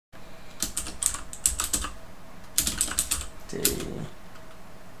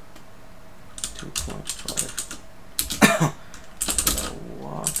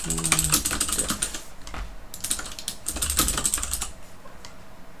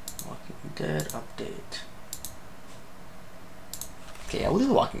Dead update. Okay, yeah, we'll do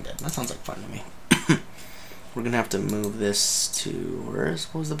The Walking Dead. That sounds like fun to me. We're gonna have to move this to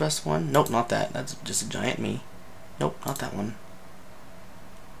what was the best one? Nope, not that. That's just a giant me. Nope, not that one.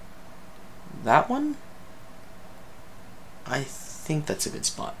 That one? I think that's a good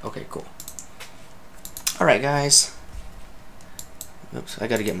spot. Okay, cool. Alright, guys. Oops, I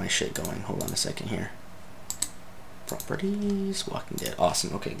gotta get my shit going. Hold on a second here. Properties, Walking Dead.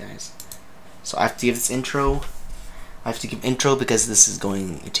 Awesome. Okay, guys. So I have to give this intro. I have to give intro because this is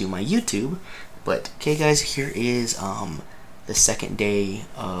going to my YouTube. But okay, guys, here is the second day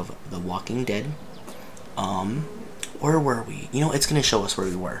of The Walking Dead. Where were we? You know, it's gonna show us where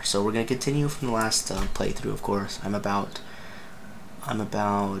we were. So we're gonna continue from the last playthrough. Of course, I'm about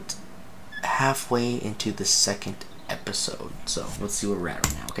halfway into the second episode. So let's see where we're at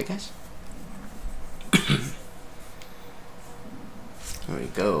right now. Okay, guys. Here we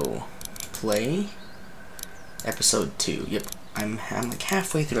go. Play episode 2. Yep, I'm like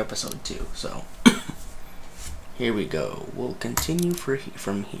halfway through episode 2. So here we go. We'll continue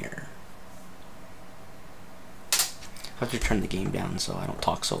from here. I have to turn the game down so I don't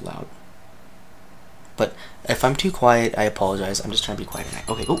talk so loud. But if I'm too quiet, I apologize. I'm just trying to be quiet tonight.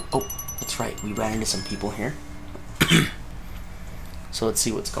 Okay. Oh, that's right. We ran into some people here. So let's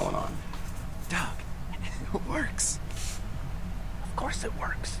see what's going on. Doug, it works. Of course it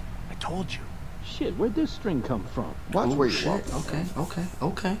works. I told you. Shit, where'd this string come from? Watch where you walk. Okay.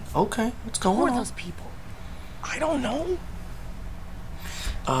 What's going on? Who are those people? I don't know.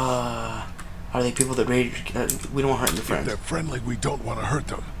 Are they people that raid? We don't want to hurt your friends. If they're friendly, we don't want to hurt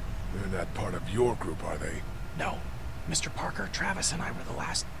them. They're not part of your group, are they? No. Mr. Parker, Travis, and I were the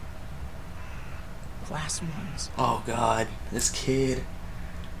last ones. Oh God, this kid.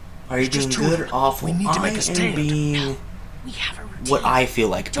 Are you doing Just good two. or awful? We need to make a stand. Being We have a routine. what I feel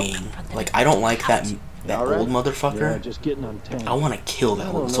like being. Like I don't like that old motherfucker. Yeah, just getting untangled. I want to kill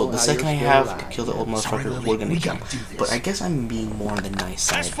that old. So the second I have to kill the old motherfucker, we're gonna kill. But I guess I'm being more on the nice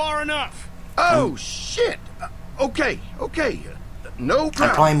side. That's far enough. Oh, shit. Okay. No problem.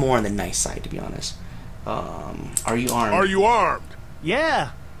 I'm probably more on the nice side, to be honest. Are you armed? Are you armed?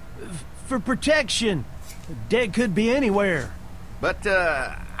 Yeah, for protection. Dead could be anywhere. But,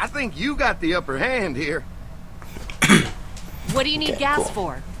 I think you got the upper hand here. What do you need gas cool.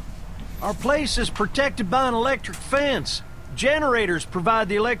 for? Our place is protected by an electric fence. Generators provide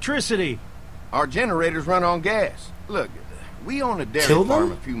the electricity. Our generators run on gas. Look, we own a dairy Kill them?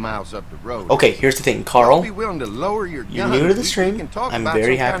 farm a few miles up the road. Okay, here's the thing, I'll Carl. be willing to lower your You're gun. new to the We stream. can talk I'm about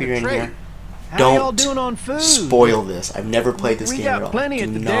very some happy kind you're of in trade. here. How y'all Don't doing on food? spoil this. I've never played this We game got at all. plenty Do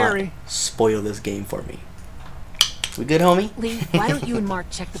at the not dairy. spoil this game for me. We good, homie? Lee, why don't you and Mark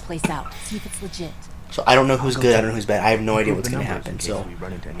check the place out, see if it's legit? So I don't know who's good, I don't know who's bad. I have no idea what's gonna happen, so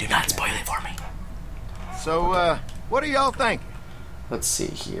do not spoil it for me. So, what are y'all thinking? Let's see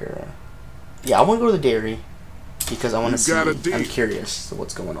here. Yeah, I want to go to the dairy because I want to see. got a deal. I'm curious to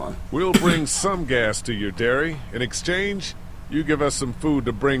what's going on. We'll bring some gas to your dairy. In exchange, you give us some food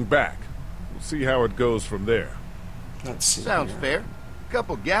to bring back. We'll see how it goes from there. Let's see. Sounds here. fair. A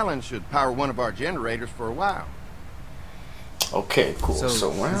couple gallons should power one of our generators for a while. Okay, cool. So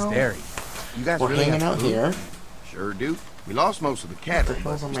well, dairy. You guys we're really hanging have out food? here. Sure do. We lost most of the cattle, What the but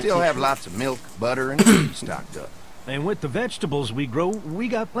hell's on we my still have t-shirt? lots of milk, butter, and cheese stocked up. And with the vegetables we grow, we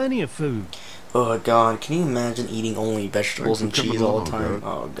got plenty of food. Oh God, can you imagine eating only vegetables and Thanks for cheese coming all the along, time?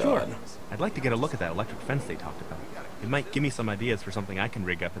 Oh God. I'd like to get a look at that electric fence they talked about. It might give me some ideas for something I can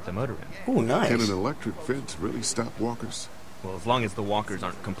rig up at the motor inn. Oh, nice. Can an electric fence really stop walkers? Well, as long as the walkers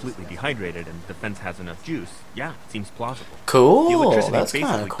aren't completely dehydrated and the fence has enough juice, yeah, it seems plausible. The Cool. electricity That's kind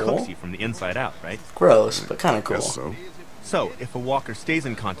basically of cool. cooks you from the inside out, right? Gross, but kind of cool. Guess so. So, if a walker stays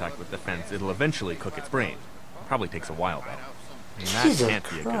in contact with the fence, it'll eventually cook its brain. Probably takes a while, though. And that Jesus can't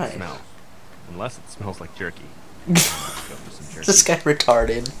be a good Christ. smell. Unless it smells like jerky. Go for some jerky. This guy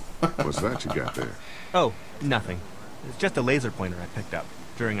retarded. What's that you got there? Oh, nothing. It's just a laser pointer I picked up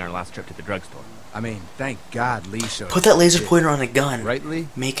during our last trip to the drugstore. I mean, thank God Lee showed Put that laser pointer on a gun. Right, Lee?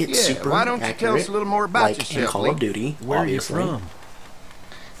 Make it Yeah, super why don't you accurate, tell us a little more about like yourself, in Call Lee? of Duty. Where obviously. are you from?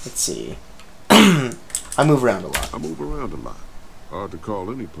 Let's see. I move around a lot. I move around a lot. Hard to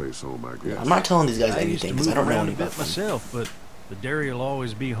call any place home, I guess. I'm not telling these guys I used to anything because move I don't know around any a bit about them. myself, but the dairy will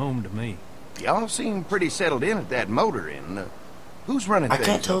always be home to me. Y'all seem pretty settled in at that motor inn. Who's running I things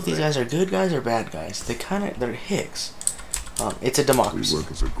can't tell if over these there? guys are good guys or bad guys. They're hicks. It's a We democracy.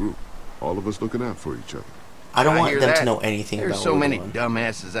 work as a group. All of us looking out for each other. I don't I want hear them to that. know anything There's about so what we're many doing.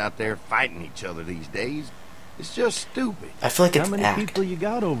 dumbasses out there fighting each other these days. It's just stupid. I feel like How it's many act. people you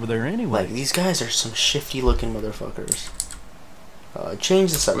got over there anyway? Like these guys are some shifty looking motherfuckers.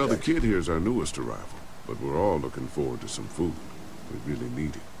 Change the Well, the subject. kid here's our newest arrival, but we're all looking forward to some food. We really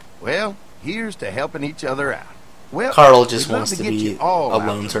need it. Well, here's to helping each other out. Well, Carl just we'd love wants to get be you all a out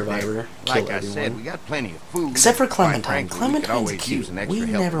lone to survivor. dinner. Kill Like I everyone. said, we got plenty of food. Except for Quite Clementine. frankly, we could Clementine's always cute. use an extra We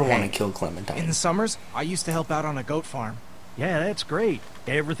helping never want to hand. kill In the Clementine. summers, I used to help out on a goat farm. Yeah, that's great.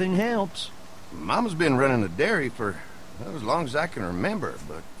 Everything helps. Mama's been running a dairy for well, as long as I can remember,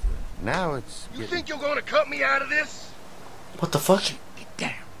 but now it's You think you're gonna cut me out of this? What the fuck? Get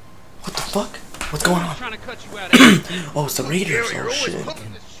down. What the fuck? What's going on? Trying to cut you out of Oh, it's the Raiders. You're Oh always shit.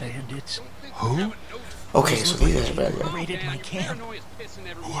 pumping this shit. Bandits. Who? Okay, so these guys are bad guys. Raided my camp.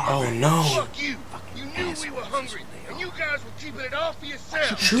 Oh no. Fuck you. You knew we were hungry, and you guys were keeping it all for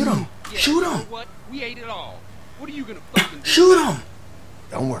yourselves. Shoot him. Shoot him. What? We ate it all. What are you gonna fucking do? Shoot him.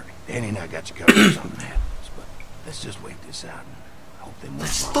 Don't worry, Danny and I got you covered if something happens, but let's just wait this out and hope they move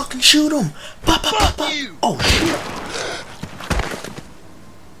Let's on. fucking shoot him. Pop, pop, pop, pop. you. Oh shit.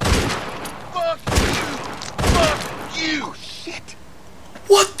 Fuck you. Fuck you. Oh, shit!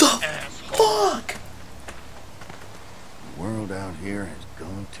 What the fuck? The world out here has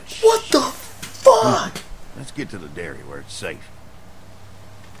gone to shit. What the fuck? Let's get to the dairy where it's safe.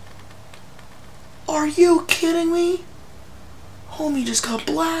 Are you kidding me? Homie just got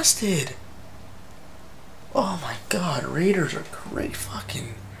blasted. Oh my god, Raiders are great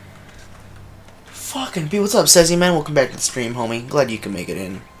fucking people. What's up, Sezzy man? Welcome back to the stream, homie. Glad you can make it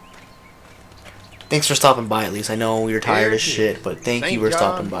in. Thanks for stopping by at least. I know you're tired as shit, but thank you for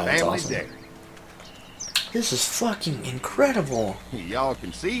stopping by. It's awesome. Dairy. This is fucking incredible. Y'all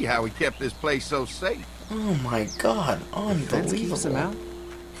can see how we kept this place so safe. Oh my god, unbelievable.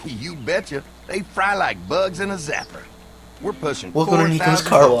 You betcha. They fry like bugs in a zapper. We're pushing Welcome to 4,000 Nico's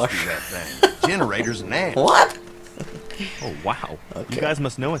car volts wash. through that thing. Generators and amps. What? Oh, wow. Okay. You guys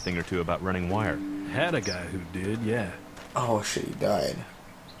must know a thing or two about running wire. Had a guy who did, yeah. Oh shit, he died.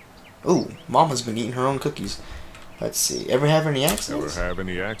 Ooh, Mama's been eating her own cookies. Let's see. Ever have any Ever accidents? have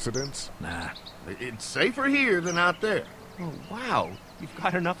any accidents? Nah. It's safer here than out there. Oh, wow. You've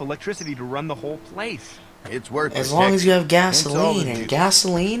got enough electricity to run the whole place. It's worth As long as you have It's all gasoline, the and juice.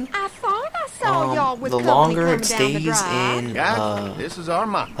 gasoline, I thought I saw y'all with the company longer coming it down the stays drive. in, Gotcha. This is our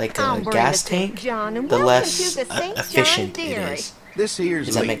mom. like I'm a Brenda gas St. tank, John, and the welcome less to the St. efficient John it Dairy. is. This here's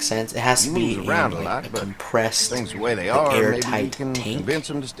Does that Lee. make sense? It has to He be moves in around a like lot, a but compressed, things the way they like are, maybe we airtight can tank, convince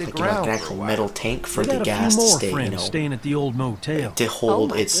them to stick like, you know, like around an for a actual while. metal tank for We the got a gas few to more stay, you friends know, staying at the old motel. to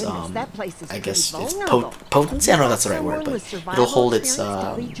hold my its goodness, that place is I guess pretty its vulnerable. potency. I don't know if that's the right Someone word, but with it'll survival hold its experience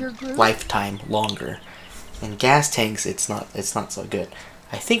to lead your group? lifetime longer. In gas tanks, it's not so good.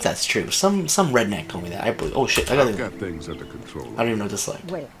 I think that's true. Some redneck told me that. I believe. Oh shit! I I've gotta. got things under control. I don't even know what this is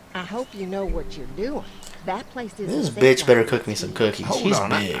like. Well, I hope you know what you're doing. That place is This bitch better cook me some cookies. Hold She's on,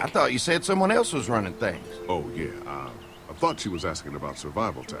 big. I thought you said someone else was running things. Oh, yeah. I thought she was asking about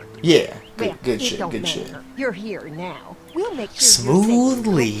survival tactics. Yeah, Well, good it shit, don't good matter. shit. You're here now. We'll make sure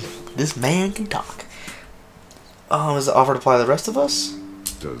Smoothly, this man can talk. Is the offer to apply to the rest of us?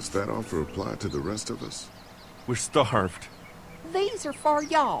 Does that offer apply to the rest of us? We're starved. These are for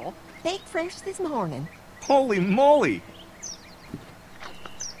y'all. Baked fresh this morning. Holy moly!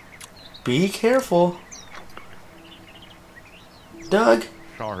 Be careful, Doug.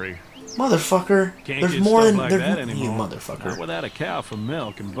 Sorry. Can't Motherfucker. There's get more stuff than like there. that You anymore. Not motherfucker. without a cow for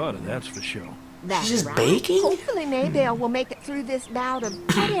milk and butter, that's for sure. That's just right. baking? Hopefully Maybelle will make it through this bout of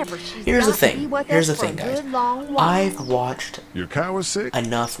whatever she's Here's the got to be thing. with Here's us the thing, for a guys. good long while. I've watched Your cow is sick?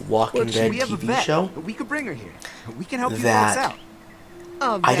 enough Walking Look, Dead we have a TV vet. show We could bring her here. We can help you that out.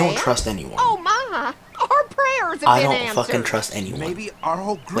 I don't vet? trust anyone. Oh my! Our prayers have I been don't answered. fucking trust anyone. Maybe our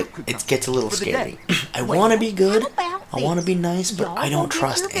whole group Like, could it come gets a little for the scary. day. I Well, want to be good. how about I want to this? be nice, but Y'all I go don't get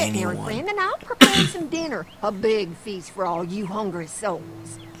trust your veterinary anyone. friend and I'll prepare some dinner. A big feast for all you hungry souls.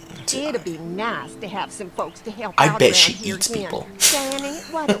 It'd be nice to have some folks to help I out bet around she here eats again. people. Danny,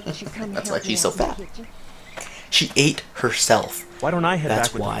 why don't you come That's help why me she's so out in the fat. kitchen? She ate herself. Why don't I head That's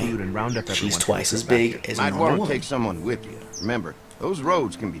back with why the food and round up everyone? she's till we twice get as back big here? as a Might normal want to woman. take someone with you. Remember, those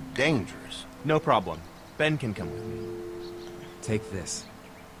roads can be dangerous. No problem. Ben can come with me. Take this.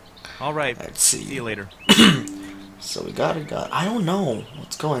 All right. Let's see. See you later. So we gotta go. I don't know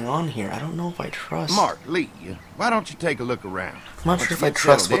what's going on here. I don't know if I trust. Mark, Lee, why don't you take a look around? I'm not Once sure if you I get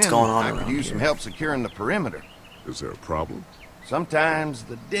trust settled what's in, going on I could around use some here. help securing the perimeter. Is there a problem? Sometimes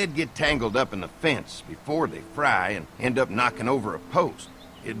the dead get tangled up in the fence before they fry and end up knocking over a post.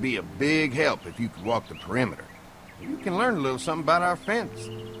 It'd be a big help if you could walk the perimeter. You can learn a little something about our fence.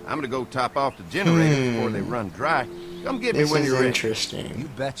 I'm gonna go top off the generator before they run dry. Come get me This when is you're ready. interesting. You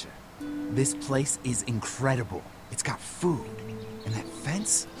betcha. This place is incredible. It's got food. And that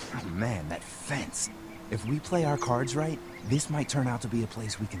fence? Oh man, that fence. If we play our cards right, this might turn out to be a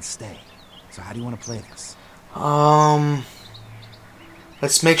place we can stay. So how do you want to play this?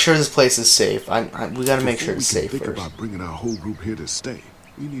 Let's make sure this place is safe. We gotta make sure it's safe Think first. about bringing our whole group here to stay.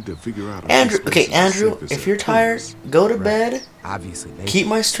 We need to figure out. Andrew, okay, Andrew, if you're tired, go to bed. Obviously, Keep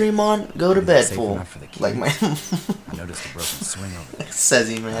my stream on. Go to bed, safe fool. enough for the Like my I noticed a broken swing over there. says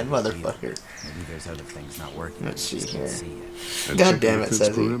he, man, motherfucker. Maybe there's other things not working. Let's see here. And God checking damn the it, fence says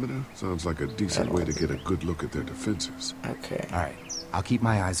he. perimeter sounds like a decent way to get a good look at their defenses. Okay. All right, I'll keep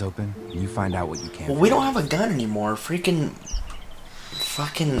my eyes open. You find out what you can. Well, we don't have a gun anymore. Fucking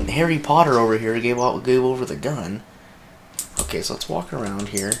Harry Potter over here gave over the gun. Okay, so let's walk around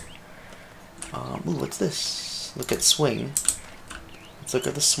here. Ooh, what's this? Look at swing. Let's look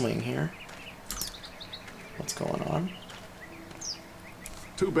at the swing here. What's going on?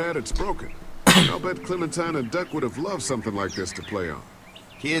 Too bad it's broken. I'll bet Clementine and Duck would have loved something like this to play on.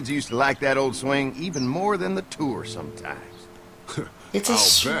 Kids used to like that old swing even more than the tour sometimes. It's a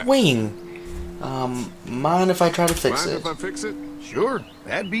I'll bet. swing. Mind if I try to fix Mind it? if I fix it? Sure,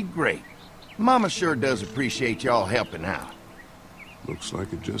 that'd be great. Mama sure does appreciate y'all helping out. Looks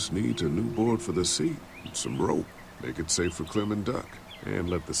like it just needs a new board for the seat and some rope. Make it safe for Clem and Duck. And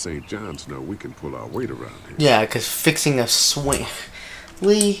let the St. John's know we can pull our weight around here. Yeah, because fixing a swing...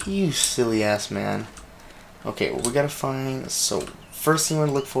 Lee, you silly ass man. Okay, well, we gotta find... So, first thing we're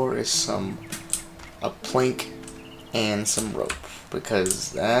gonna look for is a plank and some rope.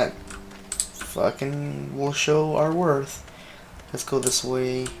 Because that fucking will show our worth. Let's go this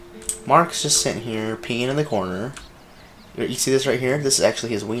way. Mark's just sitting here, peeing in the corner. You see this right here? This is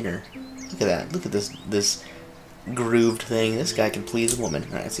actually his wiener. Look at that. Look at this grooved thing. This guy can please a woman.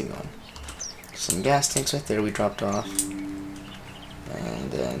 Alright, let's keep going. Some gas tanks right there we dropped off.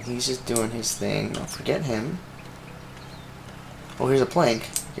 And then he's just doing his thing. Don't forget him. Oh, here's a plank.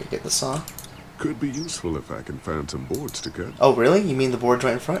 Okay, get the saw. Could be useful if I can find some boards to cut. Oh, really? You mean the board's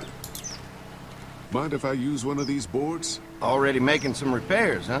right in front? Mind if I use one of these boards? Already making some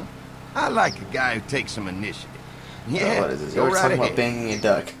repairs, huh? I like a guy who takes some initiative. Yeah, Oh, what is this? go We're right talking ahead. about banging a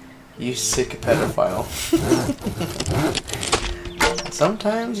duck. You sick pedophile.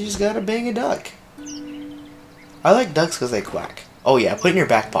 Sometimes you just gotta bang a duck. I like ducks because they quack. Oh yeah, put it in your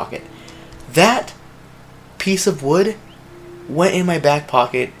back pocket. That piece of wood went in my back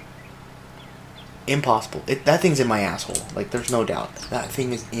pocket. Impossible. That thing's in my asshole. Like, there's no doubt. That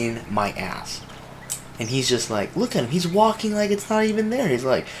thing is in my ass. And he's just like, look at him. He's walking like it's not even there. He's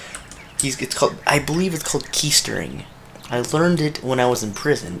like, it's called, I believe it's called keystering. I learned it when I was in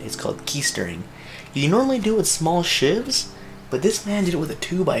prison. It's called keystering. You normally do it with small shivs, but this man did it with a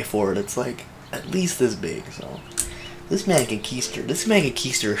 2x4 that's like at least this big. So this man can keister. This man can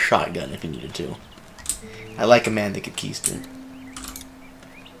keister a shotgun if he needed to. I like a man that could keister.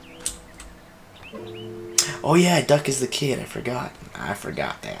 Oh yeah, Duck is the kid. I forgot. I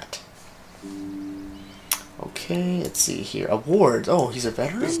forgot that. Okay, let's see here. Awards. Oh, he's a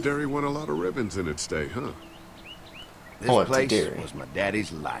veteran? This dairy won a lot of ribbons in its day, huh? This Oh, it's a place dairy. was my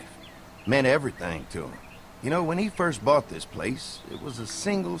daddy's life. Meant everything to him. You know, when he first bought this place, it was a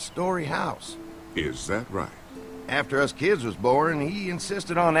single-story house. Is that right? After us kids was born, he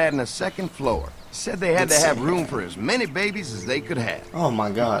insisted on adding a second floor. Said they had to Let's have see. room for as many babies as they could have. Oh my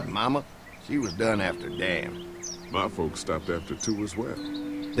god. Mama, she was done after damn. My folks stopped after 2 as well.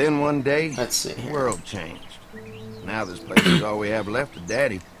 Then one day, Let's see the here. world changed. Now this place is all we have left of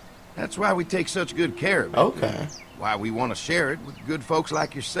Daddy. That's why we take such good care of it. Okay. Why we want to share it with good folks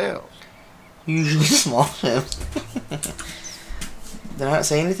like yourselves. Usually small ships. Did I not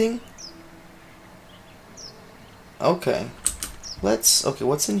say anything? Okay. Okay,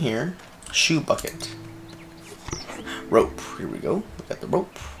 what's in here? Shoe bucket. Rope. Here we go. We got the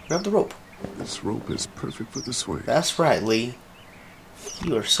rope. Grab the rope. This rope is perfect for the swing. That's right, Lee.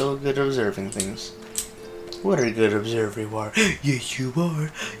 You are so good at observing things. What a good observer you are. Yes, you are.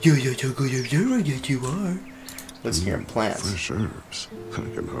 You're so good observer. Yes, you are. What's in here? Plants. Fresh herbs. I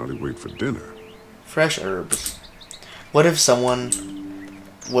can hardly wait for dinner. Fresh herbs. What if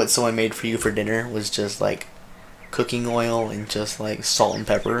what someone made for you for dinner was just like cooking oil and just like salt and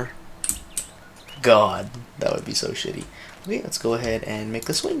pepper? God, that would be so shitty. Okay, let's go ahead and make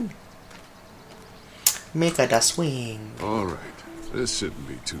the swing. Make a da swing. All right. This shouldn't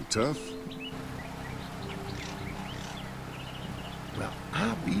be too tough. Well,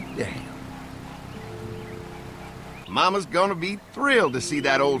 I'll be damned. Mama's gonna be thrilled to see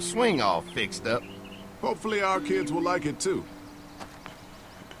that old swing all fixed up. Hopefully our kids will like it too.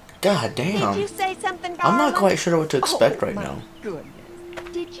 God damn. Did you say something, I'm not darling? quite sure what to expect Oh, right my now. Goodness.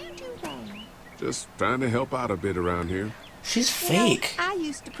 Did you do that? Just trying to help out a bit around here. She's You know, fake. I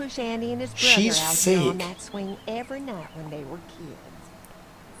used to push Andy and his brother She's out here on fake. that swing every night when they were kids.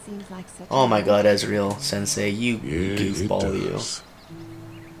 Seems like such Oh a my long god, time Ezreal ago. Sensei, you Yeah, goofball, it you. does.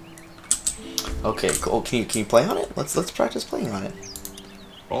 Okay, cool. Can you play on it? Let's practice playing on it.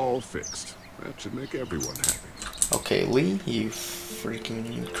 All fixed. That should make everyone happy. Okay, Lee, you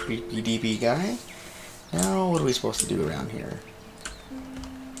freaking creepy DB guy. Now, what are we supposed to do around here?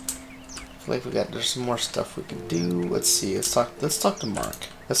 I feel like there's some more stuff we can do. Let's see. Let's talk to Mark.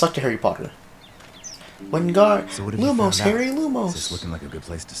 Let's talk to Harry Potter. Wingard, So what have you Lumos, found out? Harry Is Lumos. this looking like a good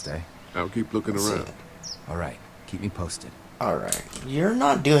place to stay? I'll keep looking Let's see. around. All right, keep me posted. Alright, you're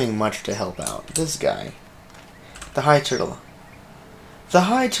not doing much to help out. This guy. The High Turtle. The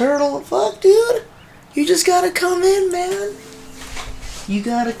High Turtle? Fuck, dude. You just gotta come in, man. You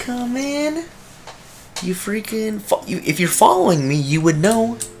gotta come in. You freaking... if you're following me, you would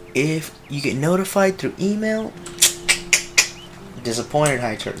know. If you get notified through email. Disappointed,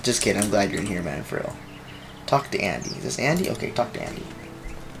 High Turtle. Just kidding, I'm glad you're in here, man, for real. Talk to Andy. Is this Andy? Okay, talk to Andy.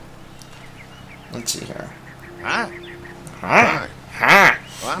 Let's see here. Hi. Hi. Hi.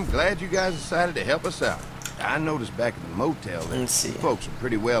 Well, I'm glad you guys decided to help us out. I noticed back at the motel that Let's see. folks are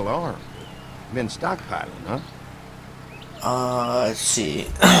pretty well armed. Been stockpiling, huh? Let's see.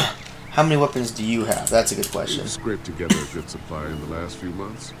 How many weapons do you have? That's a good question. We've scraped together a good supply in the last few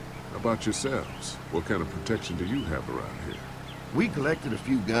months. How about yourselves? What kind of protection do you have around here? We collected a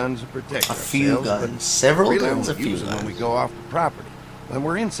few guns to protect A ourselves. few but guns. Several really guns, a only few use them when we guns. go off the property. When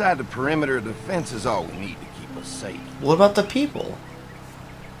we're inside the perimeter, the fence is all we need to keep us safe. What about the people?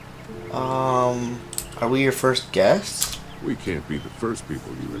 Are we your first guests? We can't be the first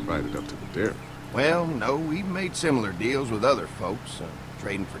people you invited up to the dairy. Well, no, we've made similar deals with other folks,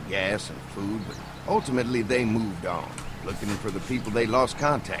 trading for gas and food, but ultimately they moved on, looking for the people they lost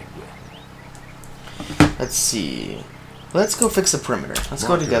contact with. Let's see. Let's go fix the perimeter. Let's go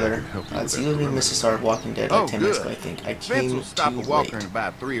Mark and I together. can help you Let's with see. that We missed the start of Walking Dead like 10 minutes ago, I good. think. I Fence came will stop too a walker late. in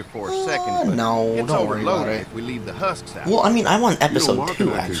about 3 or 4 seconds, but no, it's don't worry about overloaded it. if we leave the husks out. Well, I mean, I'm on episode Mark and 2,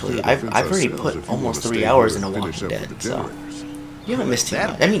 I can actually. clear the I've fence already ourselves put if you almost wanna 3 stay hours here into and finish Walking up with Dead, the so... generators. You haven't missed too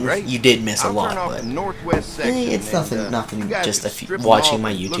That'll much. I mean, be great. you did miss a I'll lot, turn off but... the northwest section, It's and, nothing, you guys just can a few, strip 'em watching off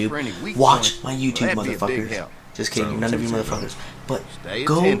my and look for any YouTube. weak Watch points. my YouTube, Well, that'd be a big motherfuckers. help. Just kidding, Sounds none of you easy motherfuckers. But Stay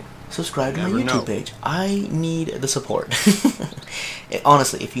go attentive. subscribe to my Never YouTube know. page. I need the support.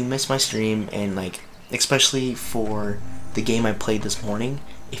 Honestly, if you miss my stream, and like, especially for the game I played this morning,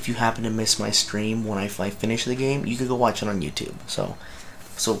 if you happen to miss my stream when I finish the game, you can go watch it on YouTube. So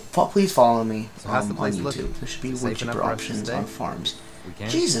please follow me how's the on place YouTube. looking? There should be Is it way safe enough cheaper for us to options stay? on farms. We can?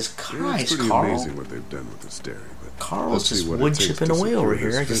 Jesus Yeah, it's Christ, pretty Carl. amazing what they've done with this dairy, but Carl's let's see just what it wood takes chipping to away secure over this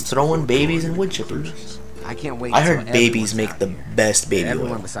here, fence just throwing before babies drawing and wood any chippers. conclusions. I can't wait. I heard till babies everyone's make out the here. best baby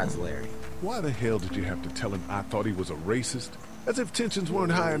Everyone oil. besides Larry. Why the hell did you have to tell him I thought he was a racist? As if tensions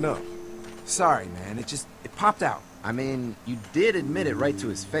weren't high enough. Sorry, man. It popped out. I mean, you did admit it right to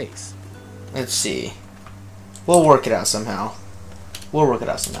his face. Let's see. We'll work it out somehow. We'll work it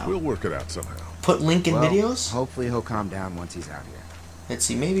out somehow. We'll work it out somehow. Put link in Well, videos. Hopefully he'll calm down once he's out here. Let's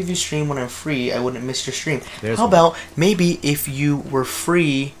see. Maybe if you stream when I'm free, I wouldn't miss your stream. There's How one. about maybe if you were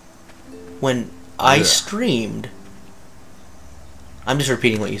free when I Yeah. streamed? I'm just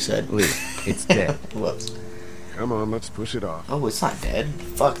repeating what you said. Lee, it's dead. Whoops. Come on, let's push it off. Oh, it's not dead.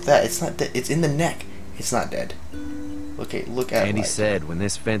 Fuck that. It's not dead. It's in the neck. It's not dead. Okay, look at Andy it. said when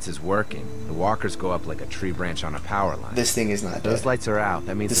this fence is working, the walkers go up like a tree branch on a power line. This thing is not If dead. those lights are out,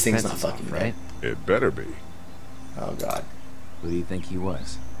 that means This the thing's fence not is off, fucking right? It better be. Oh god. Who do you think he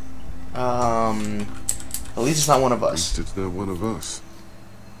was? At least it's not one of At us. least it's not one of us.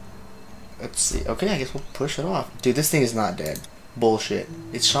 Let's see. Okay, I guess we'll push it off. Dude, this thing is not dead. Bullshit.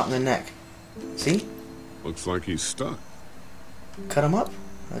 It's shot in the neck. See? Looks like he's stuck. Cut him up.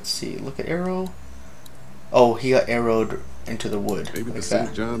 Let's see. Look at arrow. Oh, he got arrowed into the wood. Maybe like the St.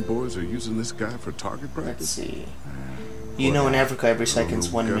 that. John boys are using this guy for target Let's practice. see. You know, in Africa, every I don't second's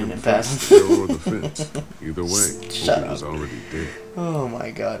know 1 who got him minute first, passes. the arrow or the fence. Either way, Shut Hope was up. already dead. Oh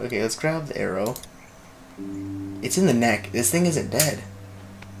my god. Okay, let's grab the arrow. It's in the neck. This thing isn't dead.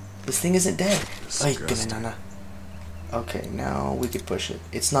 This thing isn't dead. Ay, Disgusting. ganana. Okay, now we could push it.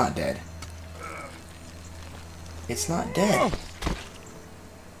 It's not dead. It's not dead.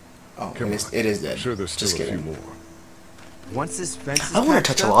 Oh, Come it is dead. I'm sure there's Just still a few kidding. more. Once this fence is I want to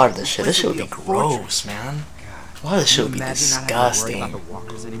patched touch a up, lot of this shit. place This shit will would be a fortress. gross, man. A lot of this shit would be Imagine not having to worry disgusting. about the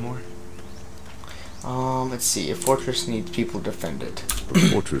walkers anymore. Let's see. A fortress needs people to defend it. The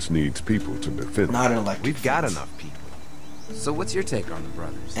fortress needs people to defend it. Not an electric. We've got fence. enough people. So what's your take on the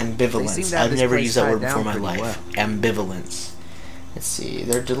brothers? They seem Ambivalence. to have I've this never place used that tied word before in down my pretty life. well. Ambivalence. Let's see.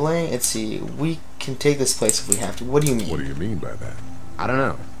 They're delaying. Let's see. We can take this place if we have to. What do you mean? What do you mean by that? I don't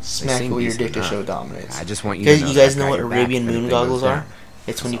know. Smack it with your dick to show dominance. I just want you to know you guys that know got what your back Arabian if moon anything goggles goes are? down.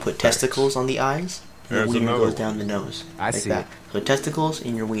 It's when you put Thanks. testicles on the eyes, and There's the wiener another goes one. down the nose. I like see that. it. So testicles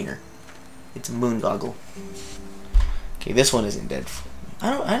in your wiener. It's a moon goggle. Okay, this one isn't dead.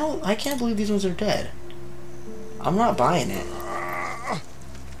 I can't believe these ones are dead. I'm not buying it.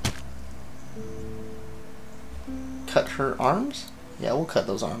 Cut her arms? Yeah, we'll cut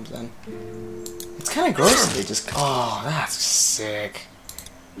those arms then. It's kind of gross that they just... Oh, that's sick.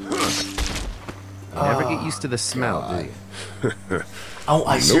 You never get used to the smell, do you?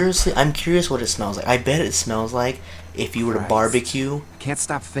 Oh, seriously, I'm curious what it smells like. I bet it smells like if you were to Christ. barbecue, Can't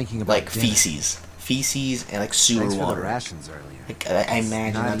stop thinking about like dinner. feces and like sewer Thanks for the water. rations earlier. Like, I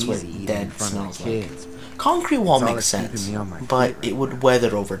imagine Not that's what easy eating in dead front of smells the like. kids. Concrete wall It's all makes that's keeping sense, me on my but feet it would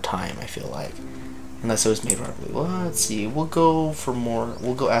weather over time, I feel like. Unless it was made properly. Well, let's see. We'll go for more.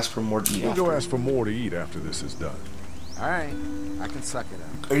 We'll go ask for more to eat We'll after. go ask for more to eat after this is done. Alright, I can suck it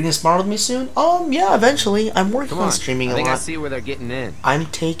up. Are you gonna smile with me soon? Yeah, eventually. I'm working Come on on, streaming I a think I lot. see where they're getting in. I'm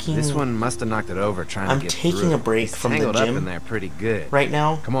taking... This one must have knocked it over trying I'm to get taking through. a break It's from the tangled up gym in there pretty good. right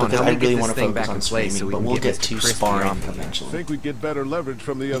now Come on, because help I me get really this want to thing focus back on in place streaming, so we but can we'll get get Mr. to Crispy sparring off of it. eventually. Think we get better leverage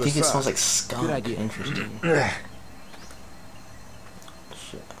from the I other think it side. smells like skunk. Good idea. Interesting.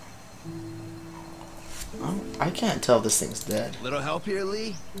 Shit. I can't tell if this thing's dead. Little help here,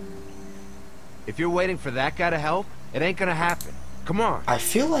 Lee? If you're waiting for that guy to help, it ain't gonna happen. Come on. I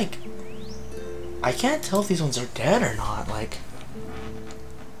feel like I can't tell if these ones are dead or not. Like,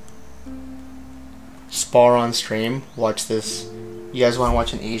 spar on stream. Watch this. You guys want to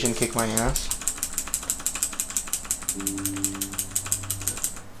watch an Asian kick my ass?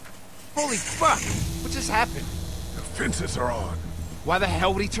 Holy fuck! What just happened? The fences are on. Why the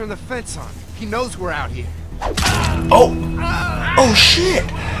hell would he turn the fence on? He knows we're out here. Oh! Oh shit!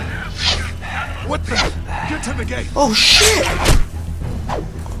 What the? Get to the gate. Oh shit!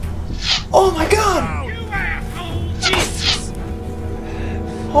 Oh my god! You asshole! Jesus!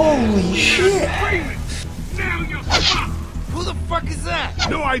 Holy shit! Now you're fucked! Who the fuck is that?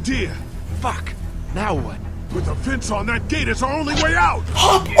 No idea. Fuck! Now what? With the fence on that gate, it's our only way out.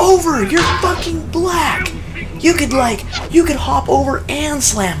 Hop over! You're fucking black! You could hop over and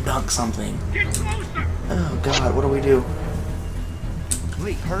slam dunk something. Get closer! Oh god, what do we do?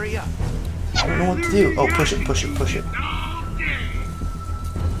 Lee, hurry up. I don't know what to do. Oh, push it, push it, push it. All day!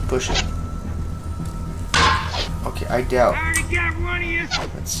 Push it. Okay, I doubt. Already got one of you!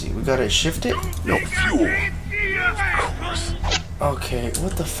 Let's see, we gotta shift it? No fuel. Of course! Okay,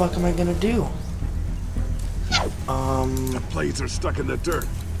 what the fuck am I gonna do? The blades are stuck in the dirt.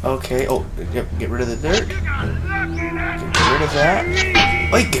 Okay, oh, get rid of the dirt. You got lucky now! Get rid of that.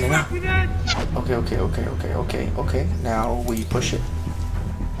 Wait, get it out. Okay. Now, will you push it?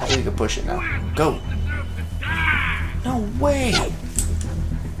 I think you can push it now. Go. No way.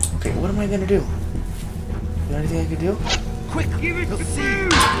 Okay, what am I gonna do? Is there anything I can do? Quick, he'll see you.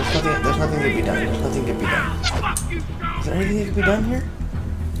 There's nothing to be done. There's nothing to be done. Is there anything that can be done here?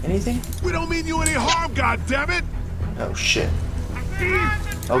 Anything? We don't mean you any harm, goddammit! Oh shit.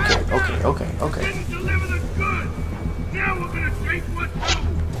 Okay. Okay. Deliver the goods! Now we're gonna take what's owed!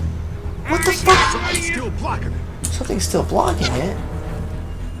 What the fuck? Something's still blocking it. Something's still blocking it.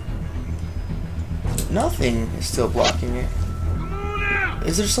 Nothing is still blocking it. Come on out!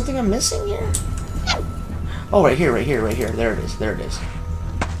 Is there something I'm missing here? Oh, right here. There it is.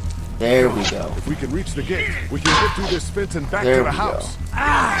 There we go. If we can reach the gate, we can get through this fence and back There to the we house.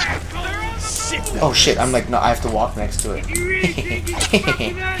 Oh shit, I'm like, no, I have to walk next to it.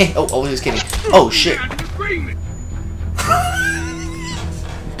 Oh, just kidding. Oh shit.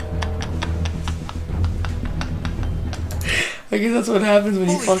 I guess that's what happens when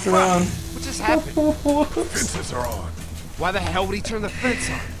you Holy fuck around. What just happened? Fences are on. Why the hell would he turn the fence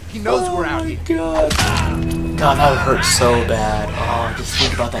on? He knows we're out here. God, that would hurt so bad. Oh, just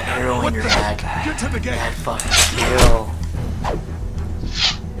think about that arrow in your back. Get to the gate. That fucking kill.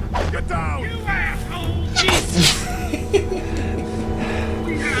 Get down. You asshole!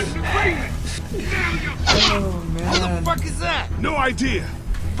 We had an agreement! Now you're Oh Who the man. fuck is that? No idea.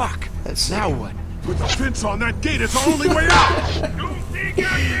 Fuck. That's Now what? With the fence on that gate, it's our only way out. Don't think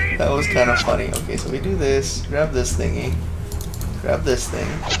I did! That was kind of funny. Okay, so we do this. Grab this thingy. Grab this thing.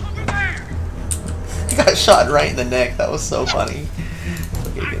 Over there! I got shot right in the neck. That was so funny.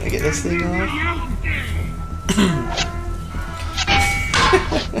 Okay, can I get this thing off?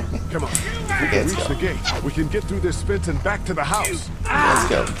 Come on. Okay, let's Reach go. the gate. We can get through this fence and back to the house. Let's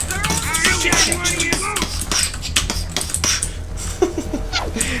go.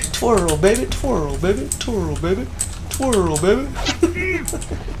 Twirl, baby, twirl, baby, twirl, baby. Twirl, baby.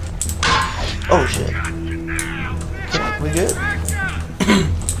 Oh shit. Okay, we good?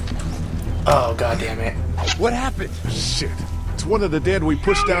 Oh god damn it. What happened? Shit. It's one of the dead we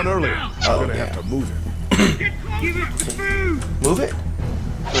pushed down earlier. Oh, We're gonna yeah. have to move it. Move it?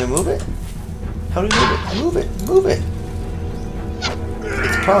 Can we move it? How do we move it? Move it! Move it!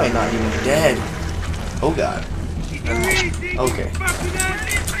 It's probably not even dead. Oh god. Okay.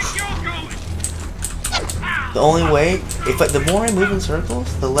 The only way, the more I move in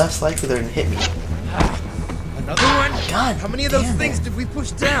circles, the less likely they're gonna hit me. Another one? God, How many of those damn things it. did we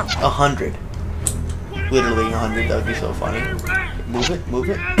push down? 100. Literally 100. That would be so funny. Move it. Move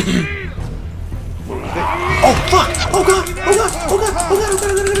it. Move it. Oh fuck! Oh god! Oh god! Oh god! Oh god!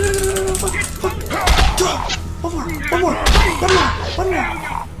 Oh god! Fuck! One more! One more! One more! One more!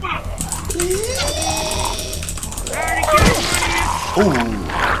 Ooh!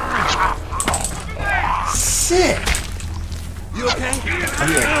 Sick! You okay? Okay.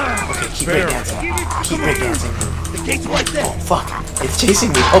 Okay. Keep breakdancing. Keep breakdancing. The gate's right there. Oh fuck! It's chasing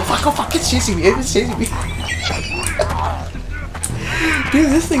me! Oh fuck! Oh fuck! It's chasing me! It's chasing me! Dude,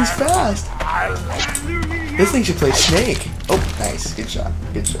 this thing's fast! This thing should play Snake! Oh, nice. Good shot.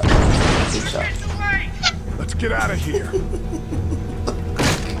 Good shot. Good shot. Let's get out of here.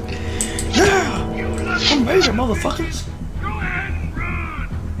 Yeah! I'm major, motherfuckers!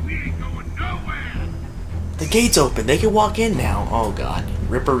 The gate's open. They can walk in now. Oh god.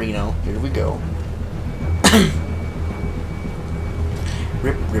 Ripperino. Here we go.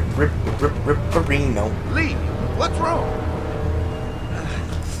 Ripperino. Lee, what's wrong?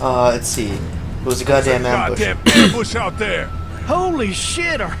 Let's see. It was a goddamn ambush. Goddamn ambush out there. Holy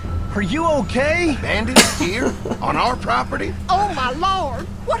shit, are you okay? Bandits here? On our property? Oh, my lord!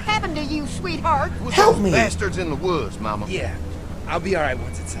 What happened to you, sweetheart? With Help those me. bastards in the woods, Mama. Yeah, I'll be alright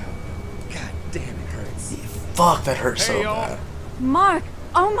once it's out. God damn, it hurts. Fuck, that hurts so Hey, y'all. bad. Mark,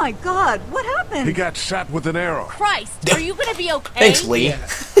 oh my god, what happened? He got shot with an arrow. Christ, are you gonna be okay? Thanks, Lee. Yeah,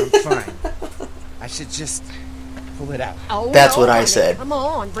 I'm fine. I should just pull it out. Oh, That's no, what I honey. said. Come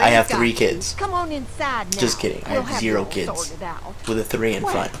on, I have Brand's got 3 you. kids. Come on inside now. Just kidding. I We'll have 0 you all kids. sorted out. With a 3 in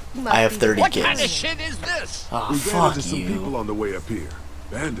Well, front. you must I have be 30 what kids. kind of Shit is this? Oh, We ran fuck into some people you. on the way up here.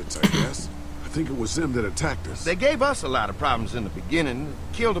 Bandits, I guess. I think it was them that attacked us. They gave us a lot of problems in the beginning,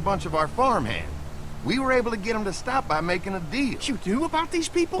 killed a bunch of our farmhands. We were able to get them to stop by making a deal. You knew about these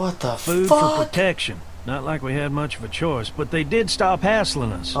people? What the Food for fuck? protection. Not like we had much of a choice, but they did stop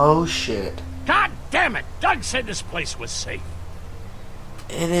hassling us. Oh shit. God damn it! Doug said this place was safe.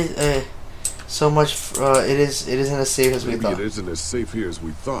 It is, so much, it isn't as safe as we Maybe thought. it isn't as safe here as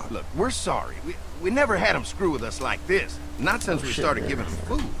we thought. Look, we're sorry. We never had them screw with us like this. Not since we shit, started man. giving them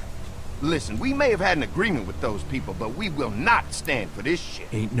food. Listen, we may have had an agreement with those people, but we will not stand for this shit.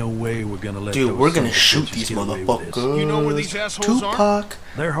 Ain't no way we're gonna let Dude, those we're gonna sons of shoot bitches these get away with this. motherfuckers. You know where these assholes are? Tupac.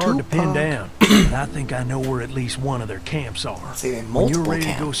 They're hard to pin Tupac. down, but I think I know where at least one of their camps are. Say they When multiple you're ready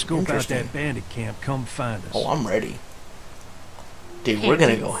to go camps. scope out Interesting. that bandit camp, come find us. Oh, I'm ready. Dude, we're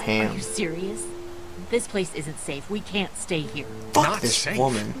gonna go Are ham. you serious? This place isn't safe. We can't stay here. Fuck Not this safe.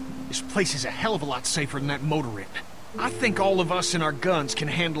 woman. This place is a hell of a lot safer than that motor inn. I think all of us and our guns can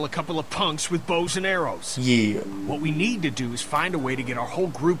handle a couple of punks with bows and arrows. Yeah. What we need to do is find a way to get our whole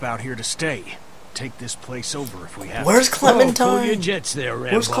group out here to stay. Take this place over if we have Where's to. Cool your Clementine? jets there,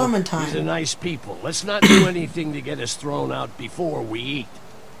 Rambo. Where's These are Clementine? nice people. Let's not do anything to get us thrown out before we eat.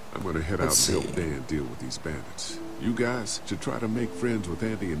 I'm gonna head Let's out and see. help Dan deal with these bandits. You guys should try to make friends with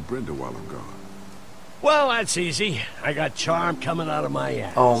Andy and Brenda while I'm gone. Well, that's easy. I got charm coming out of my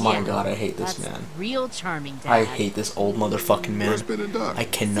ass. Oh my Yeah, god, I hate this That's man. real charming, Dad. I hate this old motherfucking Where's man. Ben and Doc? I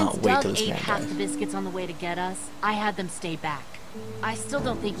cannot Since wait Doug till this ate man half the dies. biscuits on the way to get us, I had them stay back. I still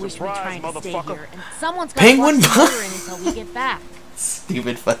don't think we should be Surprise, trying to stay motherfucker. here, and someone's got to Penguin watch the Butts. motor inn until we get back.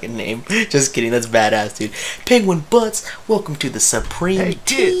 Stupid fucking name. Just kidding, that's badass, dude. Penguin Butts, welcome to the Supreme Hey,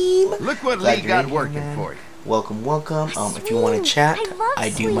 kid, Team. look what Glad Lee you're got in here, working man. for you. Welcome, welcome. If you want to chat, I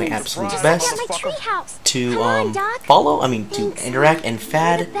do my absolute best to follow. I mean to interact and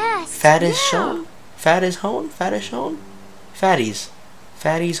fad is shown. Fad is hone. Fatties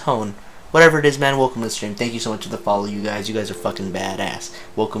hone. Whatever it is, man. Welcome to the stream. Thank you so much for the follow, you guys. You guys are fucking badass.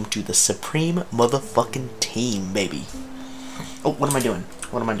 Welcome to the Supreme motherfucking Team, baby. Oh, what am I doing?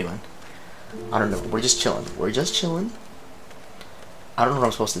 What am I doing? I don't know. We're just chilling. I don't know what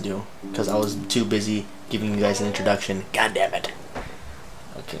I'm supposed to do because I was too busy giving you guys an introduction. God damn it.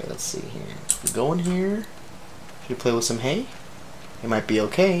 Okay, let's see here. If we go in here, if we play with some hay, it might be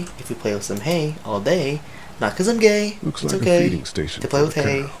okay if we play with some hay all day. Not because I'm gay. Looks it's like okay a feeding station to play for with the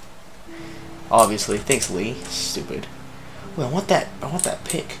hay. cow. Obviously. Thanks, Lee. Stupid. Well, I want that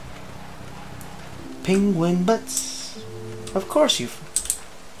pick. Penguin Butts. Of course you...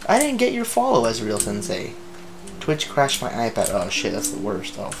 I didn't get your follow, Ezreal Sensei. Twitch crashed my iPad. Oh shit, that's the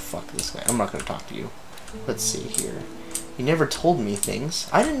worst. Oh fuck this guy. I'm not gonna talk to you. Let's see here. You never told me things.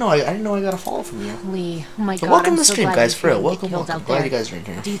 I didn't know I got a follow from you. Lee, oh my So god, welcome I'm to the so stream, glad guys. you For real, didn't get welcome, killed welcome. out Glad there. you guys are in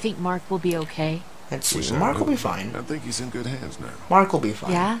here. Do you think Mark will be okay? Let's see. Wish I Mark will knew. be fine. I think he's in good hands now. Mark will be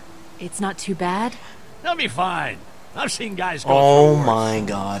fine. Yeah? It's not too bad? They'll be fine. I've seen guys go Oh through worse. my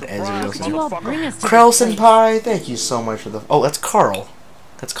god, Ezreal Could you all bring us to Krell this place? Senpai, thank you so much for the... Oh, that's Carl.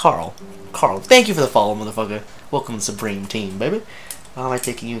 That's Carl. Carl, thank you for the follow, motherfucker. Welcome to Supreme Team, baby. I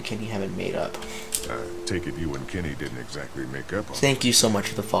take it you and Kenny haven't made up. I take it you and Kenny didn't exactly make up on Thank you so much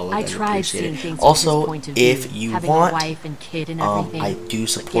for the follow, I guys. tried Appreciate seeing it. things from Also, his point of if view, you having want, a wife and kid and everything. I do But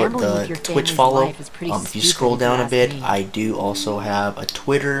support gambling with the your Twitch family's follow. life is pretty If you stupid scroll if you down a ask bit, me. I do also have a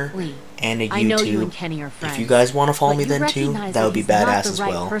Twitter Lee, and a YouTube. I know you and Kenny are friends. If you guys want to follow but me you then too, recognize that would be he's not badass the as right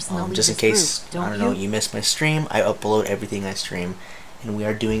well. person to lead Just in this case, group, don't I don't know, you? you missed my stream, I upload everything I stream. And we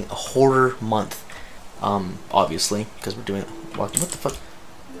are doing a horror month. Obviously, because we're doing... What the fuck?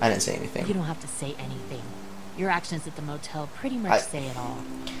 I didn't say anything. You don't have to say anything. Your actions at the motel pretty much say it all.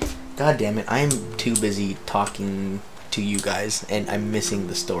 God damn it, I'm too busy talking to you guys, and I'm missing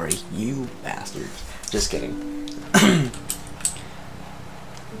the story. You bastards. Just kidding.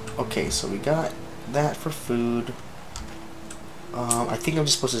 Okay, so we got that for food. I think I'm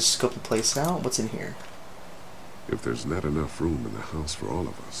just supposed to scope the place out. What's in here? If there's not enough room in the house for all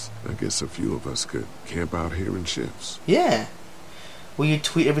of us, I guess a few of us could camp out here in shifts. Yeah. Will you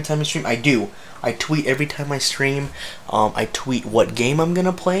tweet every time you stream? I do. I tweet every time I stream. I tweet what game I'm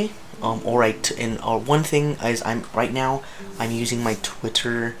gonna play. One thing is right now I'm using my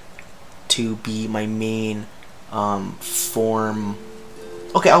Twitter to be my main form.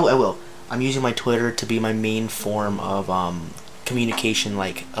 Okay, I will. I'm using my Twitter to be my main form of communication,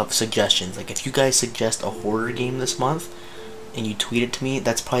 like of suggestions. Like if you guys suggest a horror game this month and you tweet it to me,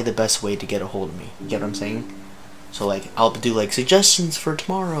 that's probably the best way to get a hold of me. You get what I'm saying? So like I'll do like suggestions for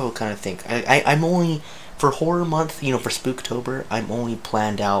tomorrow kind of thing. I'm only for horror month, you know, for Spooktober, I'm only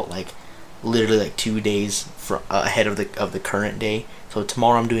planned out like literally like 2 days ahead of the current day. So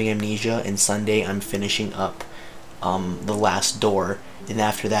tomorrow I'm doing Amnesia, and Sunday I'm finishing up The Last Door, and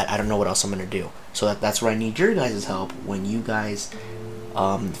after that I don't know what else I'm gonna do. So that's where I need your guys' help. When you guys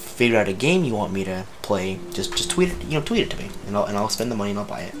figure out a game you want me to play, just tweet it, tweet it to me, and I'll spend the money and I'll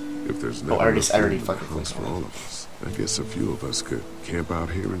buy it. If there's I not already enough room in the fucking house clicked for on all it. of us, I guess a few of us could camp out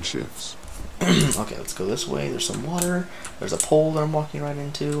here in shifts. Okay, let's go this way. There's some water. There's a pole that I'm walking right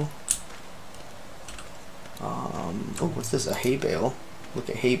into. Oh, what's this? A hay bale. Look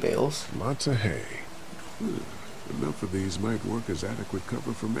at hay bales. Lots of hay. Enough of these might work as adequate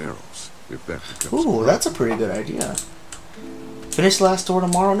cover from arrows, if that becomes Ooh, that's a pretty good idea. Finish The Last Door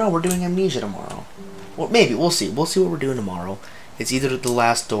tomorrow? No, we're doing Amnesia tomorrow. Well, maybe. We'll see. We'll see what we're doing tomorrow. It's either The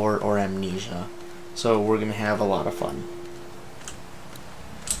Last Door or Amnesia. So we're going to have a lot of fun.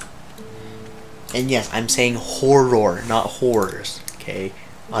 And yes, I'm saying horror, not horrors. Okay?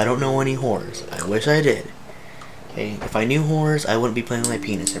 I don't know any horrors. I wish I did. Okay? If I knew horrors, I wouldn't be playing with my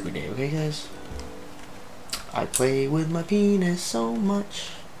penis every day. Okay, guys? I play with my penis so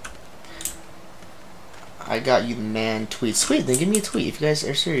much. I got you, man. Tweet. Sweet, then give me a tweet. If you guys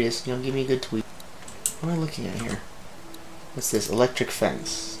are serious, give me a good tweet. What am I looking at here? What's this? Electric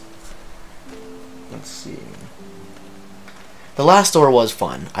fence. Let's see. The Last Door was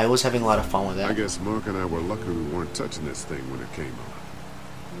fun. I was having a lot of fun with that. I guess Mark and I were lucky we weren't touching this thing when it came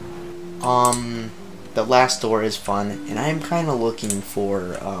on. The Last Door is fun, and I'm kind of looking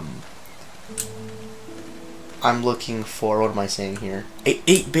for, what am I saying here?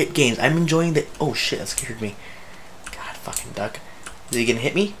 8-bit games. I'm enjoying the, oh shit, that scared me. God, fucking duck. Is he gonna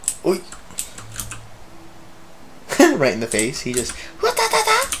hit me? Oi! Right in the face. He just,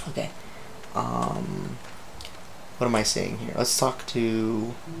 okay. What am I saying here? Let's talk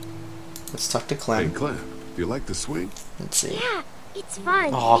to Clem. Hey, Clem, do you like the swing? Let's see. Yeah, it's fun.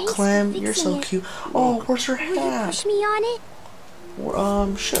 Oh, Thanks Clem, for you're fixing so it. cute. Oh, where's her Will you hat? push me on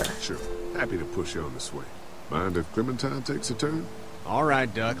it? Sure. Sure. Happy to push you on the swing. Mind if Clementine takes a turn? All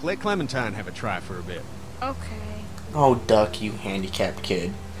right, Duck. Let Clementine have a try for a bit. Okay. Oh, Duck, you handicapped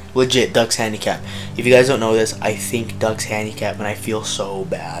kid. Legit, Duck's handicapped. If you guys don't know this, I think Duck's handicapped, and I feel so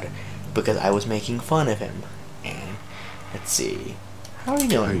bad because I was making fun of him. And let's see. How are you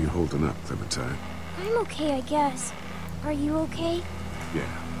doing? How you holding up, Clementine? I'm okay, I guess. Are you okay? Yeah.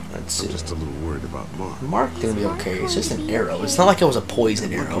 Let's see. I'm just a little worried about Mark. Mark's gonna be okay. It's just an arrow. It's not like it was a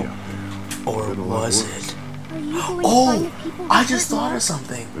poison arrow. Or was it? Are you going to find Oh! the people who I just hurt thought Mark? of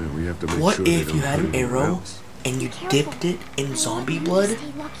something. Man, we have to make What sure they if don't you had hurt an anyone arrow else. and you Be careful. dipped it in I want zombie you to blood,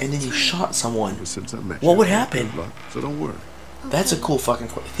 stay lucky and then you too. shot someone, Since I met what you, would I've had happen? good luck, so don't worry. That's a Okay. cool fucking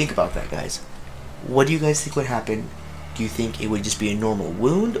think about that, guys. What do you guys think would happen? Do you think it would just be a normal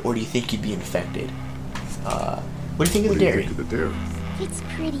wound, or do you think you'd be infected? What do you think of What the do you dairy? think of the dairy? It's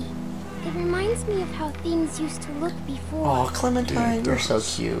pretty. It reminds me of how things used to look before. Oh, Clementine, Yeah, you're so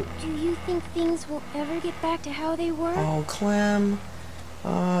does. cute. Do you think things will ever get back to how they were? Oh, Clem.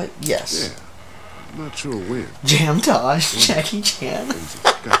 Yes. Yeah. I'm not sure when. Jam Tosh, Jackie Chan. Things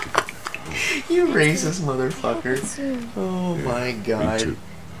have got to get back to normal. You racist motherfucker. Soon. Oh my Me god. too.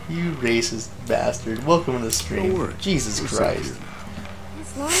 You racist bastard. Welcome to the Don't stream. worry. Jesus We're safe Christ. here.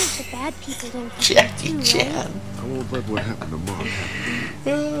 As long as the bad people don't get Jackie too, right? Chan. I won't let what happened to Mom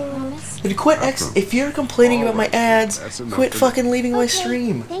happen. Promise? And quit if you're complaining about my ads, That's enough quit for fucking leaving my Okay,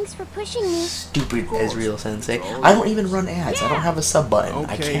 stream. Thanks for pushing me. Stupid Ezreal Sensei. I don't even run ads. I don't have a sub button.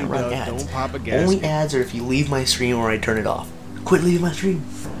 I Okay, can't run Doug, ads. don't pop a gasket. Only ads are if you leave my stream or I turn it off. Quit leaving my stream.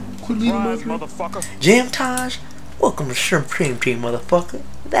 Quit leaving my stream. Motherfucker. Jam Taj, welcome to Supreme Team, motherfucker.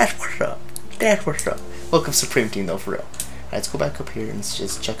 That's what's up. That's what's up. Welcome Supreme Team, though, for real. Alright, let's go back up here and let's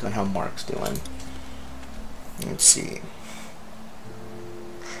just check on how Mark's doing. Let's see.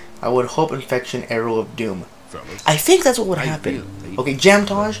 I would hope infection arrow of doom. Fellas, I think that's what would How you happen. feeling, Lee? Okay,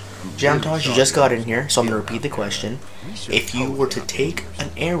 Jamtaj, you sorry just got about in here, so I'm gonna repeat the question. If you were to take an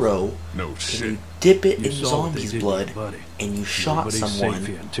arrow no and shit. you dip it You in saw what they zombies' did to blood your buddy. and you shot Nobody's someone safe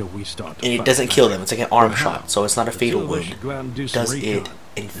here until we start to and it fight doesn't back. kill them, it's like an arm But shot, how? so it's not a The fatal two of us wound. should go out and do some Does it recon.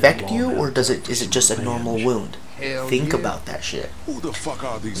 infect Long you or out does there it for is it some just a normal revenge. wound? Hell Think yeah. about that shit. Who the fuck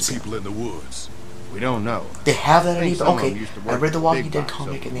are these people in the woods? We don't know. They have that I think idea. some of them Okay, used to I work read the at Walking Big Dead Box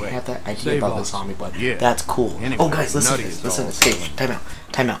comic over and they the way. have that idea Save about the us. zombie blood. Yeah. That's cool. Anyway, Oh guys, listen to Nutty this. is Listen to all this. Okay, feeling. time out.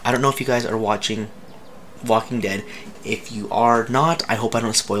 Time out. I don't know if you guys are watching Walking Dead. If you are not, I hope I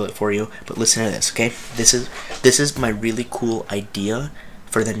don't spoil it for you. But listen to this, okay? This is my really cool idea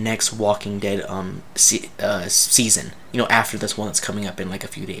for the next Walking Dead season. You know, after this one that's coming up in like a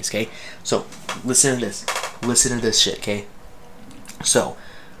few days, okay? So listen to this. Listen to this shit, okay? So,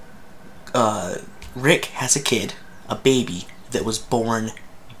 Rick has a kid, a baby that was born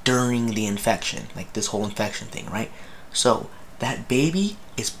during the infection, like this whole infection thing, right? So that baby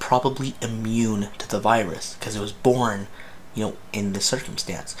is probably immune to the virus because it was born, you know, in the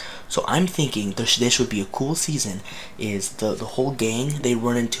circumstance. So I'm thinking this would be a cool season. Is the whole gang, they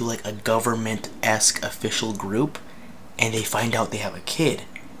run into like a government-esque official group, and they find out they have a kid.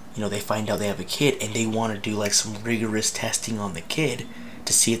 You know, they find out they have a kid, and they want to do like some rigorous testing on the kid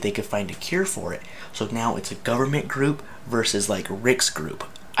to see if they could find a cure for it. So now it's a government group versus like Rick's group.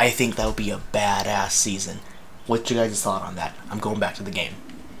 I think that would be a badass season. What's your guys' thought on that? I'm going back to the game.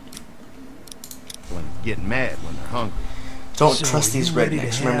 When getting mad when they're hungry. Don't So trust are these you ready to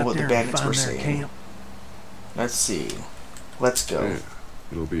rednecks. head Remember out what the there and bandits were find their saying. camp? Let's see. Let's go. Yeah,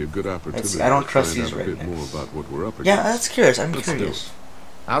 it'll be a good opportunity see, I don't to trust find these out a bit rednecks. more about what we're up against. Yeah, that's curious. I'm Let's do curious. it.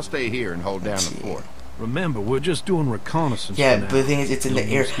 I'll stay here and hold down the fort. Remember, we're just doing reconnaissance. Yeah, for but now. the thing is, it's in the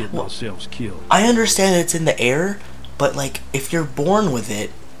Don't air. risk getting Well, ourselves killed. I understand that it's in the air, but like, if you're born with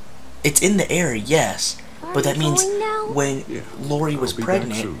it, it's in the air, yes. But that means when Yeah, Lori was I'll be back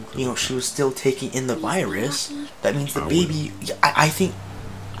pregnant, soon, you know, she was still taking in the virus. That means the I will. baby. I think.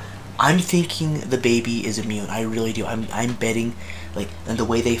 I'm thinking the baby is immune. I really do. I'm betting, like, and the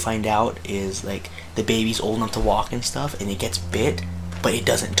way they find out is like the baby's old enough to walk and stuff, and it gets bit, but it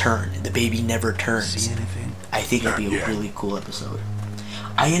doesn't turn. The baby never turns. See anything? I think it'd be a Not yet. really cool episode.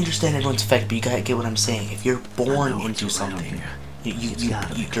 I understand everyone's affected, but you gotta get what I'm saying. If you're born know into it's around something, here. It's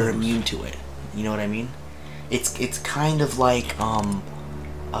gotta be you're close. immune to it. You know what I mean? It's kind of like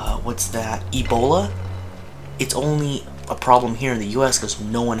what's that? Ebola. It's only a problem here in the U.S. because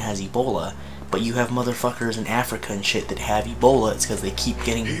no one has Ebola, but you have motherfuckers in Africa and shit that have Ebola. It's because they keep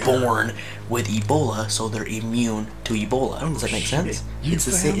getting born with Ebola, so they're immune to Ebola. Oh, Does that make shit. sense? You It's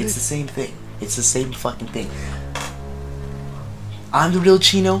the found same. It's it? the same thing. It's the same fucking thing. I'm the real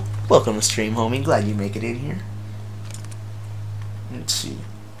Chino. Welcome to stream, homie. Glad you make it in here. Let's see.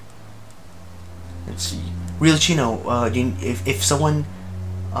 Let's see. Real Chino, if someone,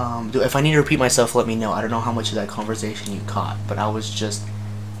 if I need to repeat myself, let me know. I don't know how much of that conversation you caught, but I was just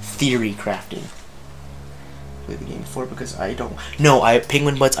theory crafting. Play the game for because I don't. No,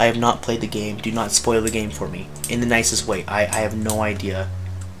 Penguin Butts. I have not played the game. Do not spoil the game for me in the nicest way. I have no idea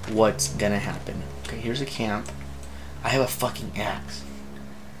what's gonna happen. Okay, here's a camp. I have a fucking axe.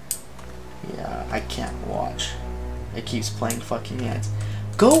 Yeah, I can't watch. It keeps playing fucking ads.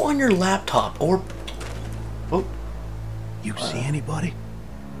 Go on your laptop or. Oh. You see anybody?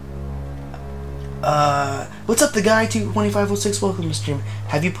 What's up, the guy 2506? Welcome to stream.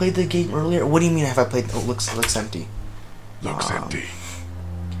 Have you played the game earlier? What do you mean? Have I played? Oh, looks empty. Looks empty.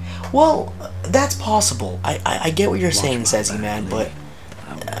 Well, that's possible. I get what you're saying, Sezzy man, but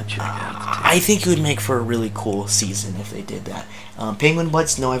I think it would make for a really cool season if they did that. Penguin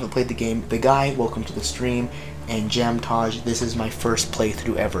Butts, no, I haven't played the game. The guy, welcome to the stream. And Jamtaj, this is my first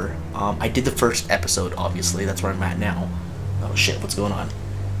playthrough ever. I did the first episode, obviously. That's where I'm at now. Oh shit, what's going on?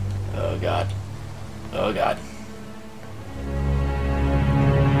 Oh god. Oh god.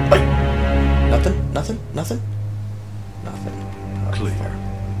 Wait. Nothing. Clear.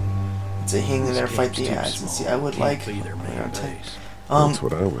 It's a hang in there, fight the ads. See, I would like. That's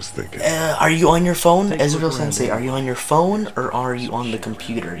what I was thinking. Are you on your phone, Ezreal Sensei? Are you on your phone or are you on the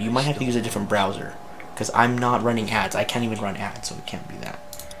computer? You might have to use a different browser, because I'm not running ads. I can't even run ads, so it can't be that.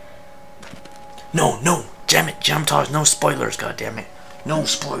 No, damn it, Jamtaj, no spoilers, goddammit. No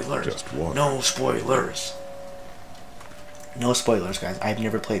spoilers. Just water. No spoilers. No spoilers, guys. I've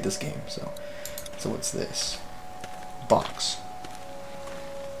never played this game, so what's this? Box.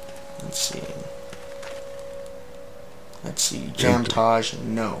 Let's see. Jamtaj,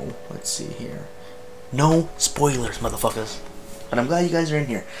 no. Let's see here. No spoilers, motherfuckers. But I'm glad you guys are in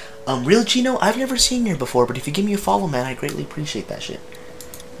here. Real Chino, I've never seen you before, but if you give me a follow, man, I greatly appreciate that shit.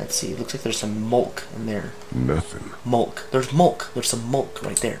 Let's see. Looks like there's some mulk in there. Nothing. Mulk. There's mulk. There's some mulk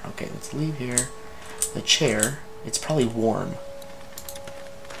right there. Okay, let's leave here. The chair. It's probably warm.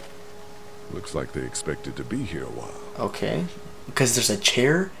 Looks like they expected to be here a while. Okay. Because there's a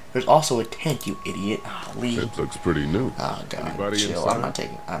chair. There's also a tent, you idiot. Oh, leave. It looks pretty new. Oh god. Anybody Chill. inside? I'm not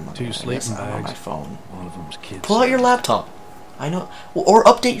taking. I'm not. Two sleeping I'm on my bags. phone. One of them's kids. Pull out your laptop. I know. Well, or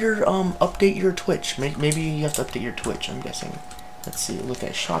update your Twitch. Maybe you have to update your Twitch. I'm guessing. Let's see. Look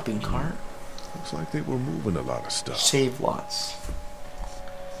at shopping cart. Looks like they were moving a lot of stuff. Save lots.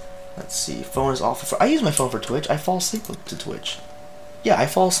 Let's see. Phone is off. I use my phone for Twitch. I fall asleep to Twitch. Yeah, I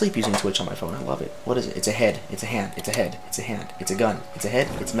fall asleep using Twitch on my phone. I love it. What is it? It's a head. It's a hand. It's a head. It's a hand. It's a gun. It's a head.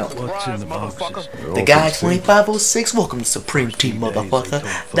 It's milk. What's in the boxes? The guy 2506. Welcome to SupremeTV, motherfucker.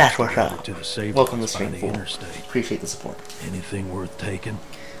 That's what's up. Welcome to the stream, fool. Appreciate the support. Anything worth taking?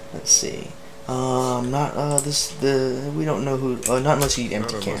 Let's see. We don't know who. Not unless you need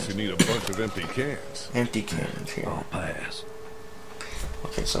empty Not cans. unless you need a bunch of empty cans. Empty cans here. I'll pass.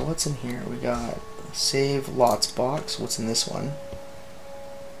 Okay, so what's in here? We got save lots box. What's in this one?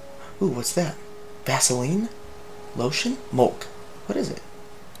 Ooh, what's that? Vaseline? Lotion? Milk. What is it?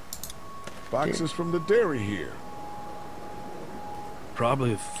 Boxes from the dairy here. Probably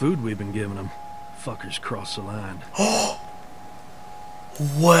the food we've been giving them. Fuckers cross the line.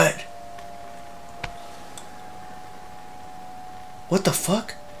 What? What the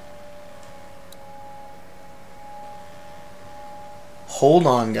fuck? Hold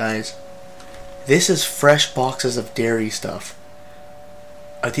on, guys. This is fresh boxes of dairy stuff.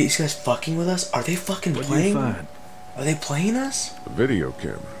 Are these guys fucking with us? Are they fucking playing? Are they playing us? A video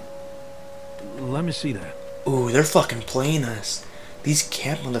camera. Let me see that. Ooh, they're fucking playing us. These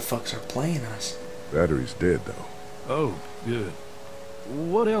camp motherfuckers are playing us. Battery's dead, though. Oh, good.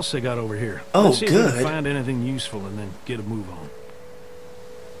 What else they got over here? Oh, Let's see if we good. can find anything useful and then get a move on.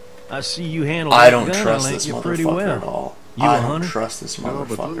 I see you handle I that don't gun, trust ain't this you motherfucker pretty well. at all. You I a don't hunter? trust this No,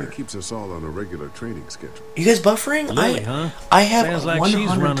 but Lily motherfucker. keeps us all on a regular training schedule. You guys buffering? Lily, huh? I have Sounds like she's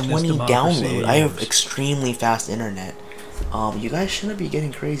running this 120 democracy download. of I have yours. extremely fast internet. You guys shouldn't be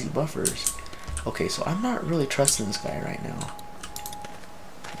getting crazy buffers. Okay, so I'm not really trusting this guy right now.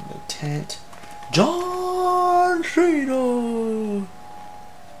 The tent. John Cena! Ooh,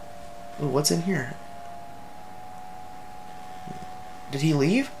 what's in here? Did he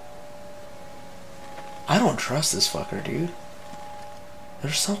leave? I don't trust this fucker, dude.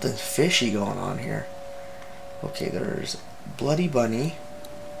 There's something fishy going on here. Okay, there's Bloody Bunny.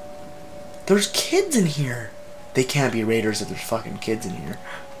 There's kids in here. They can't be raiders if there's fucking kids in here.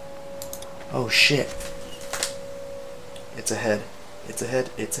 Oh shit. It's a head. It's a head.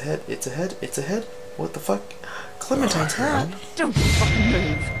 It's a head. It's a head. It's a head. What the fuck? Clementine's hat. Don't fucking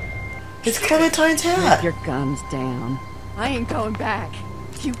move. It's Clementine's hat. Keep your guns down. I ain't going back.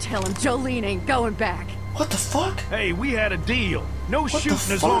 You tell him Jolene ain't going back. What the fuck? Hey, we had a deal. No shooting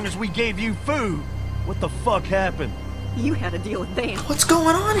as long as we gave you food. What the fuck happened? You had a deal with them. What's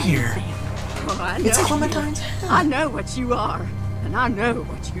going on here? Oh, I know It's Clementine's you. hat. I know what you are, and I know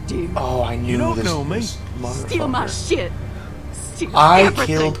what you do. Oh, I knew You don't this. know me. This Steal my motherfucker. shit. Steal I everything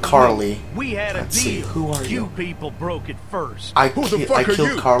killed from me. Carly. We had a Let's see, deal. who are You you? people broke it first. I Who the fuck are killed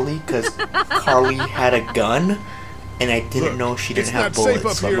you? Carly because Carly had a gun, and I didn't Look, know she didn't it's have not safe bullets.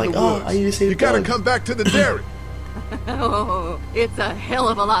 up So I'm here like, in the oh, woods. I need to save You gotta gun. come back to the dairy. Oh, it's a hell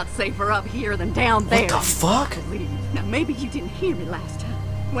of a lot safer up here than down there. What the fuck? Now, maybe you didn't hear me last time.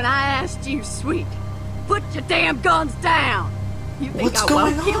 When I asked you, sweet, put your damn guns down. You think What's I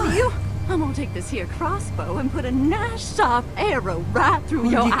going won't kill on? you? I'm gonna take this here crossbow and put a nice sharp arrow right through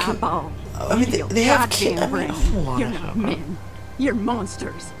your eyeball. I mean, they have kids. I mean, hold on. You're not men. You're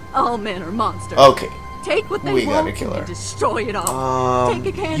monsters. All men are monsters. Okay. Take what they We gotta want kill her. and destroy it all. Take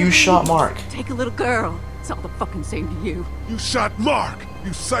a can You of shot beans. Mark. Take a little girl. It's all the fucking same to you. You shot Mark,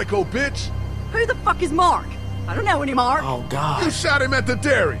 you psycho bitch! Who the fuck is Mark? I don't know any Mark. Oh, God. You shot him at the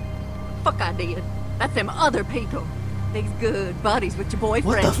dairy! Fuck I did. That's them other people. They's good buddies with your boyfriend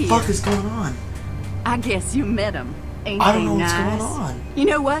What the here. fuck is going on? I guess you met him. Ain't I don't they know what's nice? going on. You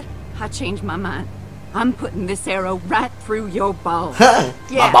know what? I changed my mind. I'm putting this arrow right through your balls. My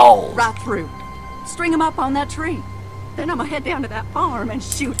Yeah, balls. right through. String them up on that tree. Then I'm gonna head down to that farm and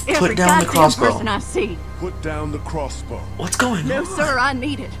shoot every down the goddamn crossbow. person I see. Put down the crossbow. What's going No, on? sir, I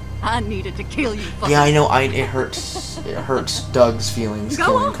need it. I need it to kill you. Fuckers. Yeah, I know. It hurts. It hurts Doug's feelings Go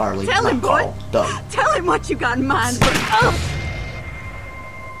killing on, Carly. tell him, Not boy. Carl. Doug. Tell him what you got in mind. But, oh.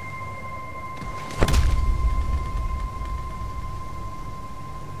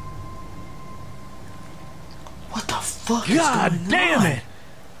 What the fuck God is going damn on? it!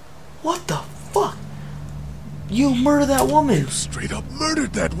 What the fuck? You murdered that woman. Straight up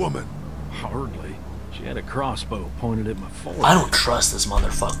murdered that woman. Hardly. She had a crossbow pointed at my forehead. I don't trust this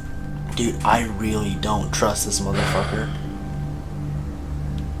motherfucker. Dude, I really don't trust this motherfucker.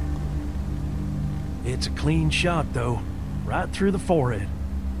 It's a clean shot, though. Right through the forehead.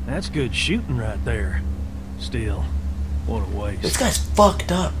 That's good shooting right there. Still, what a waste. This guy's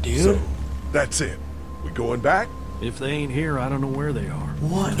fucked up, dude. So, that's it. We going back? If they ain't here, I don't know where they are.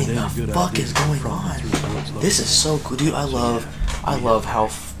 What in It ain't a the good fuck idea is to going front on? through the woods like This is so cool, dude. I love how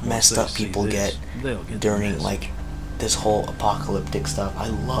Once messed they up see people this, get they'll get the during message. like this whole apocalyptic stuff. I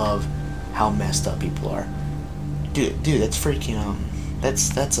love how messed up people are. Dude, that's freaking that's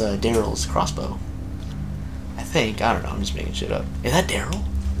Daryl's crossbow. I think. I don't know. I'm just making shit up. Is that Daryl?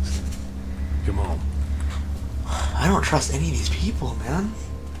 Come on. I don't trust any of these people, man.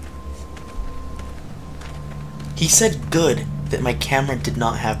 He said good that my camera did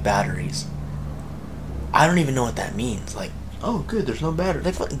not have batteries. I don't even know what that means. Like, oh, good, there's no battery.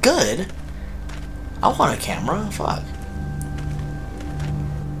 Like, what? Good? I want a camera. Fuck.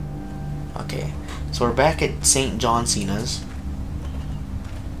 Okay, so we're back at St. John Cena's.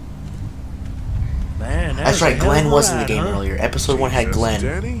 Man, That's a right, hell Glenn of a was in the ride, game huh? earlier. Episode 1 had Glenn.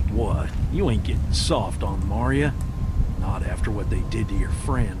 Danny? What? You ain't getting soft on them, are ya? Not after what they did to your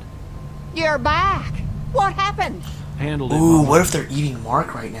friend. You're back. What happened? Handled it. Ooh, Mama. what if they're eating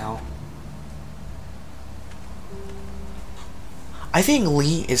Mark right now? I think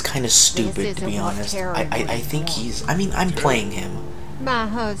Lee is kind of stupid, to be isn't what honest. Terry I would think want. he's... I mean, I'm playing him, My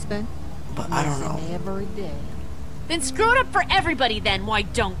husband. but I don't know. Listen every day. Then screw it up for everybody then, why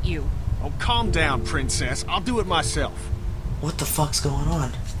don't you? Oh, calm down, princess. I'll do it myself. What the fuck's going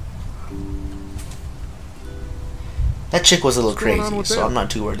on? That chick was a little What's going on crazy, with so them? I'm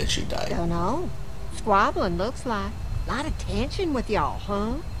not too worried that she died. Don't know. Squabbling looks like. Lot of tension with y'all,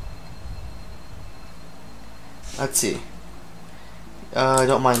 huh? Let's see.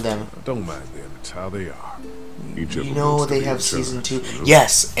 Don't mind them. Don't mind them. It's how they are. Each of You them know wants to they be have in season charge. 2.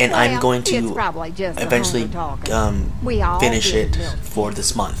 Yes, and I'm Well, going it's to probably just the eventually hunger talking. We all finish get it milk. for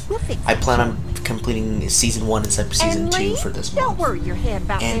this month. We'll fix I that plan on shortly. completing season 1 and season And 2 Lee, for this don't month. worry your head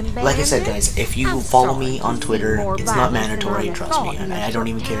about And them like I said, bandits. guys, if you I'm follow sorry me to on see Twitter, more it's not violence than mandatory, I'd trust me. thought in And a I don't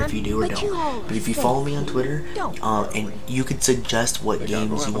even short care if you do or time, but you don't. all But if you stay follow me on Twitter, Don't and worry. you could suggest what They got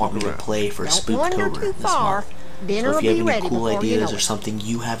games you no want me to around. play for Don't wander Spooktober too this far. month. Dinner So if you will have be any ready cool before you ideas know or it. something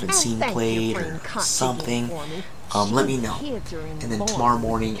you haven't Oh, seen thank you played for or contributing something, for me. let me know. Kids are And then involved tomorrow in the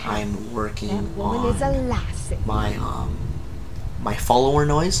morning town. I'm working That woman is a on lassie. my follower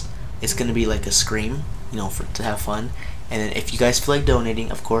noise. It's gonna be like a scream, to have fun. And then if you guys feel like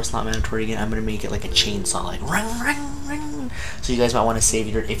donating, of course not mandatory again, I'm gonna make it like a chainsaw, like ring ring ring. So you guys might want to save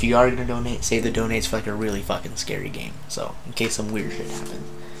your, if you are gonna donate, save the donates for like a really fucking scary game. So in case some weird shit happens.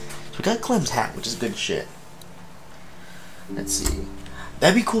 So we got Clem's hat, which is good shit. Let's see.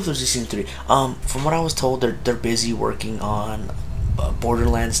 That'd be cool if there's a season 3. From what I was told, they're busy working on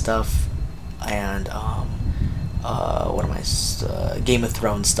Borderlands stuff and Game of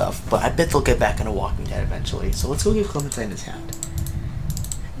Thrones stuff. But I bet they'll get back into Walking Dead eventually. So let's go give Clementine his hat.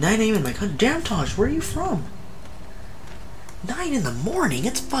 9 a.m. in my country. Damn, Tosh, where are you from? 9 in the morning?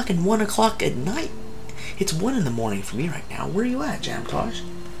 It's fucking 1 o'clock at night. It's 1 in the morning for me right now. Where are you at, Jam Tosh?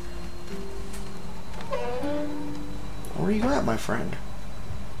 Where are you at, my friend?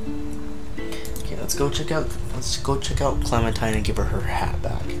 Okay, let's go check out Clementine and give her her hat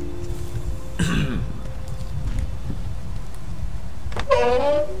back.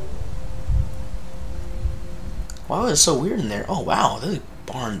 Wow, it's so weird in there. Oh wow,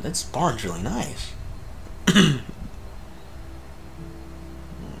 this barn's really nice.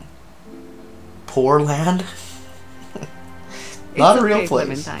 Poor land. Not a real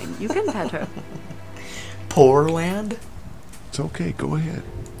place. Clementine. You can pet her. Poor land? It's okay, go ahead.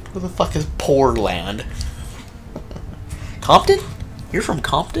 Where the fuck is poor land? Compton? You're from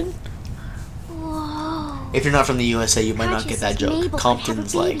Compton? Whoa. If you're not from the USA, you might not get that joke. Mabel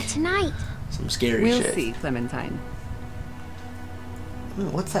Compton's have a baby like tonight. some scary We'll shit. see, Clementine. Ooh,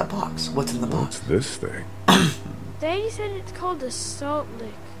 what's that box? What's in the box? What's this thing? Daddy said it's called a salt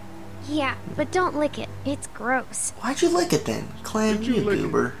lick. Yeah, but don't lick it. It's gross. Why'd you lick it then? Clem, you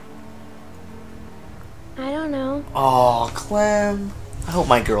goober. I don't know. Aw, Clem. I hope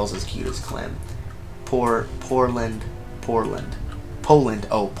my girl's as cute as Clem. Poland.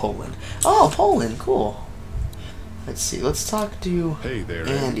 Oh, Poland. Oh, Poland, cool. Let's see, let's talk to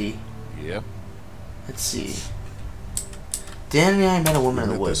Andy. Yep. Let's see. Dan and I met a woman in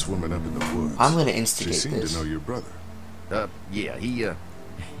the woods. This woman up in the woods. I'm gonna instigate She seemed this. to know your brother. Yeah,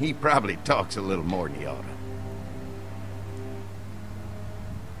 he probably talks a little more than he ought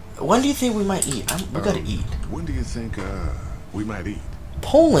to. When do you think we might eat? We gotta eat. When do you think we might eat?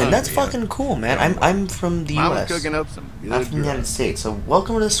 Poland, that's fucking cool, man. I'm from the Mama's US. cooking up some good I'm from the United States, so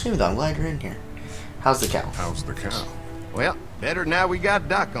welcome to the stream, though. I'm glad you're in here. How's the cow? How's the cow? Well, better now we got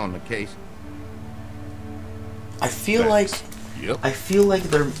Doc on the case. I feel like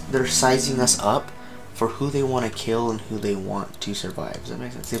they're sizing us up for who they want to kill and who they want to survive. Does that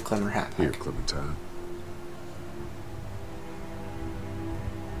make sense? Give Clem her hat back. Here, Clementine.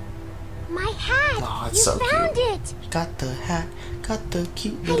 My hat! Oh, it's you so found cute. it! Got the hat. Got the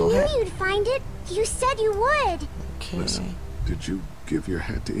cute I little knew hat. you'd find it. You said you would. Okay. Listen, did you give your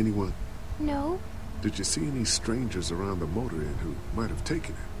hat to anyone? No, Did you see any strangers around the motor inn who might have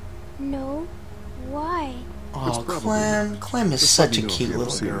taken it? no. Why? Oh, Clem. Clem is such a know if cute you ever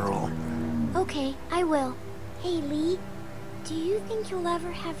little see anything girl. like that. Okay, I will. Hey, Lee. Do you think you'll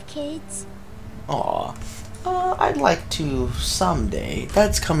ever have kids? Aw. I'd like to someday.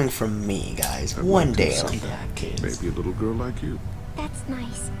 That's coming from me, guys. I'd One like to day I'll someday. have kids. Maybe a little girl like you. That's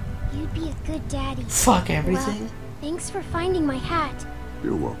nice. You'd be a good daddy. Fuck everything. Well, thanks for finding my hat.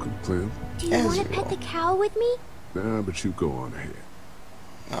 You're welcome, Clem. Do you want to pet the cow with me? Nah, but you go on ahead.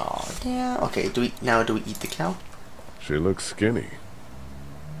 Oh, yeah. Okay, do we eat the cow? She looks skinny.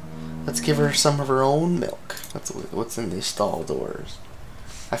 Let's give her some of her own milk. What's in these stall doors?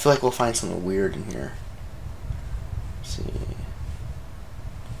 I feel like we'll find something weird in here. Let's see.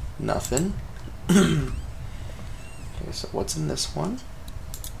 Nothing. Okay, so what's in this one?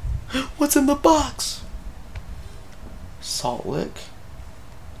 What's in the box? Salt lick.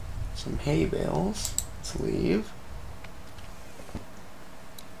 Some hay bales. Let's leave.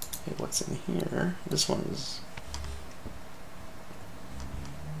 Okay, what's in here? This one is...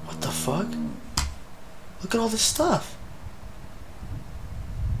 What the fuck? Look at all this stuff.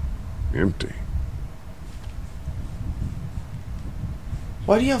 Empty.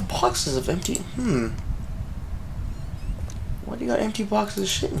 Why do you have boxes of empty... Why do you got empty boxes of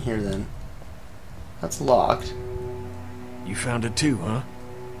shit in here then? That's locked. You found it too, huh?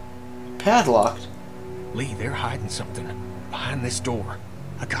 Padlocked. Lee, they're hiding something behind this door.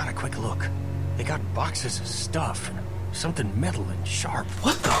 I got a quick look. They got boxes of stuff and something metal and sharp.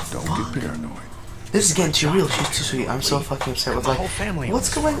 What the Don't fuck? get paranoid. This is getting too real. She's too sweet. I'm so fucking upset with My like... whole family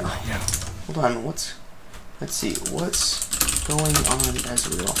What's on going this on? right now. Hold on. Let's see. What's going on,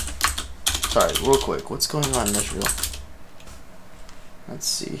 Ezreal? Sorry, real quick. What's going on, Ezreal? Let's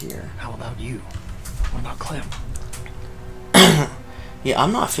see here. How about you? What about Clem? Yeah,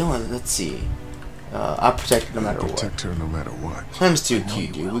 I'm not feeling it. Let's see. I'll protect her no matter what. Protect her no matter what. Clem's too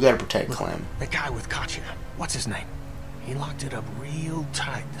cute, dude. We gotta protect Clem. That guy with Katya, what's his name? He locked it up real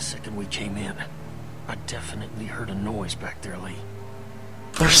tight the second we came in. I definitely heard a noise back there, Lee.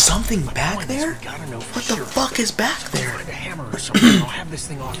 There's something back there? Gotta know for What sure. the fuck is back there? Find a hammer or something. I'll have this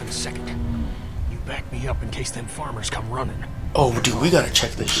thing off in a second. You back me up in case them farmers come running. Oh, dude, we gotta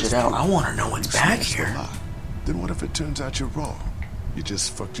check this shit out. I wanna know what's back here. Then what if it turns out you're wrong? You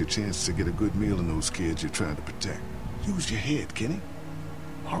just fucked your chance to get a good meal in those kids you're trying to protect. Use your head, Kenny.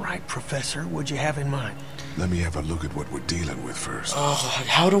 All right, Professor, what'd you have in mind? Let me have a look at what we're dealing with first. Oh,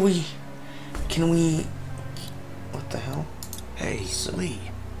 how do we... Can we... What the hell? Hey, Lee,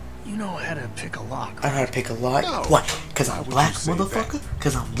 you know how to pick a lock, I know how to pick a lock. No. What? Because I'm would black, you say motherfucker?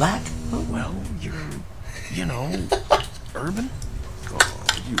 Because I'm black? Well, you're, urban?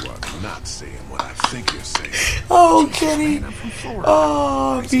 Oh, You are not saying what I think you're saying. Oh, Jeez, Kenny. man, I'm from Florida.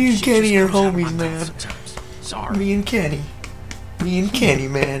 Oh, me and Shit Kenny are just comes out of my homies, mouth man. sometimes. Sorry. Me and Kenny. Me and Kenny,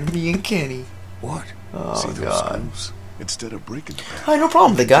 man. Me and Kenny. What? Oh, See those God. screws? Instead of breaking the back, Hi, no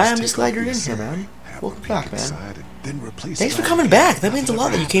problem, the guy. I'm take just glad off you're the in here, assembly, man. have Welcome a back, peek man. inside it, then replace Thanks it for all coming again. back. That means a Nothing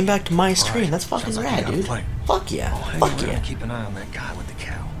lot that you ever came back to my All stream. right. That's fucking Sounds like rad, you got a dude. plan. Fuck yeah. I'll hang Fuck around yeah. and keep an eye on that guy with the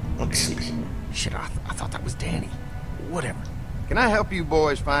cow. Let's see. Shit, I thought that was Danny. Whatever. Can I help you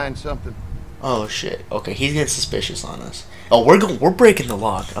boys find something? Oh shit. Okay, he's getting suspicious on us. Oh, we're breaking the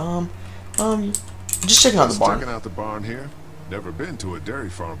lock. Just checking out the Just barn. checking out the barn here. Never been to a dairy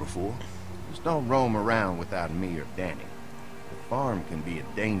farm before. Just don't roam around without me or Danny. The farm can be a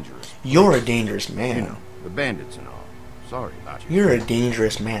dangerous place. You're a dangerous You man. know, the bandits and all. Sorry about you. You're a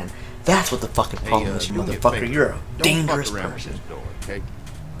dangerous man. That's what the fucking problem is, you do me a motherfucker. favor. You're a Don't dangerous fuck around person. with this door, okay?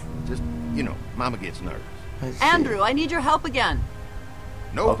 Just, you know, Mama gets nervous. Let's see. Andrew, I need your help again.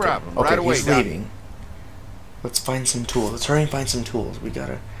 No Okay, problem. Okay, Right away, he's Doc. leaving. Let's find some tools. Let's hurry and find some tools.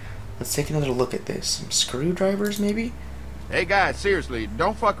 Let's take another look at this. Some screwdrivers, maybe? Hey, guys, seriously,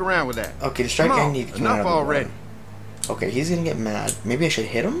 don't fuck around with that. Okay, distract Come on, Andy. to come enough out of the already. barn. Okay, he's gonna get mad. Maybe I should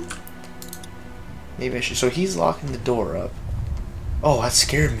hit him? Maybe I should. So he's locking the door up. Oh, that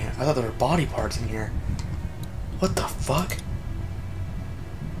scared me. I thought there were body parts in here. What the fuck?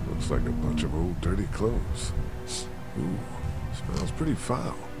 Looks like a bunch of old dirty clothes. Ooh, smells pretty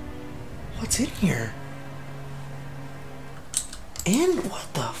foul. What's in here? And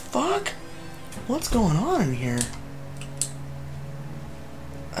what the fuck? What's going on in here?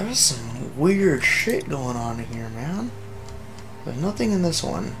 There's some weird shit going on in here, man. There's nothing in this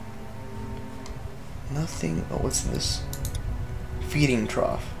one. Nothing. Oh, what's this? Feeding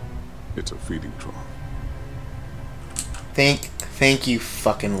trough. It's a feeding trough. Thank you,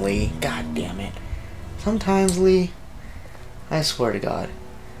 fucking Lee. God damn it. Sometimes, Lee, I swear to God.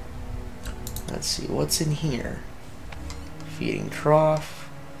 Let's see, what's in here? Feeding trough.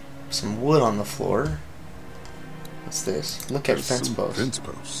 Some wood on the floor. What's this? Look at fence Some posts. fence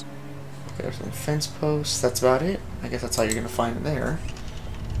posts. Okay, there's some fence posts. That's about it. I guess that's all you're gonna find it there.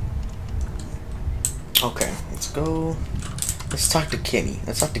 Okay, let's go. Let's talk to Kenny.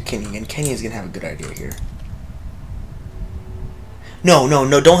 Let's talk to Kenny, and Kenny is gonna have a good idea here. No,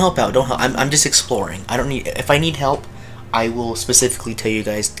 don't help out. Don't help. I'm just exploring. I don't need. If I need help, I will specifically tell you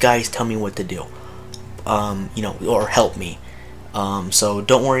guys. Guys, tell me what to do. You know, or help me. So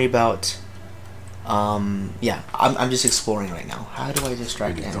don't worry about. Yeah, I'm just exploring right now. How do I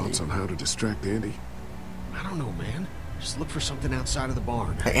distract Any Andy? thoughts on how to distract Andy? I don't know, man. Just look for something outside of the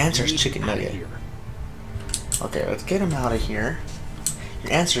barn. The answer is We need chicken him outta nugget. here. Okay, let's get him out of here.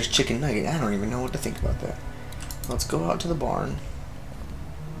 Your answer is chicken nugget. I don't even know what to think about that. Let's go out to the barn.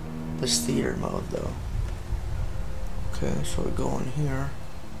 This theater mode, though. Okay, so we go in here.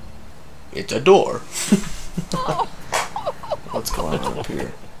 It's a door. What's going on up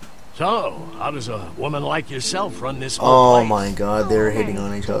here? So, how does a woman like yourself run this whole Oh place? my God, they're hitting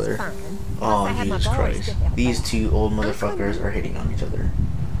on each other. Oh Jesus Christ! These two old motherfuckers are hitting on each other.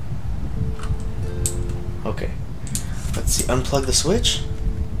 Okay, let's see. Unplug the switch.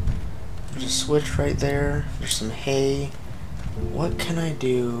 There's a switch right there. There's some hay. What can I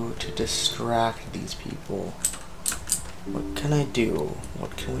do to distract these people? What can I do?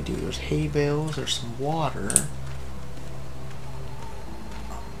 What can we do? There's hay bales. There's some water.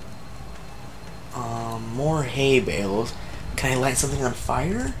 More hay bales. Can I light something on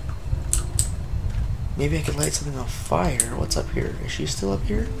fire? Maybe I could light something on fire. What's up here? Is she still up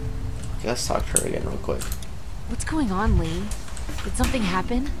here? Okay, let's talk to her again real quick. What's going on, Lee? Did something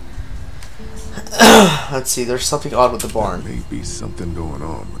happen? Let's see, there's something odd with the barn. There may be something going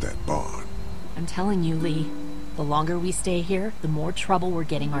on with that barn. I'm telling you, Lee. The longer we stay here, the more trouble we're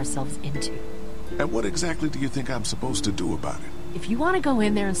getting ourselves into. And what exactly do you think I'm supposed to do about it? If you want to go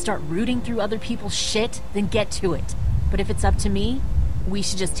in there and start rooting through other people's shit, then get to it. But if it's up to me, we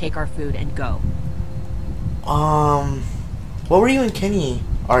should just take our food and go. What were you and Kenny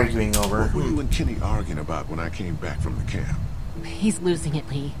arguing over? What were you and Kenny arguing about when I came back from the camp? He's losing it,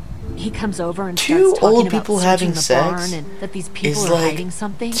 Lee. He comes over and Two starts talking old about people searching having the sex barn and that these people is are like hiding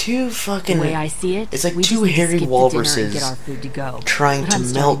something. two fucking. The way I see it, it's like we two just need to hairy skip the dinner and walruses get our food to go. trying But to I'm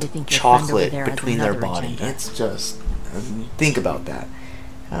starting melt to think your friend over chocolate there has between their another body. agenda. It's just think about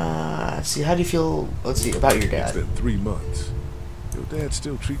that. See, how do you feel? Let's see about your It's dad. been 3 months. Your dad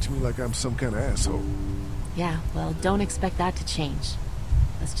still treats me like I'm some kind of asshole. Yeah, well, don't expect that to change.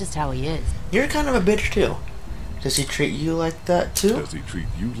 That's just how he is. You're kind of a bitch too. Does he treat you like that too? Does he treat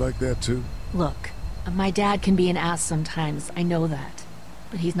you like that too? Look, my dad can be an ass sometimes, I know that.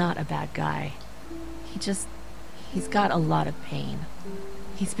 But he's not a bad guy. He's got a lot of pain.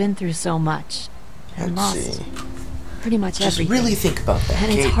 He's been through so much. And Let's lost see. pretty much Just everything. really think about that.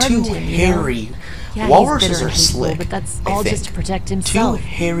 And it's Okay, hardened two him, you hairy know? Yeah, walruses he's bitter are and hateful, slick. but that's I all think. just to protect himself. Two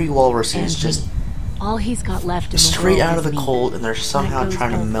hairy walruses And just all he's got left in the straight world out of is the me. cold, and they're somehow goes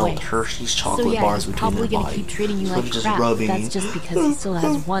trying to both melt ways. Hershey's So chocolate yeah, bars he's between probably their gonna body. keep treating you So like I'm just crap. rubbing. That's just because he still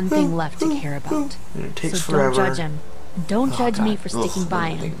has one thing left to care about. And it takes So forever. don't judge him. Don't judge me God. for sticking Ugh, by I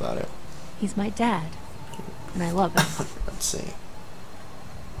didn't him. think about it. He's my dad, and I love him. Let's see.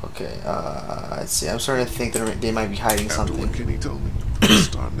 Okay, let's see. I'm starting to think that they might be hiding After something. what Kenny told me, I'm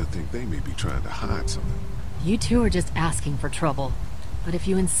starting to think they may be trying to hide something. You two are just asking for trouble. But if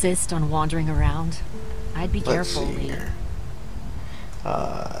you insist on wandering around, I'd be Let's careful, see Lee. here.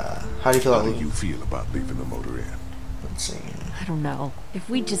 How do you feel How about do leaving? you feel about leaving the motor in? Let's see. I don't know. If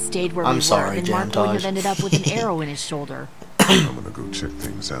we just stayed where I'm we sorry, were, then Mark Jam wouldn't have Dodge. ended up with an arrow in his shoulder. I'm gonna go check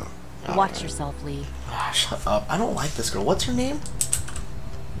things out. Watch yourself, Lee. Ah, shut up. I don't like this girl. What's her name?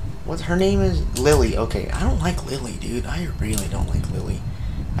 Her name is Lily. Okay, I don't like Lily, dude. I really don't like Lily.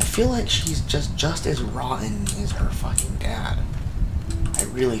 I feel like she's just as rotten as her fucking dad. I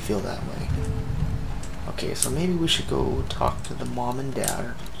really feel that way. Okay, so maybe we should go talk to the mom and dad,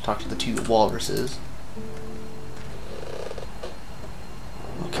 or talk to the two walruses.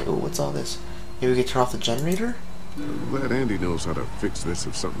 Okay, oh, what's all this? Maybe we can turn off the generator? I'm glad Andy knows how to fix this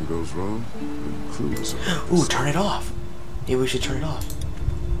if something goes wrong. I'm clueless about this. Ooh, turn it off. Maybe we should turn it off.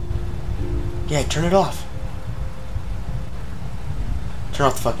 Yeah, turn it off. Turn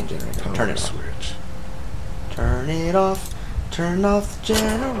off the fucking generator. Turn it off. Switch. Turn it off. Turn off the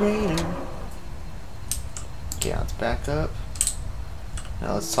generator. Okay, let's back up.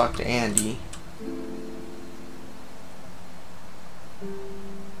 Now let's talk to Andy.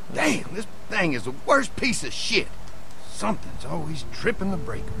 Damn, this thing is the worst piece of shit. Something's always tripping the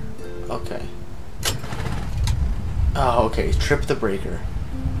breaker. Okay. Oh, okay. Trip the breaker.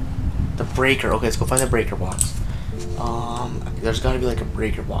 The breaker. Okay, let's go find the breaker box. There's got to be like a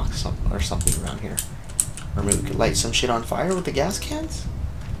breaker box or something around here. Or maybe we could light some shit on fire with the gas cans?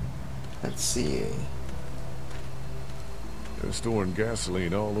 Let's see. They're storing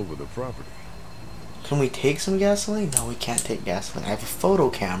gasoline all over the property. Can we take some gasoline? No, we can't take gasoline. I have a photo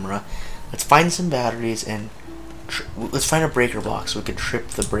camera. Let's find some batteries and let's find a breaker box so we can trip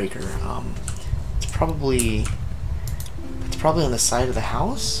the breaker. It's probably on the side of the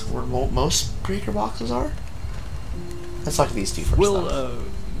house where most breaker boxes are. Let's talk to these two first.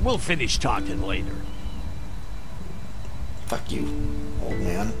 We'll finish talking later. Fuck you, old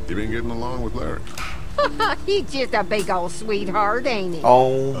man. You been getting along with Larry? He's just a big old sweetheart, ain't he?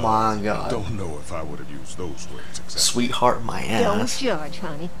 Oh my god. I don't know if I would have used those words exactly. Sweetheart, my Don't ass. judge,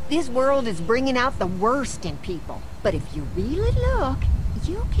 honey. This world is bringing out the worst in people. But if you really look,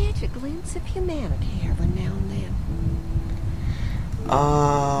 you'll catch a glimpse of humanity every now and then.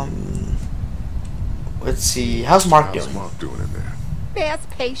 Let's see. How's Mark How's doing? Mark doing in there? Best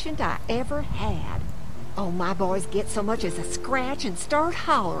patient I ever had. Oh, my boys get so much as a scratch and start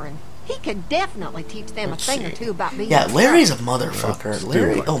hollering. He could definitely teach them Let's a thing see. or two about being Yeah, a Larry's a fellow. motherfucker. Still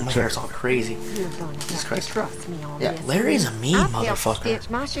Larry, like oh to my check. hair's all crazy. You're gonna have to Christ. trust me on Yeah, this. Larry's a mean I've helped motherfucker. stitch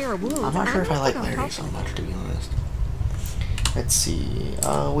my share of wounds. I'm not sure if I know like what I'm Larry so talking much, to be honest. Let's see.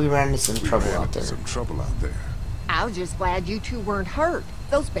 We ran into some trouble out there. Some trouble out there. I was just glad you two weren't hurt.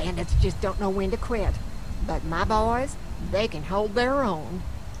 Those bandits just don't know when to quit. But my boys, they can hold their own.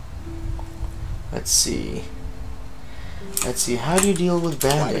 Let's see. Let's see. How do you deal with Why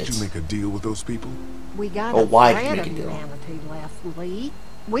bandits? did you make a deal with those people? We got Oh, a why did you thread make of a deal? humanity left, Lee.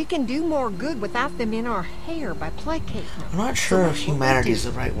 We can do more good without them in our hair by placating them. I'm not sure if humanity is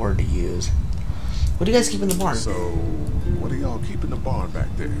the right word to use. What do you guys keep in the barn? So, what do y'all keep in the barn back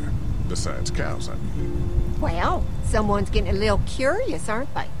there? Besides cows, I mean. Well, someone's getting a little curious,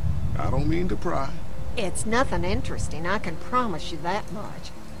 aren't they? I don't mean to pry. It's nothing interesting, I can promise you that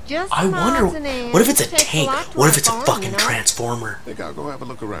much. Just I wonder, odds and ends. what if it's a Takes tank? lot to What run if it's a farm, fucking you know? transformer? Think I'll go have a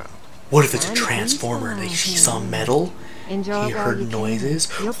look around. What if it's a Find a transformer? Like, peaceful she saw home. metal? Enjoy He while heard you can.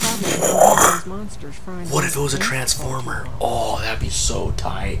 noises? You'll probably have those monsters frying What if it was a things transformer? Oh, that'd be so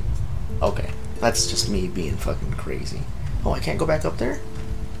tight. Okay, that's just me being fucking crazy. Oh, I can't go back up there?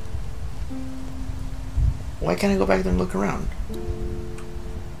 Why can't I go back there and look around?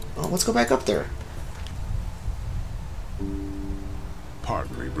 Oh, let's go back up there.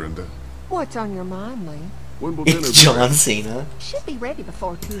 Pardon me, Brenda. What's on your mind, Lee? When will dinner It's be John ready? Cena. Should be ready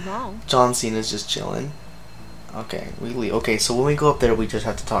before too long. John Cena's just chilling. Okay, we leave. Okay, so when we go up there, we just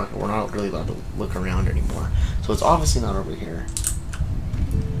have to talk. We're not really allowed to look around anymore. So it's obviously not over here.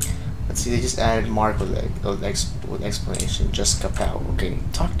 Let's see, they just added Mark with explanation. Jessica Powell. Okay,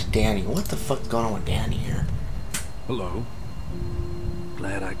 talk to Danny. What the fuck's going on with Danny here? Hello.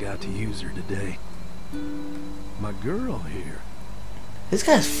 Glad I got to use her today. My girl here. This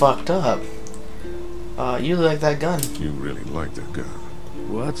guy's fucked up. You like that gun. You really like that gun.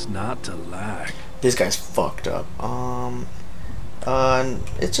 What's not to like? This guy's fucked up.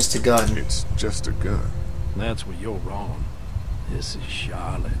 It's just a gun. It's just a gun. That's where you're wrong. This is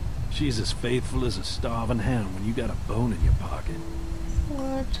Charlotte. She's as faithful as a starving hound when you got a bone in your pocket.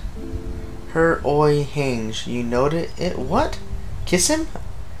 What? Her oi hinge. You noted it? What? Kiss him?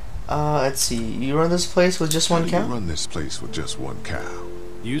 Let's see. You run this place with just one cow? You run this place with just one cow.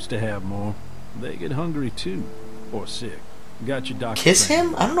 Used to have more. They get hungry too. Or sick. Got your doctor. Kiss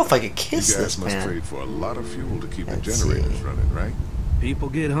him? I don't know if I could kiss this man. You guys must trade for a lot of fuel to keep the generators running, right? People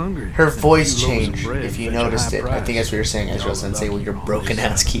get hungry. Her voice changed, if you noticed it. I think that's what you're saying, Ezra Sensei, with your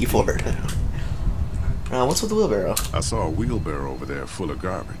broken-ass keyboard. What's with the wheelbarrow? I saw a wheelbarrow over there full of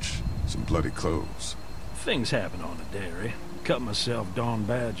garbage. Some bloody clothes. Things happen on the dairy. Cut myself darn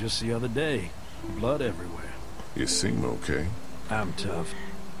bad just the other day. Blood everywhere. You seem okay. I'm tough.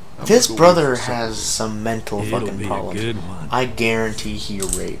 This brother has some mental fucking be problems. A good one. I guarantee he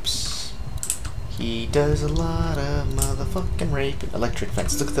rapes. He does a lot of motherfucking rape. Electric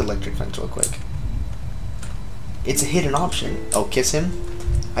fence. Look at the electric fence real quick. It's a hidden option. Oh, kiss him?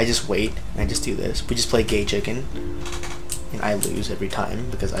 I just wait, and I just do this. We just play gay chicken. And I lose every time,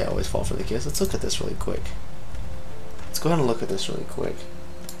 because I always fall for the kiss. Let's look at this really quick. Let's go ahead and look at this really quick.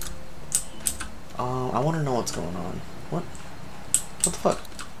 I want to know what's going on. What? What the fuck?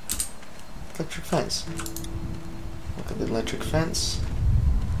 Electric fence. Look at the electric fence.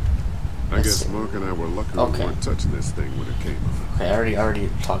 I guess Mark and I were lucky we weren't touching this thing when it came on. Okay, I already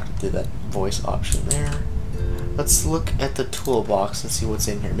talked to that voice option there. Let's look at the toolbox and see what's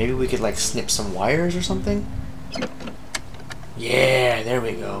in here. Maybe we could like snip some wires or something. Yeah, there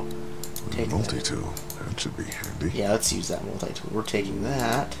we go. Take multi-tool. That should be handy. Yeah, let's use that multi-tool. We're taking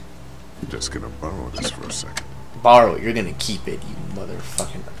that. I'm just gonna borrow this for a second. Borrow it. You're gonna keep it, you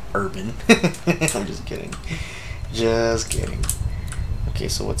motherfucking urban. I'm just kidding. Just kidding. Okay,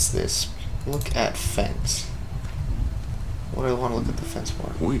 so what's this? Look at fence. What do I want to look at the fence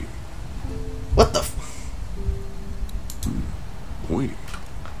for? Wait. What the f... Wait.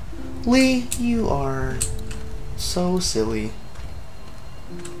 Lee, you are so silly.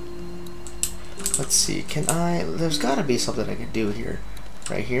 Let's see, can I... There's gotta be something I can do here.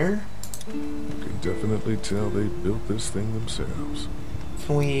 Right here? You can definitely tell they built this thing themselves.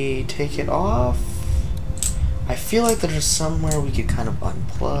 Can we take it off? I feel like there's somewhere we could kind of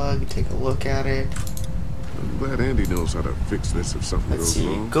unplug, take a look at it. I'm glad Andy knows how to fix this if something Let's goes see,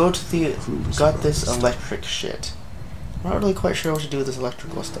 wrong. go to the... Got this electric shit. I'm not really quite sure what to do with this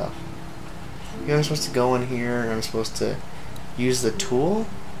electrical stuff. Maybe I'm supposed to go in here and I'm supposed to use the tool?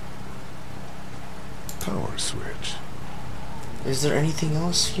 Power switch. Is there anything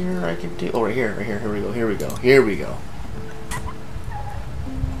else here I can do? Oh, right here, here we go, here we go, here we go.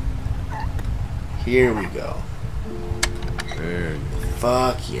 Here we go. There you go.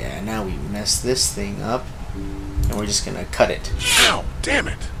 Fuck yeah, now we mess this thing up. And we're just gonna cut it. Ow, damn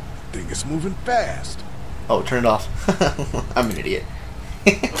it! Thing is moving fast. Oh, turn it off. I'm an idiot.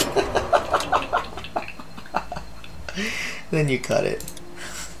 Then you cut it.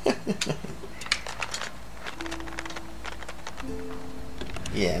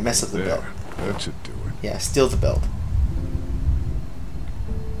 Yeah, mess up the belt. That should do it. Yeah, steal the belt.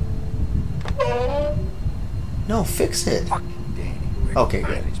 No, fix it. Fucking Danny. Okay,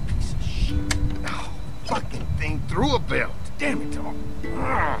 good. Piece of shit. Oh, fucking thing through a belt. Damn it, dog.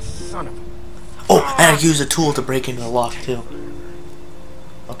 Ah, son of a... Oh, and I use a tool to break into the lock too.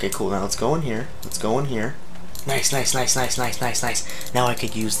 Okay, cool. Now let's go in here. Let's go in here. Nice, nice, nice, nice, nice, nice, nice. Now I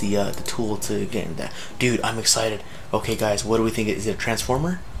could use the tool to get in that. Dude, I'm excited. Okay, guys, what do we think? Is it a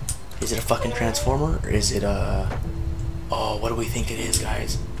transformer? Is it a fucking transformer? Or is it a... Oh, what do we think it is,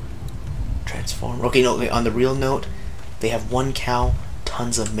 guys? Transformer. Okay, no, on the real note, they have one cow,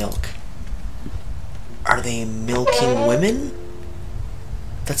 tons of milk. Are they milking women?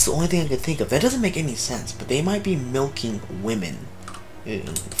 That's the only thing I could think of. That doesn't make any sense, but they might be milking women. Ew,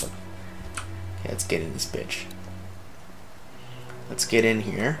 fuck. Okay, let's get in this bitch. Let's get in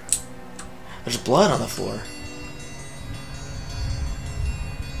here. There's blood on the floor.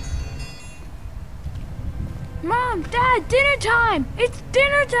 Mom, Dad, dinner time! It's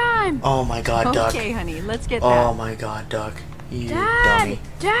dinner time! Oh my god, Duck. Okay, honey, let's get Oh that. my god, Duck. You Dad! dummy.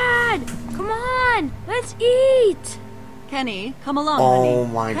 Dad! Come on! Let's eat! Kenny, come along, Oh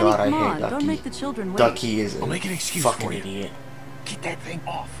honey. my Kenny, god, I come hate on. Ducky. Don't make the children wait. Ducky is a I'll make an excuse fucking for you. idiot. Get that thing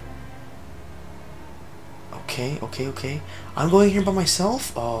off. Okay, okay, okay. I'm going here by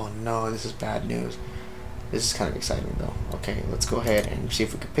myself? Oh no, this is bad news. This is kind of exciting though. Okay, let's go ahead and see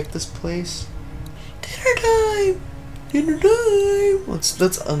if we can pick this place. Dinner time! Dinner time!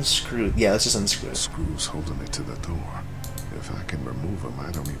 Let's unscrew. Yeah, let's just unscrew it. Screws holding it to the door. If I can remove them,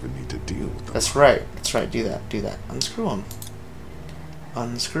 I don't even need to deal with them. That's right. That's right. Do that. Do that. Unscrew them.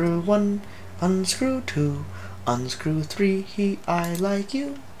 Unscrew 1. Unscrew 2. Unscrew 3. I like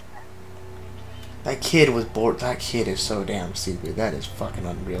you. That kid was bored. That kid is so damn stupid. That is fucking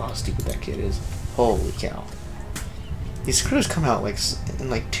unreal how stupid that kid is. Holy cow. These screws come out like in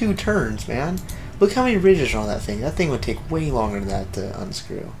like 2 turns, man. Look how many ridges are on that thing. That thing would take way longer than that to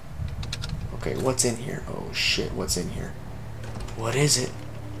unscrew. Okay, what's in here? Oh shit, what's in here? What is it?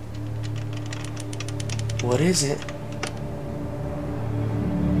 What is it?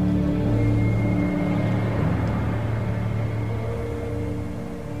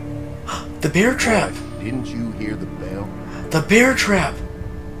 The bear trap! What? Didn't you hear the bell? The bear trap!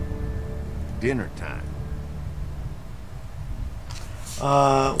 Dinner time.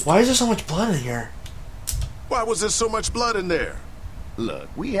 Why is there so much blood in here? Why was there so much blood in there? Look,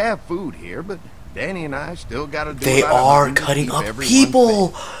 we have food here, but Danny and I still gotta do They a lot of are hunting to cutting keep up everyone people!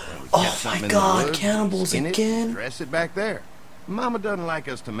 fed. Oh my god, cannibals skin it, again? Dress it back there. Mama doesn't like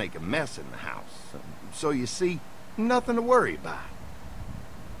us to make a mess in the house. So you see, nothing to worry about.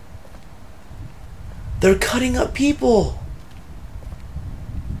 They're cutting up people!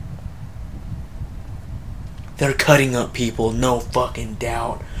 They're cutting up people, no fucking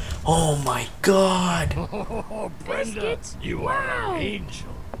doubt. Oh my god! Oh, Brenda, you are an angel.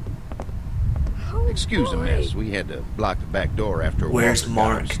 Excuse me, miss. We had to block the back door after Where's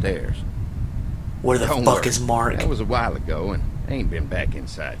Mark? Upstairs. Where the Don't fuck worry. is Mark? That was a while ago, and ain't been back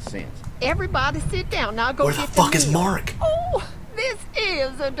inside since. Everybody sit down. Now go Where get the fuck is meal. Mark? Oh, this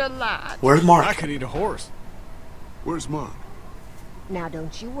is a delight. Where's Mark? I could eat a horse. Where's Mark? Now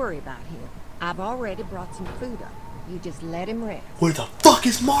don't you worry about him. I've already brought some food up. You just let him rest. Where the fuck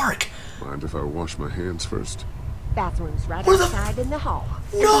is Mark? Mind if I wash my hands first? Bathroom's right Where the outside in the hall.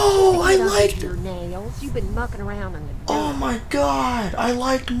 No, I Get under liked your nails. You've been mucking around in the dirt. Oh my god, I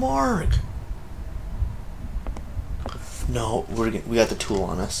liked Mark. No, we got the tool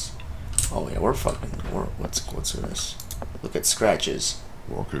on us. Oh yeah, we're what's this? Look at scratches.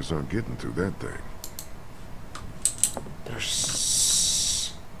 Walkers aren't getting through that thing. There's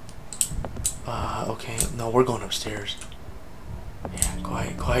okay, no, we're going upstairs. Yeah,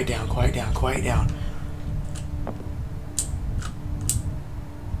 quiet down.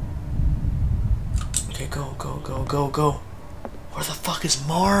 Okay, go. Where the fuck is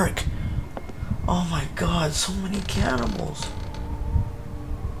Mark? Oh my god, so many cannibals.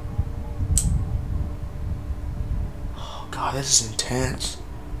 Oh god, this is intense.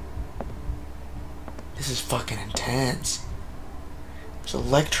 This is fucking intense. There's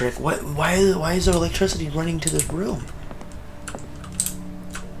electric. Why is there electricity running to this room?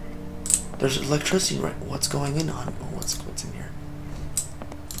 There's electricity right. What's going on? Oh, what's in here?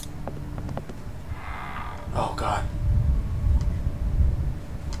 Oh god.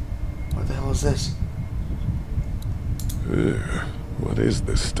 What the hell is this? What is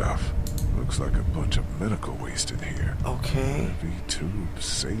this stuff? Looks like a bunch of medical waste in here. Okay. Heavy tubes,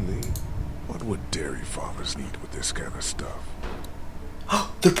 saline. What would dairy farmers need with this kind of stuff?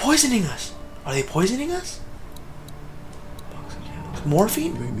 Oh, they're poisoning us. Are they poisoning us?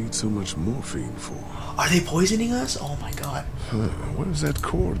 Morphine? They need so much morphine for? Are they poisoning us? Oh my god. Where's that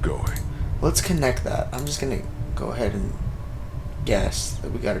cord going? Let's connect that. I'm just gonna go ahead and guess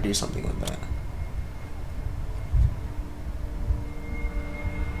that we gotta do something with that.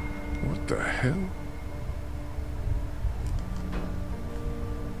 What the hell?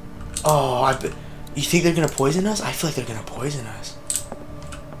 Oh, you think they're gonna poison us? I feel like they're gonna poison us.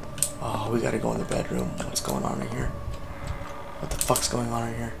 Oh, we gotta go in the bedroom. What's going on in here? What the fuck's going on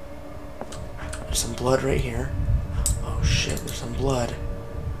in here? There's some blood right here. Oh shit, there's some blood.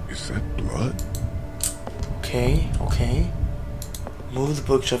 Is that blood? Okay. Move the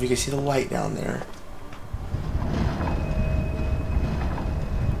bookshelf. You can see the light down there.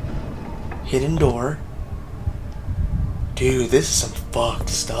 Hidden door. Dude, this is some fucked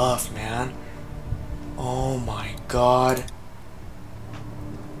stuff, man. Oh my god.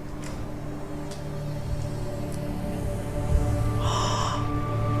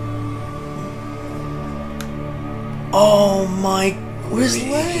 Oh my, where's his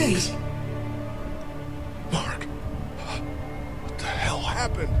legs? Mark, what the hell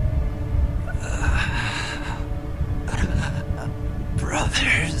happened?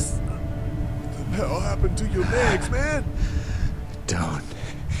 Brothers. What the hell happened to your legs, man? Don't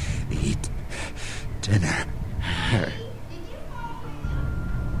eat dinner.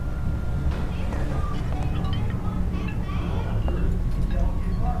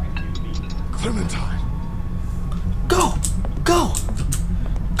 Clementine. Go! Go!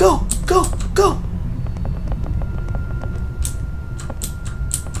 Go! Go! Go!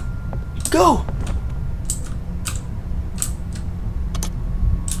 Go!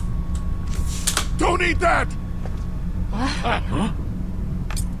 Don't eat that! Huh?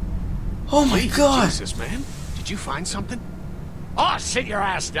 Oh my God! Jesus, man. Did you find something? Oh, sit your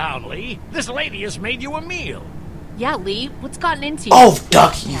ass down, Lee. This lady has made you a meal. Yeah, Lee, what's gotten into you? Oh,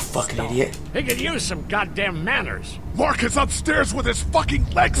 Duck, you fucking idiot. He could use some goddamn manners. Mark is upstairs with his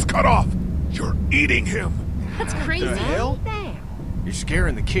fucking legs cut off. You're eating him. That's crazy. The hell? You're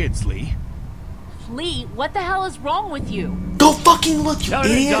scaring the kids, Lee. Lee, what the hell is wrong with you? Go fucking look, you Don't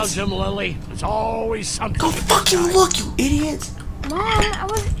idiot! indulge him, Lily. There's always something. Go fucking look, you idiot! Mom, I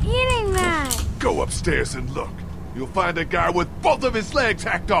was eating that. Go upstairs and look. You'll find a guy with both of his legs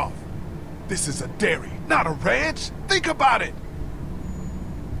hacked off. This is a dairy, not a ranch. Think about it.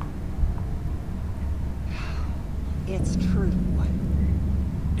 It's true.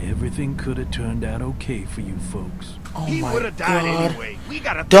 Everything could have turned out okay for you folks. Oh He my would have died God. anyway. We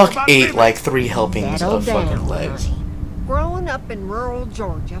gotta think Duck about ate living. like 3 helpings Settle of fucking down, legs. honey. Growing up in rural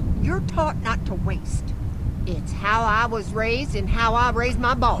Georgia, you're taught not to waste. It's how I was raised and how I raised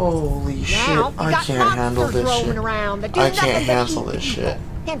my boys. Holy shit, Now, you I got can't handle monsters this roaming shit. around that do I nothing can't but handle eat this people. shit.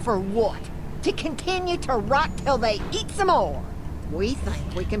 And for what? To continue to rot till they eat some more. We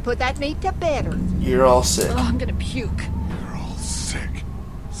think we can put that need to bed. Or You're all sick. Oh, I'm gonna puke. You're all sick.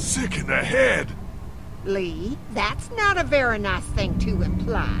 Sick in the head. Lee, that's not a very nice thing to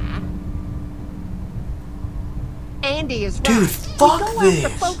imply. Andy is right. Dude, fuck we go this.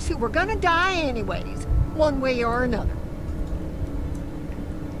 after folks who were gonna die anyways, one way or another.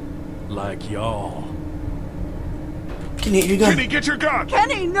 Like y'all. Kenny, your gun. Kenny, get your gun.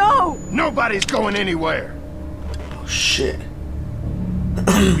 Kenny, no! Nobody's going anywhere. Oh shit.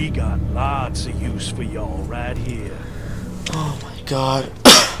 We got lots of use for y'all right here. Oh my God.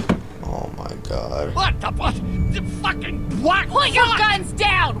 Oh my God. What the what? The fucking what? Put your guns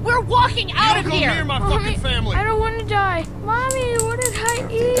down! We're walking out of here! Near my fucking family. I don't want to die. Mommy, what did I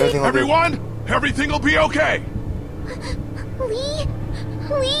eat? Everything will be- Everything will be okay. Lee?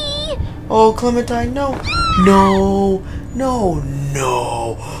 Lee? Oh, Clementine, no. No. No,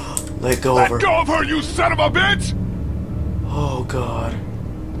 no. Let go of her. Let go of her, you son of a bitch! Oh God.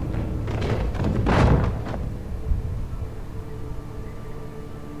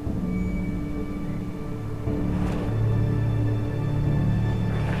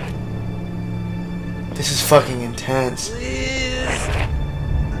 This is fucking intense.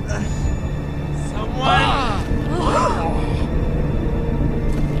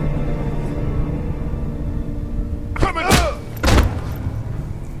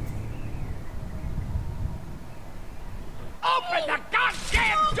 Open the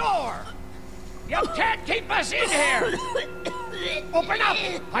goddamn door! You can't keep us in here! Open up!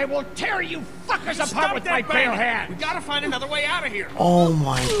 I will tear you fuckers apart with my bare hands! We gotta find another way out of here. Oh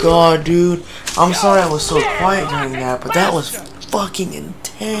my God, dude. I'm sorry I was so quiet during that, but that was fucking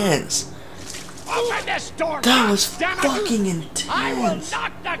intense. Open this door! That was goddammit. fucking I will intense.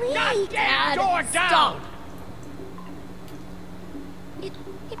 knock the goddamn Dad, door down! stop.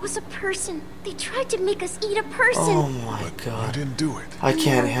 It was a person. They tried to make us eat a person. Oh my You God. didn't do it. I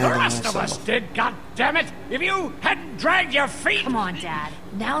can't The handle rest of us myself. did, goddammit! If you hadn't dragged your feet! Come on, Dad.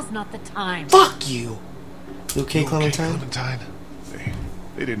 Now's not the time. Fuck you. You okay, You Clementine? Clementine?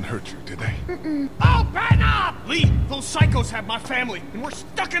 They didn't hurt you, did they? Open up! Lee, those psychos have my family, and we're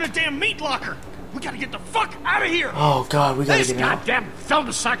stuck in a damn meat locker. We gotta get the fuck out of here. Oh God, we gotta This get out. goddamn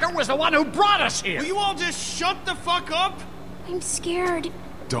film sucker was the one who brought us here! Will you all just shut the fuck up? I'm scared.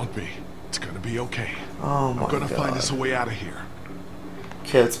 Don't be. It's gonna be okay. Oh my I'm gonna God. find us a way out of here.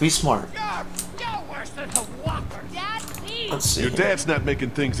 Okay, let's be smart. You're worse than the Whopper! Dad, please! Let's see. Your dad's not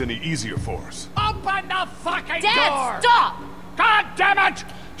making things any easier for us. Open the fucking Dad, door! stop! God damn it!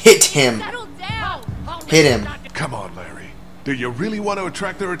 Hit him. Settle down! Hit him. Come on, Larry. Do you really want to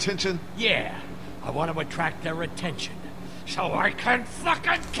attract their attention? Yeah, I want to attract their attention, so I can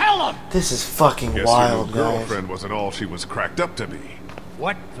fucking kill them! This is fucking Guess wild, your new guys. girlfriend wasn't all she was cracked up to be.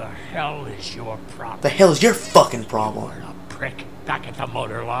 What the hell is your problem? The hell is your fucking problem? You're a prick back at the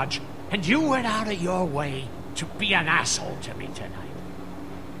motor lodge, and you went out of your way to be an asshole to me tonight.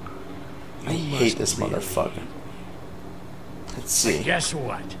 I hate this motherfucker. Let's see. Guess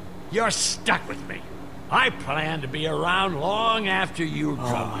what? You're stuck with me. I plan to be around long after you're Oh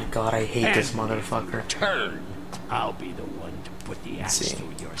gone. my God, I hate this And motherfucker. Turn. I'll be the one to put the axe see.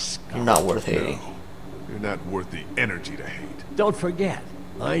 through your skull. You're not worth hating. No, you're not worth the energy to hate. Don't forget,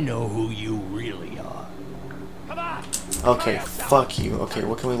 I know who you really are. Okay, fuck you. Okay,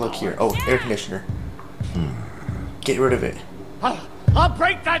 what can we look here? Oh, air conditioner. Get rid of it. I'll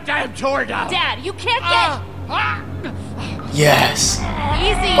break that damn door down. Dad, you can't get... Yes.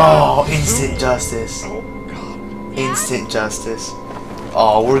 Easy. Oh, instant justice. Instant justice.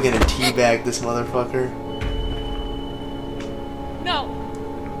 Oh, we're gonna teabag this motherfucker.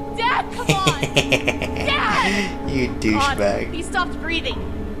 No. Dad, come on. Dad. You douchebag. He stopped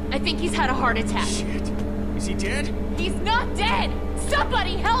breathing. I think he's had a heart attack. Shit. Is he dead? He's not dead.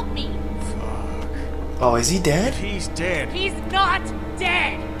 Somebody help me. Oh, is he dead? If he's dead, He's not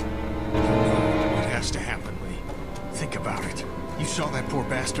dead. what has to happen, Lee? Think about it. You saw that poor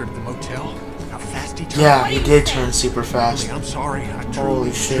bastard at the motel? How fast he turned? Yeah, he did turn super fast. Lee, I'm sorry. I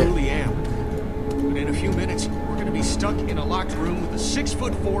Holy shit. truly am. But in a few minutes, we're gonna be stuck in a locked room with a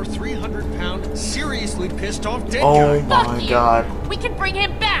 6'4", 300-pound, seriously pissed off dead guy. Oh my god. We can bring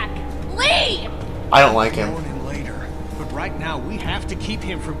him back. Lee! I don't like him. Later. But right now, we have to keep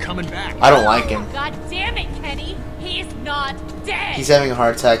him from coming back. I don't like him. God damn it, Kenny. He's not dead. He's having a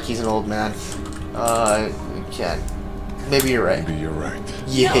heart attack. He's an old man. Can't. Maybe you're right. Maybe you're right.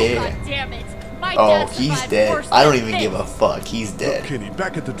 Yeah. No, God damn it. My Oh, dad he's survived dead. worse I don't than even give a this. fuck. He's dead. Look, Kenny,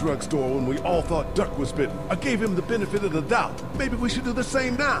 back at the drugstore when we all thought Duck was bitten, I gave him the benefit of the doubt. Maybe we should do the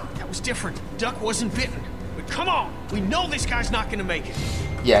same now. That was different. Duck wasn't bitten. But come on. We know this guy's not gonna make it.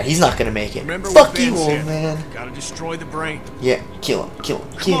 Yeah, he's not gonna make it. Remember Fuck what you, Ben old said. man. Gotta destroy the brain. Yeah, kill him. Kill him.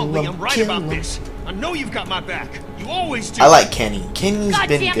 Come Kill on, Lee, him. I'm right Kill about him. this. I know you've got my back. You always do. I like Kenny. Kenny's God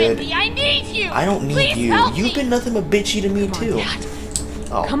been damn good. it, Lee. I need you. I don't need Please you. help You've me. been nothing but bitchy to me too. Dad.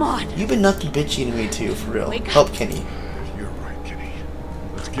 Oh, Come on. You've been nothing bitchy to me too, for real. Wake up. Help Kenny. You're right, Kenny.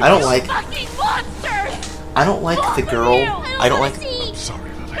 Let's get I don't this. like. Fucking monsters. I don't like the girl. I don't like. I'm sorry,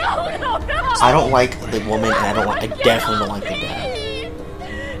 Lily. No. I don't like the woman, and I don't. I definitely don't like the dad.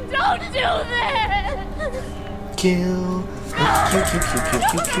 Don't do this. Kill.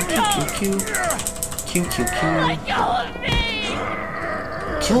 Q. Let go of me.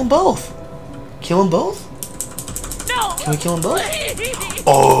 Kill them both. Kill them both. No. Can we kill them both? Please.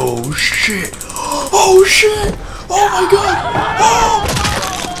 Oh shit! Oh shit! Oh my god!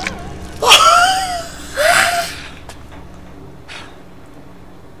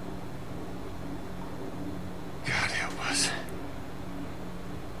 God help us.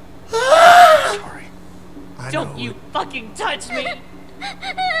 Sorry. Don't you fucking touch me.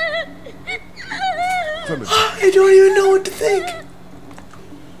 Clementine. I don't even know what to think.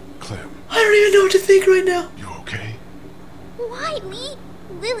 Clem, I don't even know what to think right now. you okay? Why, Lee?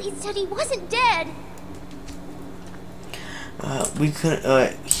 Lily said he wasn't dead. We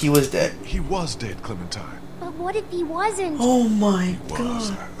couldn't. He was dead. He was dead, Clementine. But what if he wasn't? Oh my Was,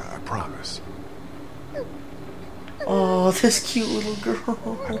 god. I promise. Oh, this cute little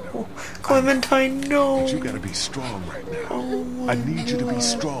girl. Clementine, no. But you gotta be strong right now. Oh my I need you to be God.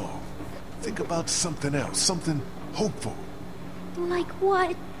 strong. Think about something else, something hopeful. Like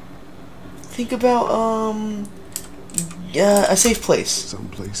what? Think about, yeah, a safe place.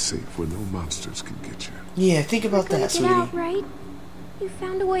 Someplace safe where no monsters can get you. Yeah, think about Gonna that, get sweetie. out, right? You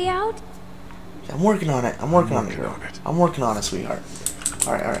found a way out? I'm working on it. I'm working on it, working girl. on it. I'm working on it, sweetheart.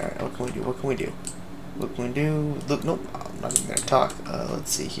 Alright. What can we do? What can we do? What can we do? Look, nope. I'm not even gonna talk.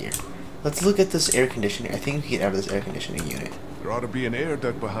 Let's see here. Let's look at this air conditioning. I think we can get out of this air conditioning unit. There ought to be an air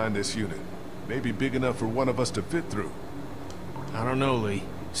duct behind this unit. Maybe big enough for one of us to fit through. I don't know, Lee.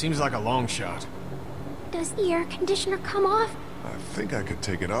 Seems like a long shot. Does the air conditioner come off? I think I could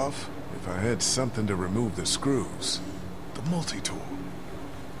take it off if I had something to remove the screws. The multi-tool.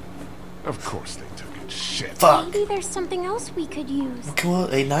 Of course they took it. Shit. Fuck. Maybe there's something else we could use. Come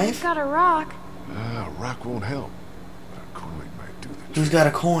on, a I've knife? got a rock. A rock won't help. But a coin might do the trick. Who's got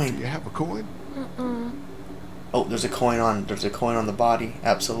a Do coin? you have a coin? Oh, there's a coin on the body.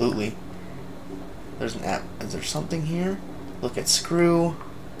 Absolutely. There's an app. Is there something here? Look at screw.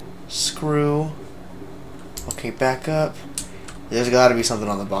 Screw. Okay, back up. There's got to be something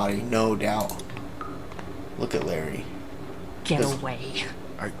on the body, no doubt. Look at Larry. Get Does- away.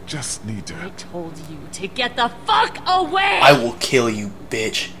 I just need to... I told you to get the fuck away! I will kill you,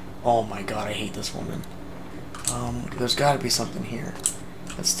 bitch. Oh my god, I hate this woman. There's got to be something here.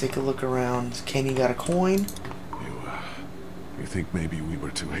 Let's take a look around. Kenny got a coin. You think maybe we were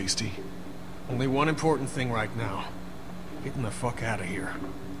too hasty? Only one important thing right now. Getting the fuck out of here.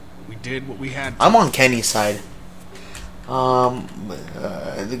 We did what we had to. I'm on Kenny's side.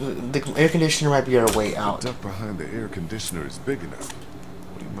 The air conditioner might be our way out. The duct behind the air conditioner is big enough.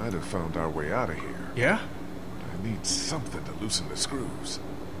 We might have found our way out of here. Yeah? I need something to loosen the screws.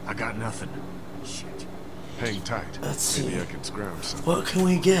 I got nothing. Shit. Hang tight. Let's Maybe see. I can scrounge something. What can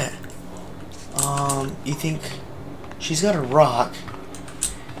we get? You think she's got a rock?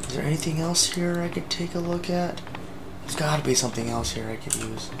 Is there anything else here I could take a look at? There's gotta be something else here I could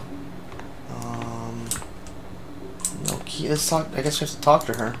use. No key. Let's talk. I guess we have to talk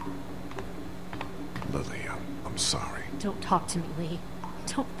to her. Lily, I'm sorry. Don't talk to me, Lee.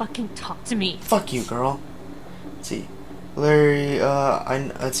 Don't fucking talk to me. Fuck you, girl. Let's see. Larry,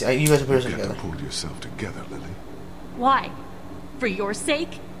 let's see. You guys are put together. You pull yourself together, Lily. Why? For your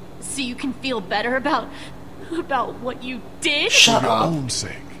sake? So you can feel better about what you did? Shut up. For your own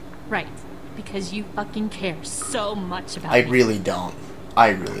sake. Right. Because you fucking care so much about I me. really don't. I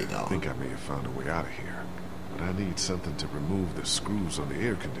really don't. I think I may have found a way out of here. But I need something to remove the screws on the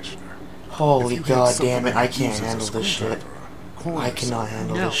air conditioner. Holy god damn it, I can't handle this shit. I cannot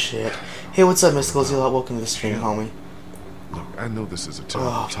handle this shit. Hey, what's up, Mystical Zealot? Welcome to the stream, homie. Look, I know this is a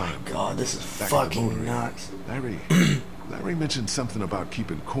terrible time. Oh my god, this is Back fucking nuts. Larry mentioned something about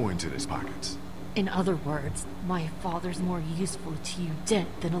keeping coins in his pockets. In other words, my father's more useful to you dead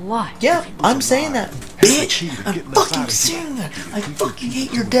than alive. Yeah, I'm saying that, bitch. I'm fucking saying that. I fucking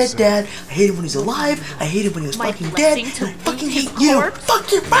hate your dead dad. I hate him when he's alive. I hate him when he was fucking dead. And I fucking hate you.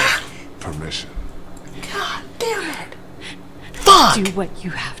 Fuck your back. Permission. God damn it. Fuck. Do what you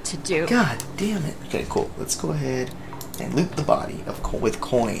have to do. God damn it. Okay, cool. Let's go ahead and loot the body with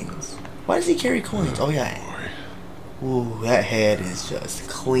coins. Why does he carry coins? Oh yeah. Ooh, that head is just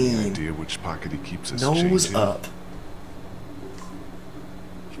clean. Any idea which pocket he keeps his nose change in? up.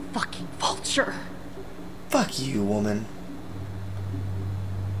 You fucking vulture. Fuck you, woman.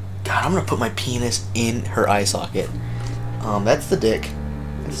 God, I'm gonna put my penis in her eye socket. That's the dick.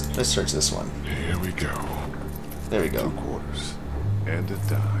 Let's search this one. Here we go. There we go. 2 quarters and a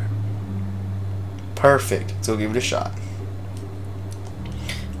dime. Perfect. So we'll give it a shot.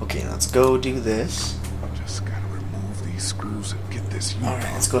 Okay, now let's go do this. Just gotta remove these screws and get this. Alright,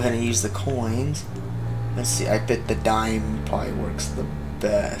 let's go ahead and use the coins. Let's see, I bet the dime probably works the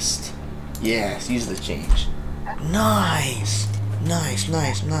best. Yes, use the change. Nice! Nice,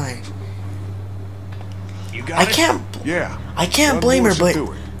 nice, nice. You got I can't. Yeah. I can't blame her, but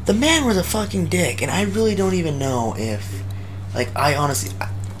the man was a fucking dick, and I really don't even know if, like, I honestly,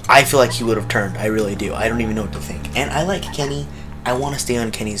 I feel like he would have turned. I really do. I don't even know what to think. And I like Kenny. I want to stay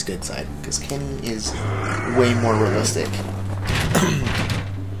on Kenny's good side because Kenny is way more realistic.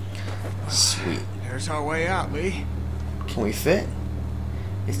 Sweet. There's our way out, Lee. Can we fit?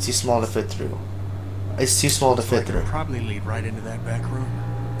 It's too small to fit through. It's too small to fit through. Probably lead right into that back room.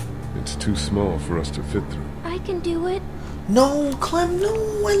 It's too small for us to fit through. I can do it. No, Clem, no,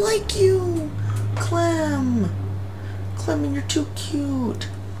 I like you. Clem, you're too cute.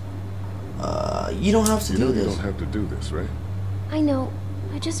 You don't have to do this. You don't have to do this, right? I know.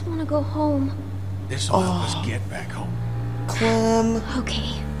 I just want to go home. This'll help us get back home. Clem.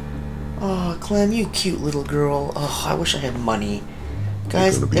 Okay. Oh, Clem, you cute little girl. Oh, I wish I had money.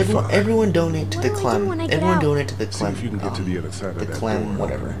 Guys, everyone donate to the Clem. Everyone donate to the Clem. See if you can get to the other side of that Clem, door.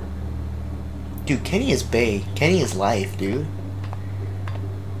 whatever. Dude, Kenny is bae. Kenny is life, dude.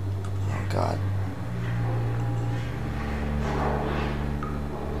 Oh god.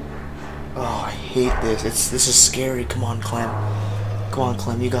 Oh, I hate this. This is scary. Come on, Clem. Come on,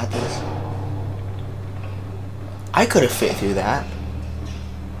 Clem. You got this. I could have fit through that.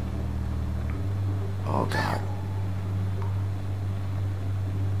 Oh god.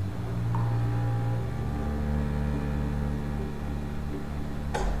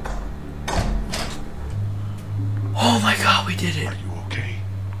 Oh my god, we did it. Are you okay?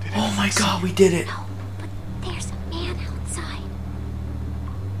 Oh my god, we did it. No, but there's a man outside.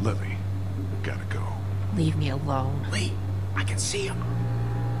 Lily, we gotta go. Leave me alone. Lee, I can see him.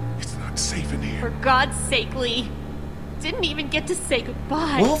 It's not safe in here. For God's sake, Lee. Didn't even get to say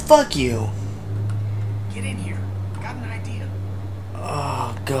goodbye. Well, fuck you. Get in here. Got an idea.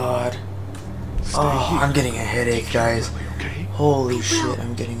 Oh god. Oh, I'm getting a headache, guys. Holy shit,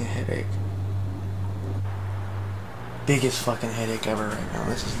 I'm getting a headache. Biggest fucking headache ever right now.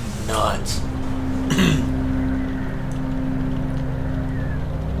 This is nuts.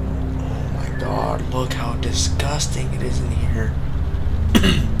 Oh my god, look how disgusting it is in here.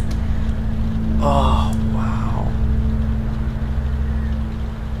 Oh, wow.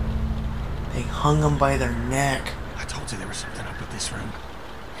 They hung them by their neck. I told you there was something up with this room.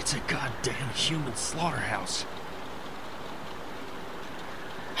 It's a goddamn human slaughterhouse.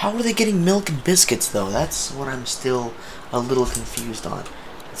 How are they getting milk and biscuits, though? That's what I'm still a little confused on.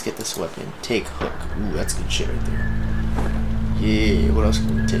 Let's get this weapon. Take hook. Ooh, that's good shit right there. Yeah, what else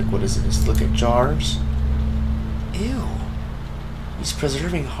can we take? What is it? Let's look at jars. Ew. He's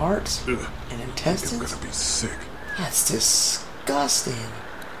preserving hearts and intestines? I'm gonna be sick. That's disgusting.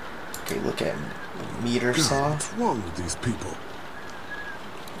 Okay, look at meter saw. What's wrong with these people?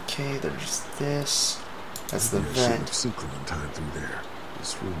 Okay, there's this. That's the Maybe I should vent. have seen Clementine through there.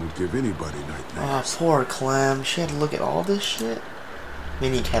 This room would give anybody Oh, nightmares. poor Clem. She had to look at all this shit.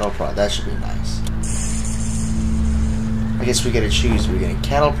 Mini cattle prod. That should be nice. I guess we gotta choose. We're gonna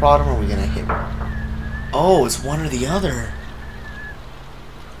cattle prod him or we're gonna hit him. Oh, it's one or the other.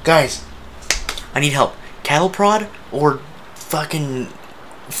 Guys, I need help. Cattle prod or fucking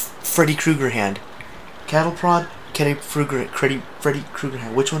Freddy Krueger hand? Cattle prod, Freddy Krueger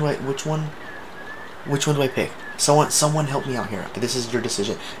hand. Which one do I pick? Someone help me out here. This is your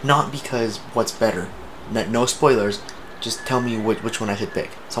decision. Not because what's better. No spoilers. Just tell me which one I should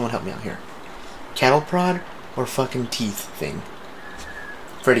pick. Someone help me out here. Cattle prod or fucking teeth thing?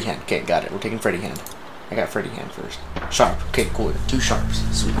 Freddy hand. Okay, got it. We're taking Freddy hand. I got Freddy hand first. Sharp. Okay, cool. 2 sharps.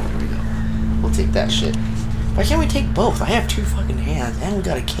 Sweet. There we go. We'll take that shit. Why can't we take both? I have 2 fucking hands, and we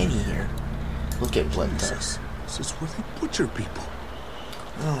got a Kenny here. Look at blood dust. This is where they butcher people.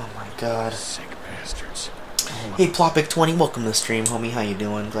 Oh my god. Sick bastards. Hey Plopic20, welcome to the stream, homie. How you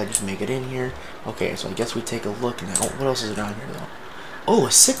doing? Glad you can make it in here. Okay, so I guess we take a look now. What else is around here though? Oh,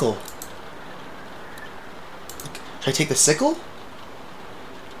 a sickle. Should I take the sickle?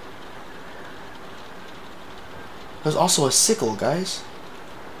 There's also a sickle, guys.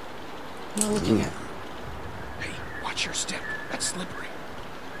 What am I looking at? Hey, watch your step. That's slippery.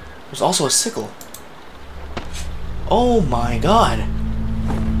 There's also a sickle. Oh my god.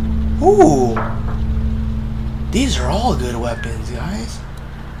 Ooh. These are all good weapons, guys.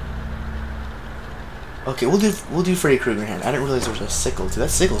 Okay, we'll do Freddy Krueger hand. I didn't realize there was a sickle too. That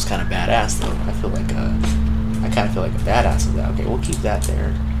sickle's kind of badass though. I kind of feel like a badass with that. Okay, we'll keep that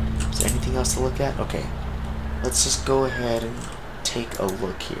there. Is there anything else to look at? Okay. Let's just go ahead and take a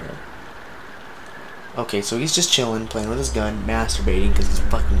look here. Okay, so he's just chilling, playing with his gun, masturbating because he's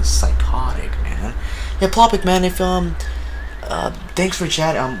fucking psychotic, man. Yeah, Plopic, man, if thanks for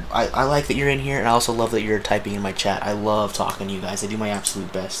chat. I like that you're in here, and I also love that you're typing in my chat. I love talking to you guys. I do my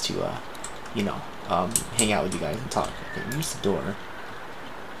absolute best to, you know, hang out with you guys and talk. Okay, use the door.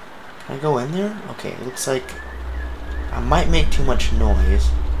 Can I go in there? Okay, it looks like I might make too much noise.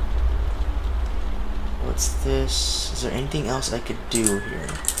 What's this? Is there anything else I could do here?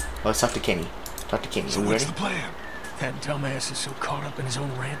 Oh, let's talk to Kenny. Talk to Kenny. So what's the plan? That dumbass is so caught up in his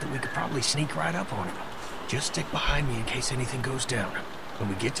own rant that we could probably sneak right up on him. Just stick behind me in case anything goes down. When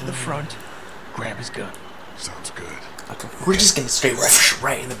we get to the front, grab his gun. Sounds good. Okay, we're just gonna straight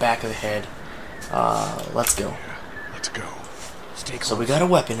right in the back of the head. Let's go. Yeah, let's go. Stay close. So we got a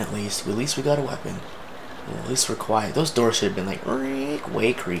weapon at least. At least we got a weapon. Well, at least we're quiet. Those doors should have been like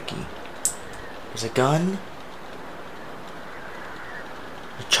way creaky. There's a gun.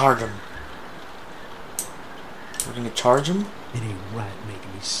 Charge him. We're gonna charge him. It ain't right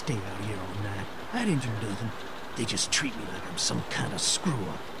making me stay out here all night. I didn't do nothing. They just treat me like I'm some kind of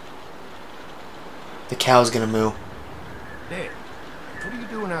screw-up. The cow's gonna moo. Dad, what are you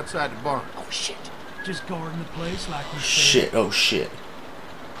doing outside the barn? Oh shit! Just guarding the place like you said. Shit! Oh shit!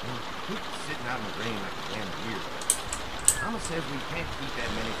 Quit sitting out in the rain like a damn deer. Mama says we can't keep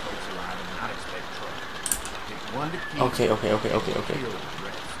that many folks alive and not expect trouble. Pick one to keep. Okay. Kill the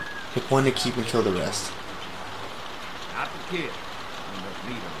rest. Pick one to keep and kill the rest. Not the kid. Enough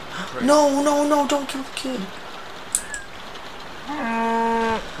meat on the trail. No! Don't kill the kid. Oh,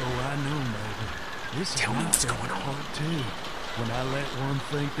 I know, Megan. This is not what's going on too. When I let one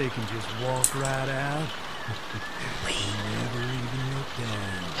think they can just walk right out, they never even look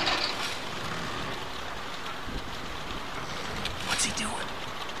down. What's he doing?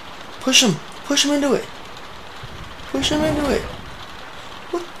 Push him into it. Push him into it.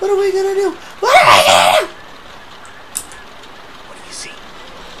 What are we gonna do? What do you see?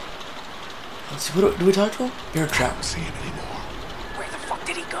 Let's see. Do we talk to him? Bear trap. I don't see him anymore. Where the fuck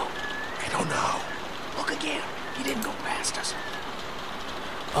did he go? I don't know. Look again. He didn't go past us.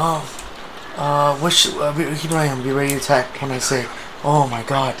 Keep an eye on him. Be ready to attack when I say, oh my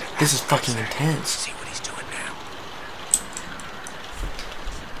god, this is fucking intense. See what he's doing now.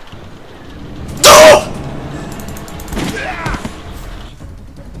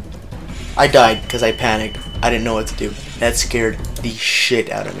 I died because I panicked. I didn't know what to do. That scared the shit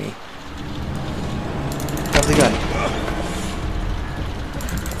out of me. Grab the gun.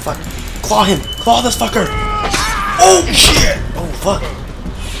 Fuck. Claw him! Claw this fucker! Oh shit! Oh fuck.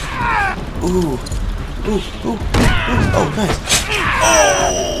 Ooh. Oh, nice.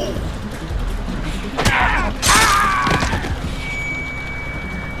 Oh!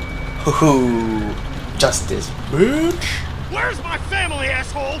 Hoo-hoo. Justice, bitch! Where's my family,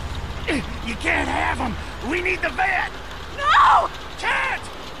 asshole? You can't have them. We need the vet. No! Can't!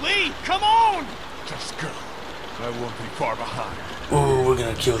 Lee, come on! Just go. I won't be far behind. Ooh, we're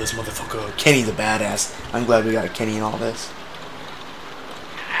gonna kill this motherfucker. Kenny's a badass. I'm glad we got Kenny in all this.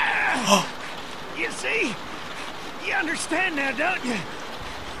 You see? You understand now, don't you?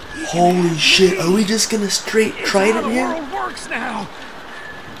 Holy shit, are we just gonna straight try How it the here? world works now.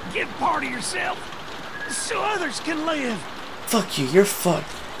 Give part of yourself so others can live. Fuck you, you're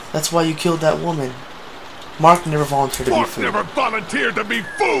fucked. That's why you killed that woman. Mark never volunteered to be Mark food. never volunteered to be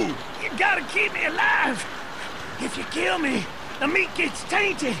food! You gotta keep me alive. If you kill me, the meat gets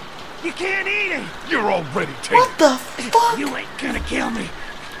tainted. You can't eat it. You're already tainted. What the fuck? You ain't gonna kill me.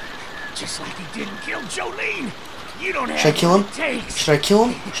 Just like he didn't kill Jolene. You don't have Should I kill him? what it takes. Should I kill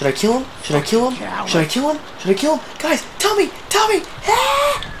him? Should I kill him? Should I kill him? Should I kill him? Should I kill him? Guys, tell me! Tell me!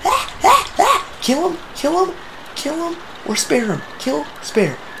 Kill him! Kill him! Kill him! Or spare him? Kill,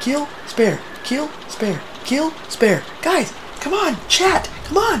 spare. Kill, spare. Kill, spare. Kill, spare. Guys, come on! Chat!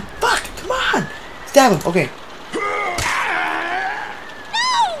 Come on! Fuck! Come on! Stab him. Okay.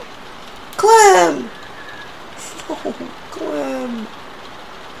 No! Clem! Oh, Clem.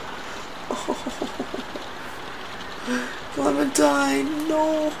 Oh. Clementine,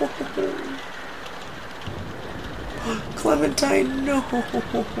 no! Clementine, no!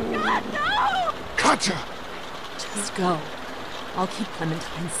 Gotcha! Just go. I'll keep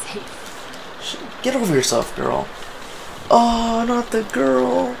Clementine safe. Get over yourself, girl. Oh, not the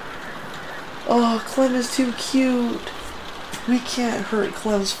girl. Oh, Clem is too cute. We can't hurt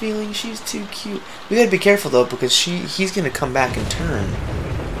Clem's feelings. She's too cute. We gotta be careful though, because he's gonna come back and turn.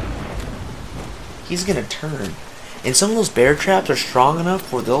 He's gonna turn. And some of those bear traps are strong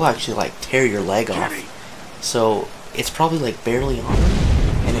enough where they'll actually like tear your leg off. So it's probably like barely on him.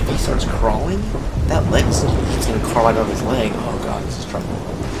 And if he starts crawling, that leg's just gonna crawl out of his leg. Oh god, this is trouble.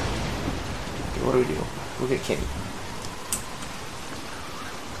 Okay, what do? We'll get Kenny.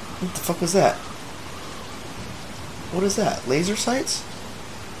 What the fuck was that? What is that? Laser sights?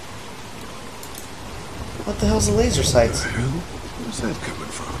 What the hell's a laser sights? Where the hell? Where's that coming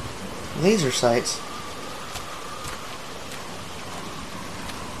from? Laser sights?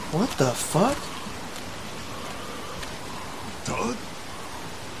 What the fuck? Doug?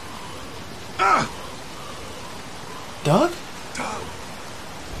 Ah! Doug? Doug?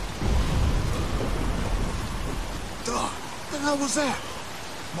 Doug? What the hell was that?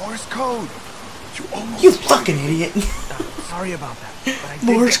 Morse code. You almost... You fucking idiot. Sorry about that. But I did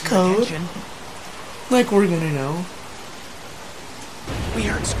Morse get your code? attention. Like we're gonna know. We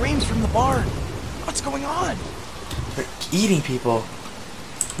heard screams from the barn. What's going on? They're eating people.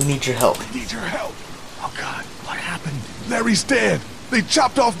 We need your help. I need your help. Oh God, what happened? Larry's dead. They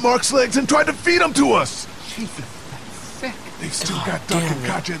chopped off Mark's legs and tried to feed him to us. Jesus, that's sick. They've still God got Duck damn and it.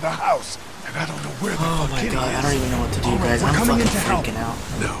 Katja in the house. And I don't know where the Oh fuck my Kenny god, is. I don't even know what to do, All right, guys. we're I'm coming fucking in to help. freaking out.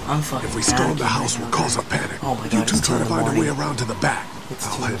 No, I'm fucking if we storm the panicking house, right we'll now, cause a guys. panic. Oh my You god, two it's 2 try in to the find a way morning. around to the back. It's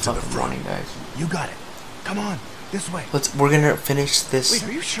I'll 2 in the head to the fucking front. morning, guys. You got it. Come on, this way. We're gonna finish this Wait,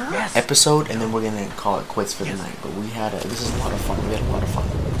 are you sure? Yes. episode and then we're gonna call it quits for the night. But this is a lot of fun. We had a lot of fun.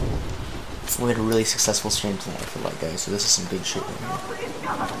 We had a really successful stream tonight, I feel like, guys. So this is some big shit right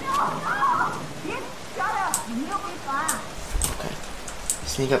here. Okay.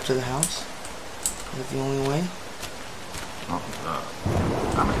 Sneak up to the house. Is that the only way? I'm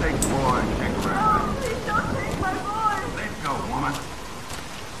gonna take the boy and take her around. Let's go, woman.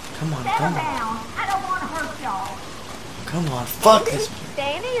 Come on, Settle come on. down. I don't want to hurt y'all. Come on, fuck this.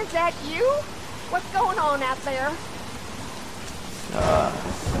 Danny, is that you? What's going on out there?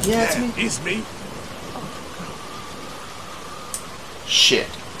 Yeah, it's me. It's me. Shit.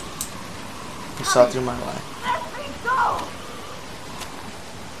 You saw through my lie. Let me go.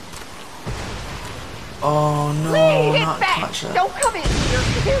 Oh no, Lee, not get back. Katja. Don't come in here.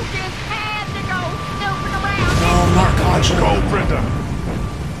 You just had to go snooping around. No, not Katja. Go, Brenda.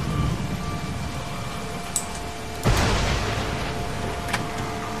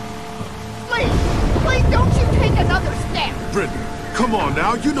 Please don't you take another step. Brenda, come on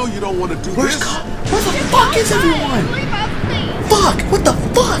now. You know you don't want to do Where the this. fuck is everyone? Leave us be. Fuck! What the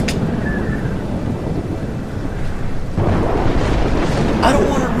fuck? I don't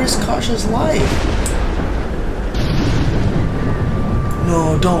want to risk Katja's life.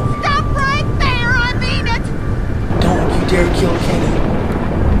 No, don't. Stop right there. I mean it. Don't you dare kill Kenny.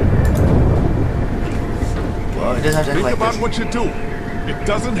 Well, it doesn't have to end Think like about this. what you're doing. It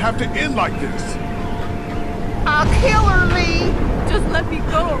doesn't have to end like this. I'll kill her, Lee. Just let me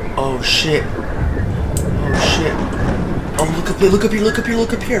go. Oh shit. Oh shit. Oh, look up here, look up here, look up here,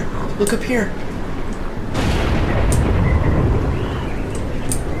 look up here. Look up here.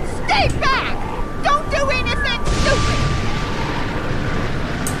 Stay back. Don't do anything stupid.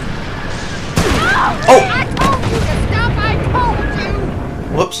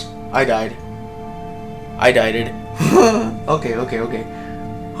 Whoops. I died. I died.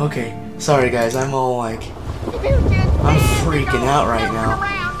 Okay. Sorry guys, I'm all like... I'm freaking out right now.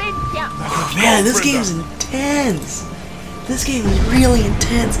 Oh, man, this game is intense. This game is really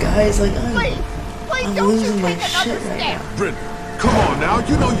intense, guys. Like, I'm losing my shit right now. Brenda, come on now.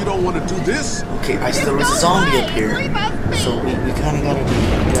 You know you don't want to do this. Okay, there was a zombie up here, so we kind of gotta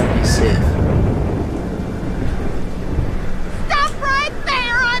be safe. Stop right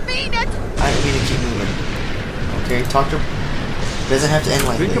there, I mean it! I didn't mean to keep moving. Okay, talk to... It doesn't have to end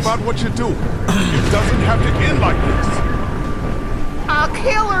like this. Think about what you're doing. It doesn't have to end like this. I'll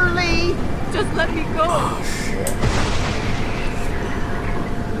kill her, Lee. Just let me go. Oh, shit.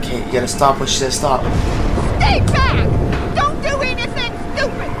 Okay, you gotta stop when she says stop. Stay back! Don't do anything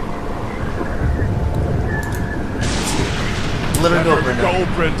stupid! Let her go, Brenda. Go,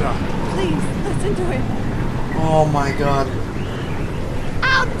 Brenda. Please, listen to him. Oh my god.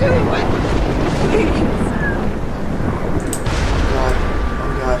 I'll do it! Please. Oh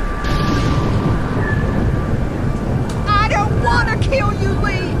god. I don't want to kill you,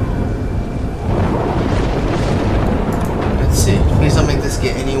 Lee! Let's see. Please don't make this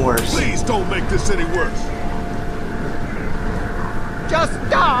get any worse. Please don't make this any worse. Just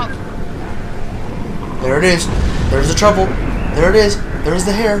stop! There it is. There's the trouble. There it is. There's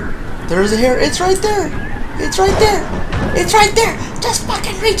the hair. There's the hair. It's right there. It's right there. It's right there. Just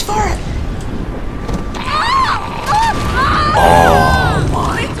fucking reach for it. Oh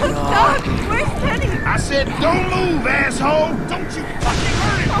my god. Where's Teddy? I said don't move, asshole! Don't you fucking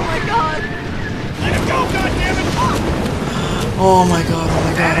hurt him! Oh my god. Let him go, goddammit! Oh my god. Oh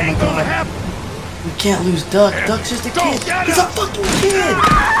my god. That Oh ain't my gonna god. happen! We can't lose Duck. Duck's just a kid. get He's a up. fucking kid.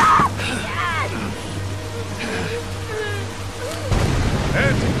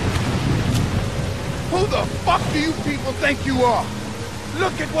 Andy! Who the fuck do you people think you are?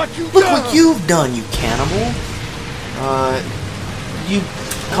 Look at what you've Look done! what you've done, you cannibal. You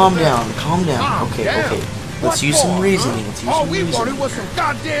calm down. Calm down. Calm Okay. down? Okay. What Let's use some for, reasoning. huh? Let's use All some we reasoning. wanted was some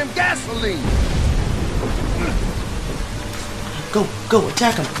goddamn gasoline! Go,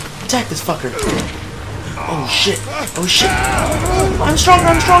 attack him. Attack this fucker. Oh shit. Oh shit. I'm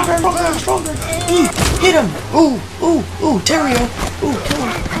stronger. Hit him. Ooh, Terrio. Ooh, kill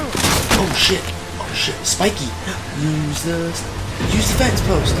him. Oh shit. Spiky. Use the fence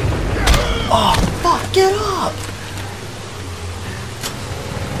post. Oh fuck, get up.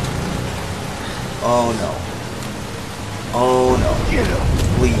 Oh no. Get up.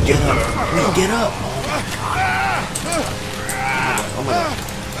 Lee, get up. Oh my god.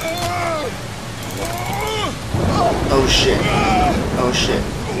 Oh shit. Come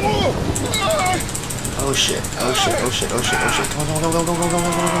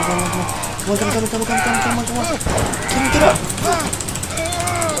on. Can you get up?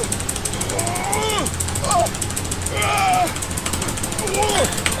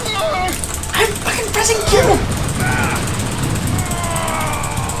 I'm fucking pressing Q.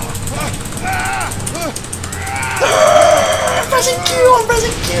 I'm pressing Q.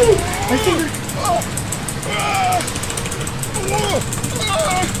 My finger.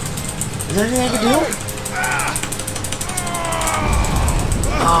 Is there anything I can do?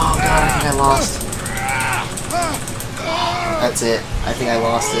 Oh god, I think I lost. That's it. I think I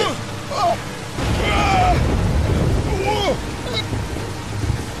lost it.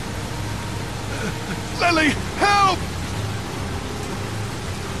 Lily, help!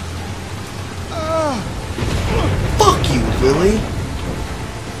 Fuck you, Lily.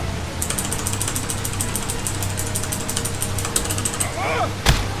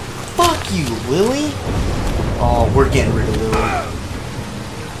 Fuck you, Lily. Oh, we're getting rid of Lily.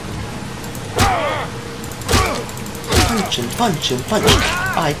 Punch him. I punch him and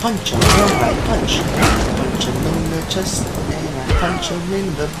I punch. Punch him in the chest and I punch him in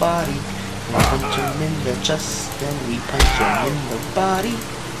the body. We punch him in the chest and we punch him in the body.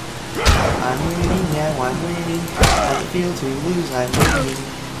 I'm winning now, I'm winning. How it feel to lose, I'm winning.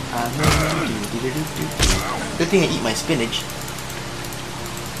 I'm winning. Good thing I eat my spinach.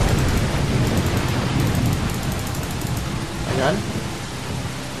 Am I done?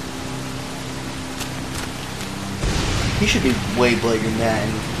 He should be way bloodier than that,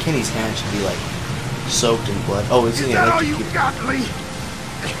 and Kenny's hand should be like soaked in blood. Oh, is he Is that all you got, Lee?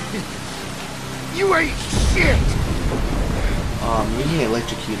 You ain't shit! You get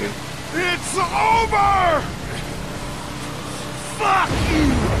electrocuted. It's over! Fuck you!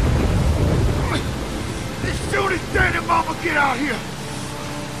 As soon as Dad and Mama get out here,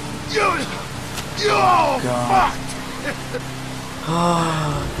 you're all fucked!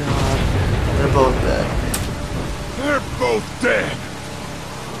 Oh, God. They're both dead. They're both dead.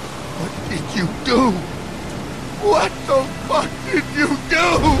 you do? What the fuck did you do?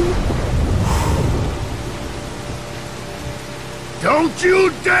 Don't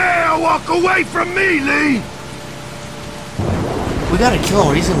you dare walk away from me, Lee! We gotta kill him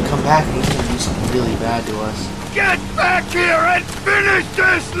or he's gonna come back and he's gonna do something really bad to us. Get back here and finish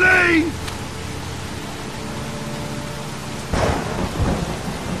this, Lee!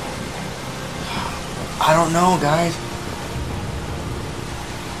 I don't know, guys.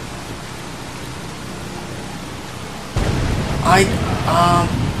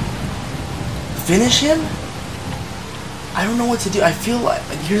 Finish him? I don't know what to do. I feel like,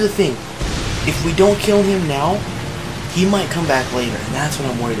 here's the thing. If we don't kill him now, he might come back later, and that's what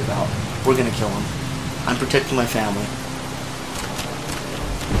I'm worried about. We're gonna kill him. I'm protecting my family.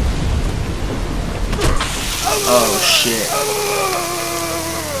 Oh, shit.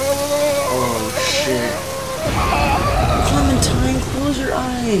 Oh, shit. Clementine, close your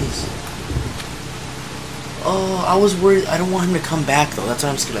eyes. Oh, I was worried. I don't want him to come back, though. That's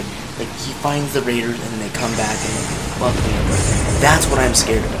what I'm scared. Like he finds the raiders, and then they come back and then fuck me over. That's what I'm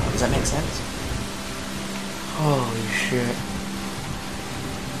scared about. Does that make sense? Holy shit.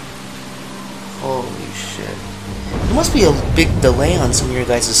 Holy shit. There must be a big delay on some of your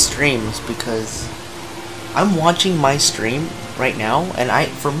guys' streams, because I'm watching my stream right now, and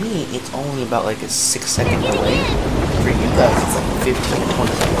for me, it's only about like a 6-second delay. For you guys, it's like 15 to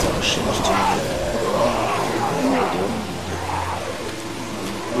 20 seconds. Oh shit, that's too good.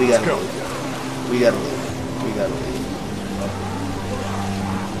 We gotta leave. We gotta leave. We gotta leave.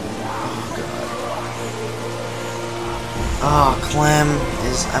 Oh god. Oh, Clem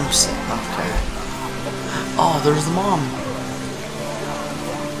is. I'm sick. Okay. Oh, there's the mom.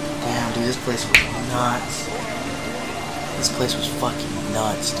 Damn, dude, this place was nuts. This place was fucking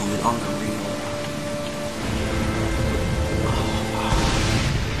nuts, dude. Unreal. Oh,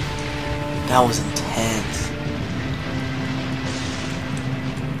 that was intense.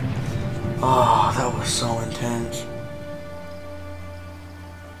 Oh, that was so intense.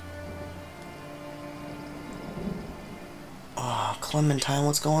 Oh, Clementine,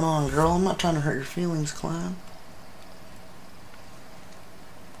 what's going on, girl? I'm not trying to hurt your feelings, Clem.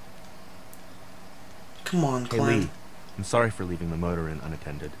 Come on, Clem. Hey, Lee. I'm sorry for leaving the motor inn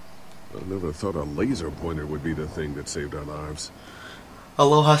unattended. I never thought a laser pointer would be the thing that saved our lives.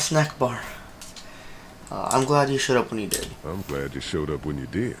 Aloha snack bar. I'm glad you showed up when you did. I'm glad you showed up when you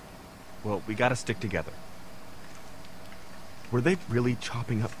did. Well, we gotta stick together. Were they really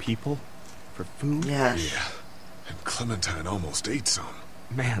chopping up people for food? Yes. Yeah. And Clementine almost ate some.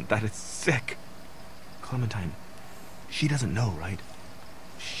 Man, that is sick. Clementine, she doesn't know, right?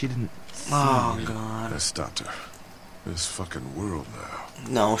 She didn't see. Oh, God. I stopped her. This fucking world now.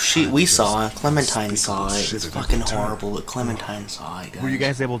 No, we saw it. Clementine saw it. It's fucking horrible, but Clementine saw it, guys. Were you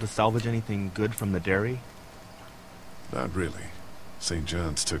guys able to salvage anything good from the dairy? Not really. St.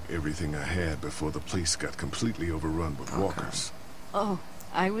 John's took everything I had before the place got completely overrun with walkers. Oh,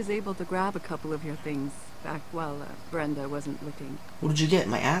 I was able to grab a couple of your things back while Brenda wasn't looking. What did you get?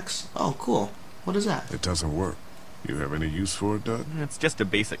 My axe? Oh, cool. What is that? It doesn't work. You have any use for it, Doug? It's just a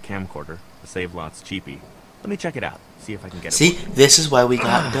basic camcorder. The save lot's cheapy. Let me check it out. See if I can get it. See, this is why we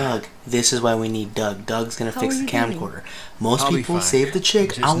got Doug. This is why we need Doug. Doug's gonna fix the camcorder. Most people save the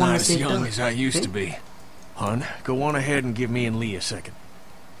chick. I want to save Doug. I'm just not as young as I used to be. Hun, go on ahead and give me and Lee a second.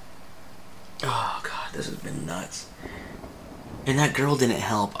 Oh god, this has been nuts. And that girl didn't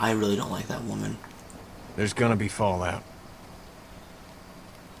help. I really don't like that woman. There's gonna be fallout.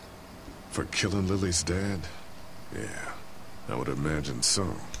 For killing Lily's dad? Yeah, I would imagine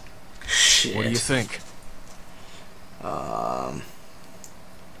so. Shit. What do you think?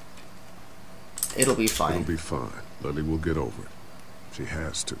 It'll be fine. It'll be fine. Lily will get over it. She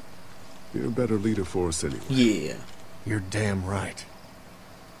has to. You're a better leader for us anyway. Yeah. You're damn right.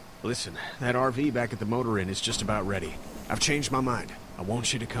 Listen, that RV back at the motor inn is just about ready. I've changed my mind. I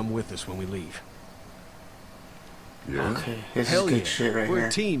want you to come with us when we leave. Yeah? Okay, this Hell is good yeah. shit right We're here.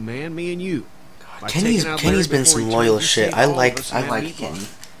 a team, man. Me and you. Kenny's been some loyal shit. I like Kenny.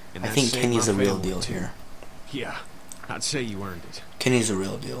 And I that think saved Kenny's my the real family, deal too. here. Yeah, I'd say you earned it. Kenny's the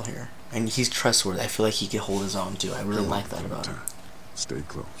real deal here. And he's trustworthy. I feel like he can hold his own too. I really like that about him. Stay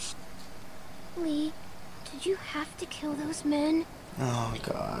close. Lee, did you have to kill those men? Oh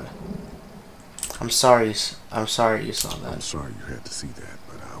god. I'm sorry. I'm sorry you saw that. I'm sorry you had to see that,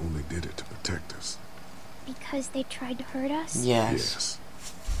 but I only did it to protect us. Because they tried to hurt us? Yes.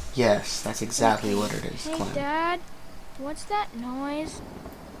 Yes, that's exactly what it is, Hey, Clem. Dad, what's that noise?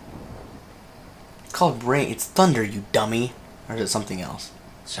 It's called rain. It's thunder, you dummy. Or is it something else?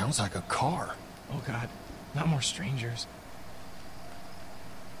 Sounds like a car. Oh god, not more strangers.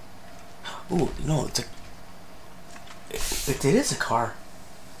 Ooh, no, it is a car.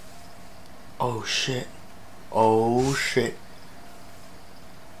 Oh shit. Oh shit.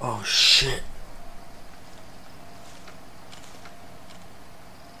 Oh shit.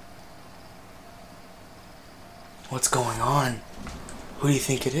 What's going on? Who do you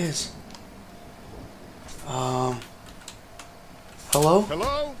think it is? Hello?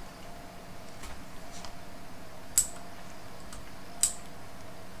 Hello?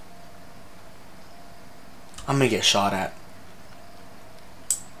 I'm gonna get shot at.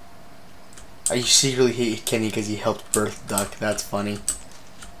 You secretly hate Kenny because he helped birth Duck. That's funny.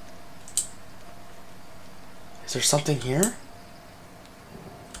 Is there something here?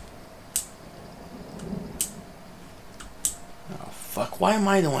 Oh fuck, why am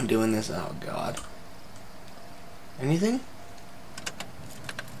I the one doing this? Oh god. Anything?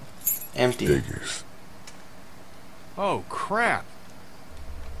 Empty. Figures. Oh crap.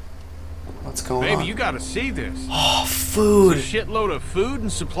 What's going Baby, on? you gotta see this. Oh, food. There's a shitload of food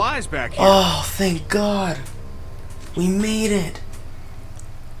and supplies back here. Oh, thank God. We made it.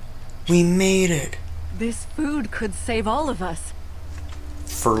 We made it. This food could save all of us.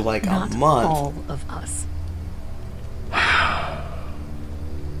 For like Not a month. all of us.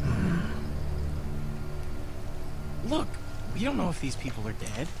 Look, we don't know if these people are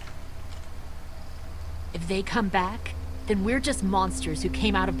dead. If they come back, then we're just monsters who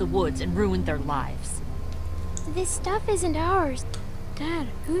came out of the woods and ruined their lives. This stuff isn't ours. Dad,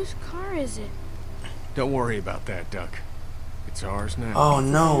 whose car is it? Don't worry about that, Duck. It's ours now. Oh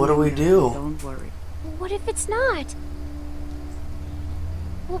no, what do we do? Don't worry. What if it's not?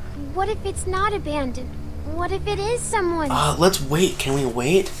 What if it's not abandoned? What if it is someone's? Let's wait. Can we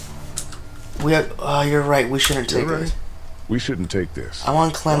wait? We have, you're right. We shouldn't take it. We shouldn't take this. I'm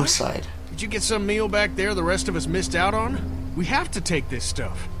on Clem's side. Did you get some meal back there the rest of us missed out on? We have to take this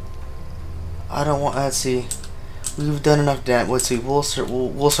stuff. I don't want. Let's see. We've done enough damage. Let's see. We'll survive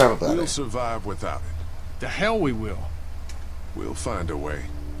without We'll it. survive without it. The hell we will. We'll find a way.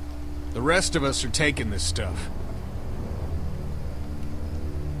 The rest of us are taking this stuff.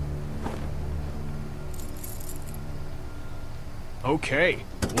 Okay,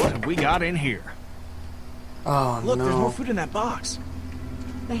 what have we got in here? Oh Look, no. there's more food in that box.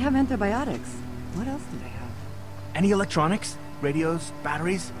 They have antibiotics. What else do they have? Any electronics? Radios?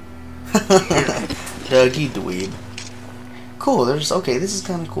 Batteries? Dougie dweeb. Cool. There's okay. This is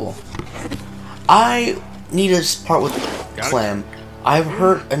kind of cool. I need to part with Clem. I've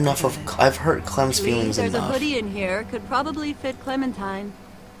hurt enough of. I've hurt Clem's feelings There's enough. a hoodie in here. Could probably fit Clementine.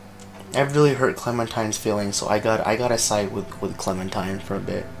 I've really hurt Clementine's feelings, so I gotta side with Clementine for a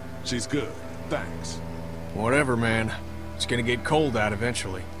bit. She's good. Thanks. Whatever, man. It's gonna get cold out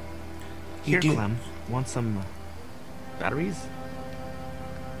eventually. You Here, do. Clem. Want some batteries?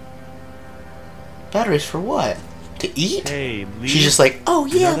 Batteries for what? To eat? Hey, Lee. She's just like, oh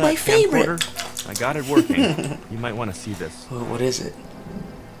You yeah, know that my favorite. camcorder? I got it working. You might want to see this. What is it?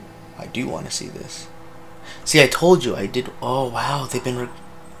 I do want to see this. See, I told you I did. Oh wow, they've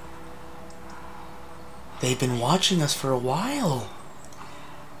been watching us for a while.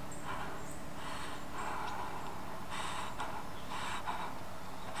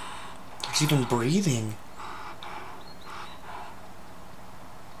 There's even breathing.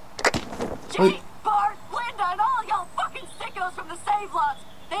 Wait. Jake, Bart, Linda, and all y'all fucking sickos from the save lots.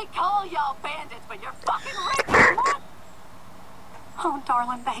 They call y'all bandits, but you're fucking raping what? Oh,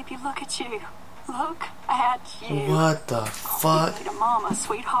 darling baby, look at you. Look at you. What the fuck? Need a mama,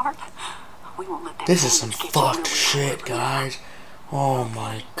 sweetheart. We won't let them This is some bandits get fucked you shit, guys. Oh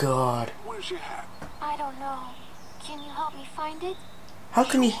my god. Where's your hat? I don't know. Can you help me find it? How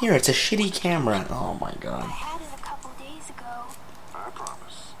can you hear? It's a shitty camera. Oh my I god. had it a couple days ago. I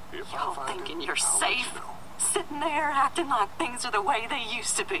promise. If Y'all thinking you're safe? Sitting there acting like things are the way they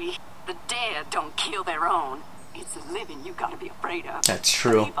used to be. The dead don't kill their own. It's the living you gotta be afraid of. That's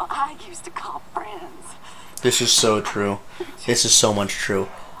true. People I used to call friends. This is so true. This is so much true.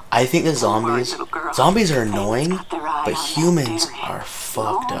 I think the zombies are annoying, but humans are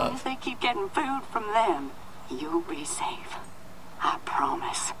fucked As long up. as they keep getting food from them, you'll be safe. I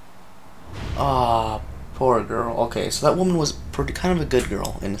promise. Ah, poor girl. Okay, so that woman was pretty kind of a good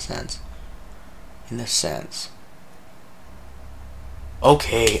girl in a sense. In a sense.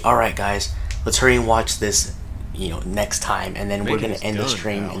 Okay, alright guys. Let's hurry and watch this, next time, and then we're gonna end the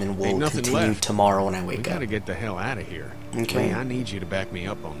stream, and then we'll continue tomorrow when I wake We up. gotta get the hell out of here. Okay. Lee, I need you to back me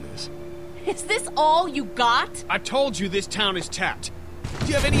up on this. Is this all you got? I told you this town is tapped. Do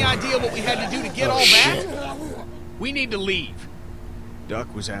you have any idea what we had to do to get all shit. that? We need to leave.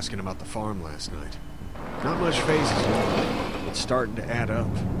 Duck was asking about the farm last night. Not much phases yet. It's starting to add up.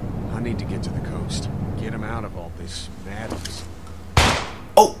 I need to get to the coast. Get him out of all this madness.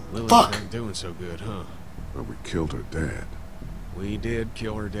 Oh, Lily's fuck! not doing so good, huh? Well, we killed her dad. We did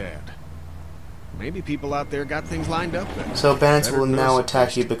kill her dad. Maybe people out there got things lined up better. So bandits Better will than now us,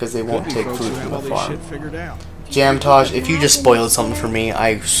 attack you because they won't Could be take folks food who from have the all this farm. shit figured out. Jamtosh, if you just spoiled something for me,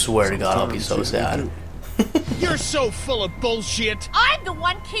 I swear to God I'll be so sad. You're so full of bullshit. I'm the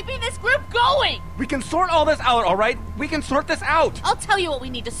one keeping this group going! We can sort all this out, alright? We can sort this out! I'll tell you what we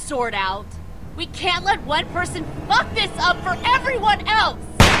need to sort out. We can't let one person fuck this up for everyone else!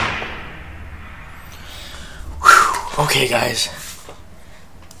 Okay, guys.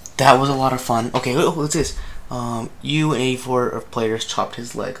 That was a lot of fun. Okay, what's this? You and 84 of players chopped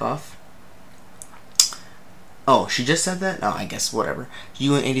his leg off. Oh, she just said that? Oh, I guess, whatever.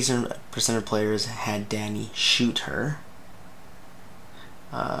 You and 87% of players had Danny shoot her.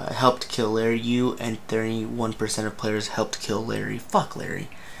 Helped kill Larry. You and 31% of players helped kill Larry. Fuck Larry.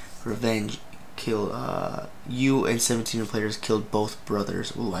 Revenge. Kill, you and 17 of players killed both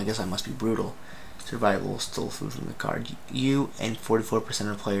brothers. Ooh, I guess I must be brutal. Survival. Stole food from the card. You and 44%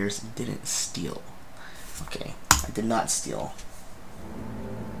 of players didn't steal. Okay, I did not steal.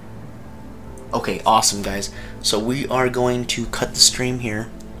 Okay, awesome, guys. So we are going to cut the stream here.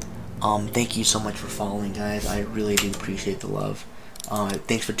 Thank you so much for following, guys. I really do appreciate the love.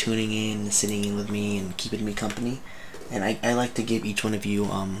 Thanks for tuning in and sitting in with me and keeping me company. And I like to give each one of you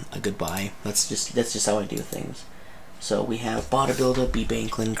a goodbye. That's just how I do things. So we have Bodybuilder, B.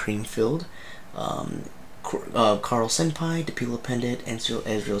 Banklin, Creamfield, Carl Senpai, Depilo Pendant,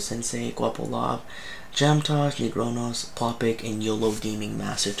 Ezreal Sensei, Guapo Lob, Jamtosh, Negronos, Plopic, and YOLO Gaming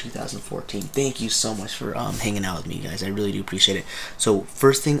Master 2014. Thank you so much for hanging out with me, guys. I really do appreciate it. So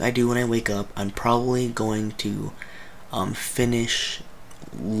first thing I do when I wake up, I'm probably going to finish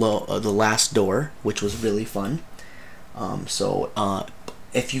the last door, which was really fun.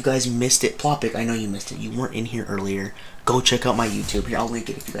 If you guys missed it, Plopic, I know you missed it. You weren't in here earlier. Go check out my YouTube. Here, I'll link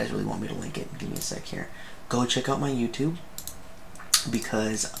it if you guys really want me to link it. Give me a sec here. Go check out my YouTube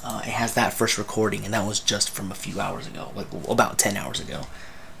because it has that first recording, and that was just from a few hours ago, like about 10 hours ago.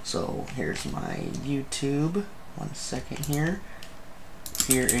 So here's my YouTube. 1 second here.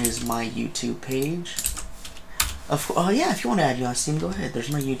 Here is my YouTube page. Yeah, if you want to add me on Steam, go ahead.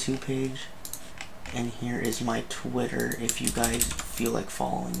 There's my YouTube page. And here is my Twitter if you guys feel like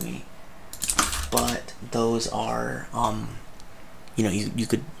following me. But those are, you know, you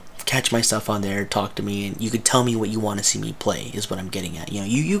could catch my stuff on there, talk to me, and you could tell me what you want to see me play, is what I'm getting at. You know,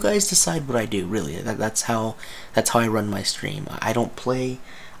 you guys decide what I do, really. That's how I run my stream. I don't play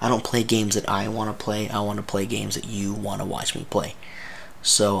games that I want to play. I want to play games that you want to watch me play.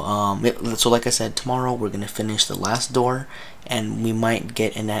 So, so like I said, tomorrow we're going to finish the last door, and we might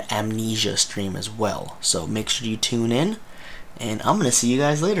get in that Amnesia stream as well. So make sure you tune in, and I'm going to see you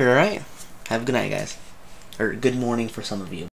guys later, alright? Have a good night, guys. Or good morning for some of you.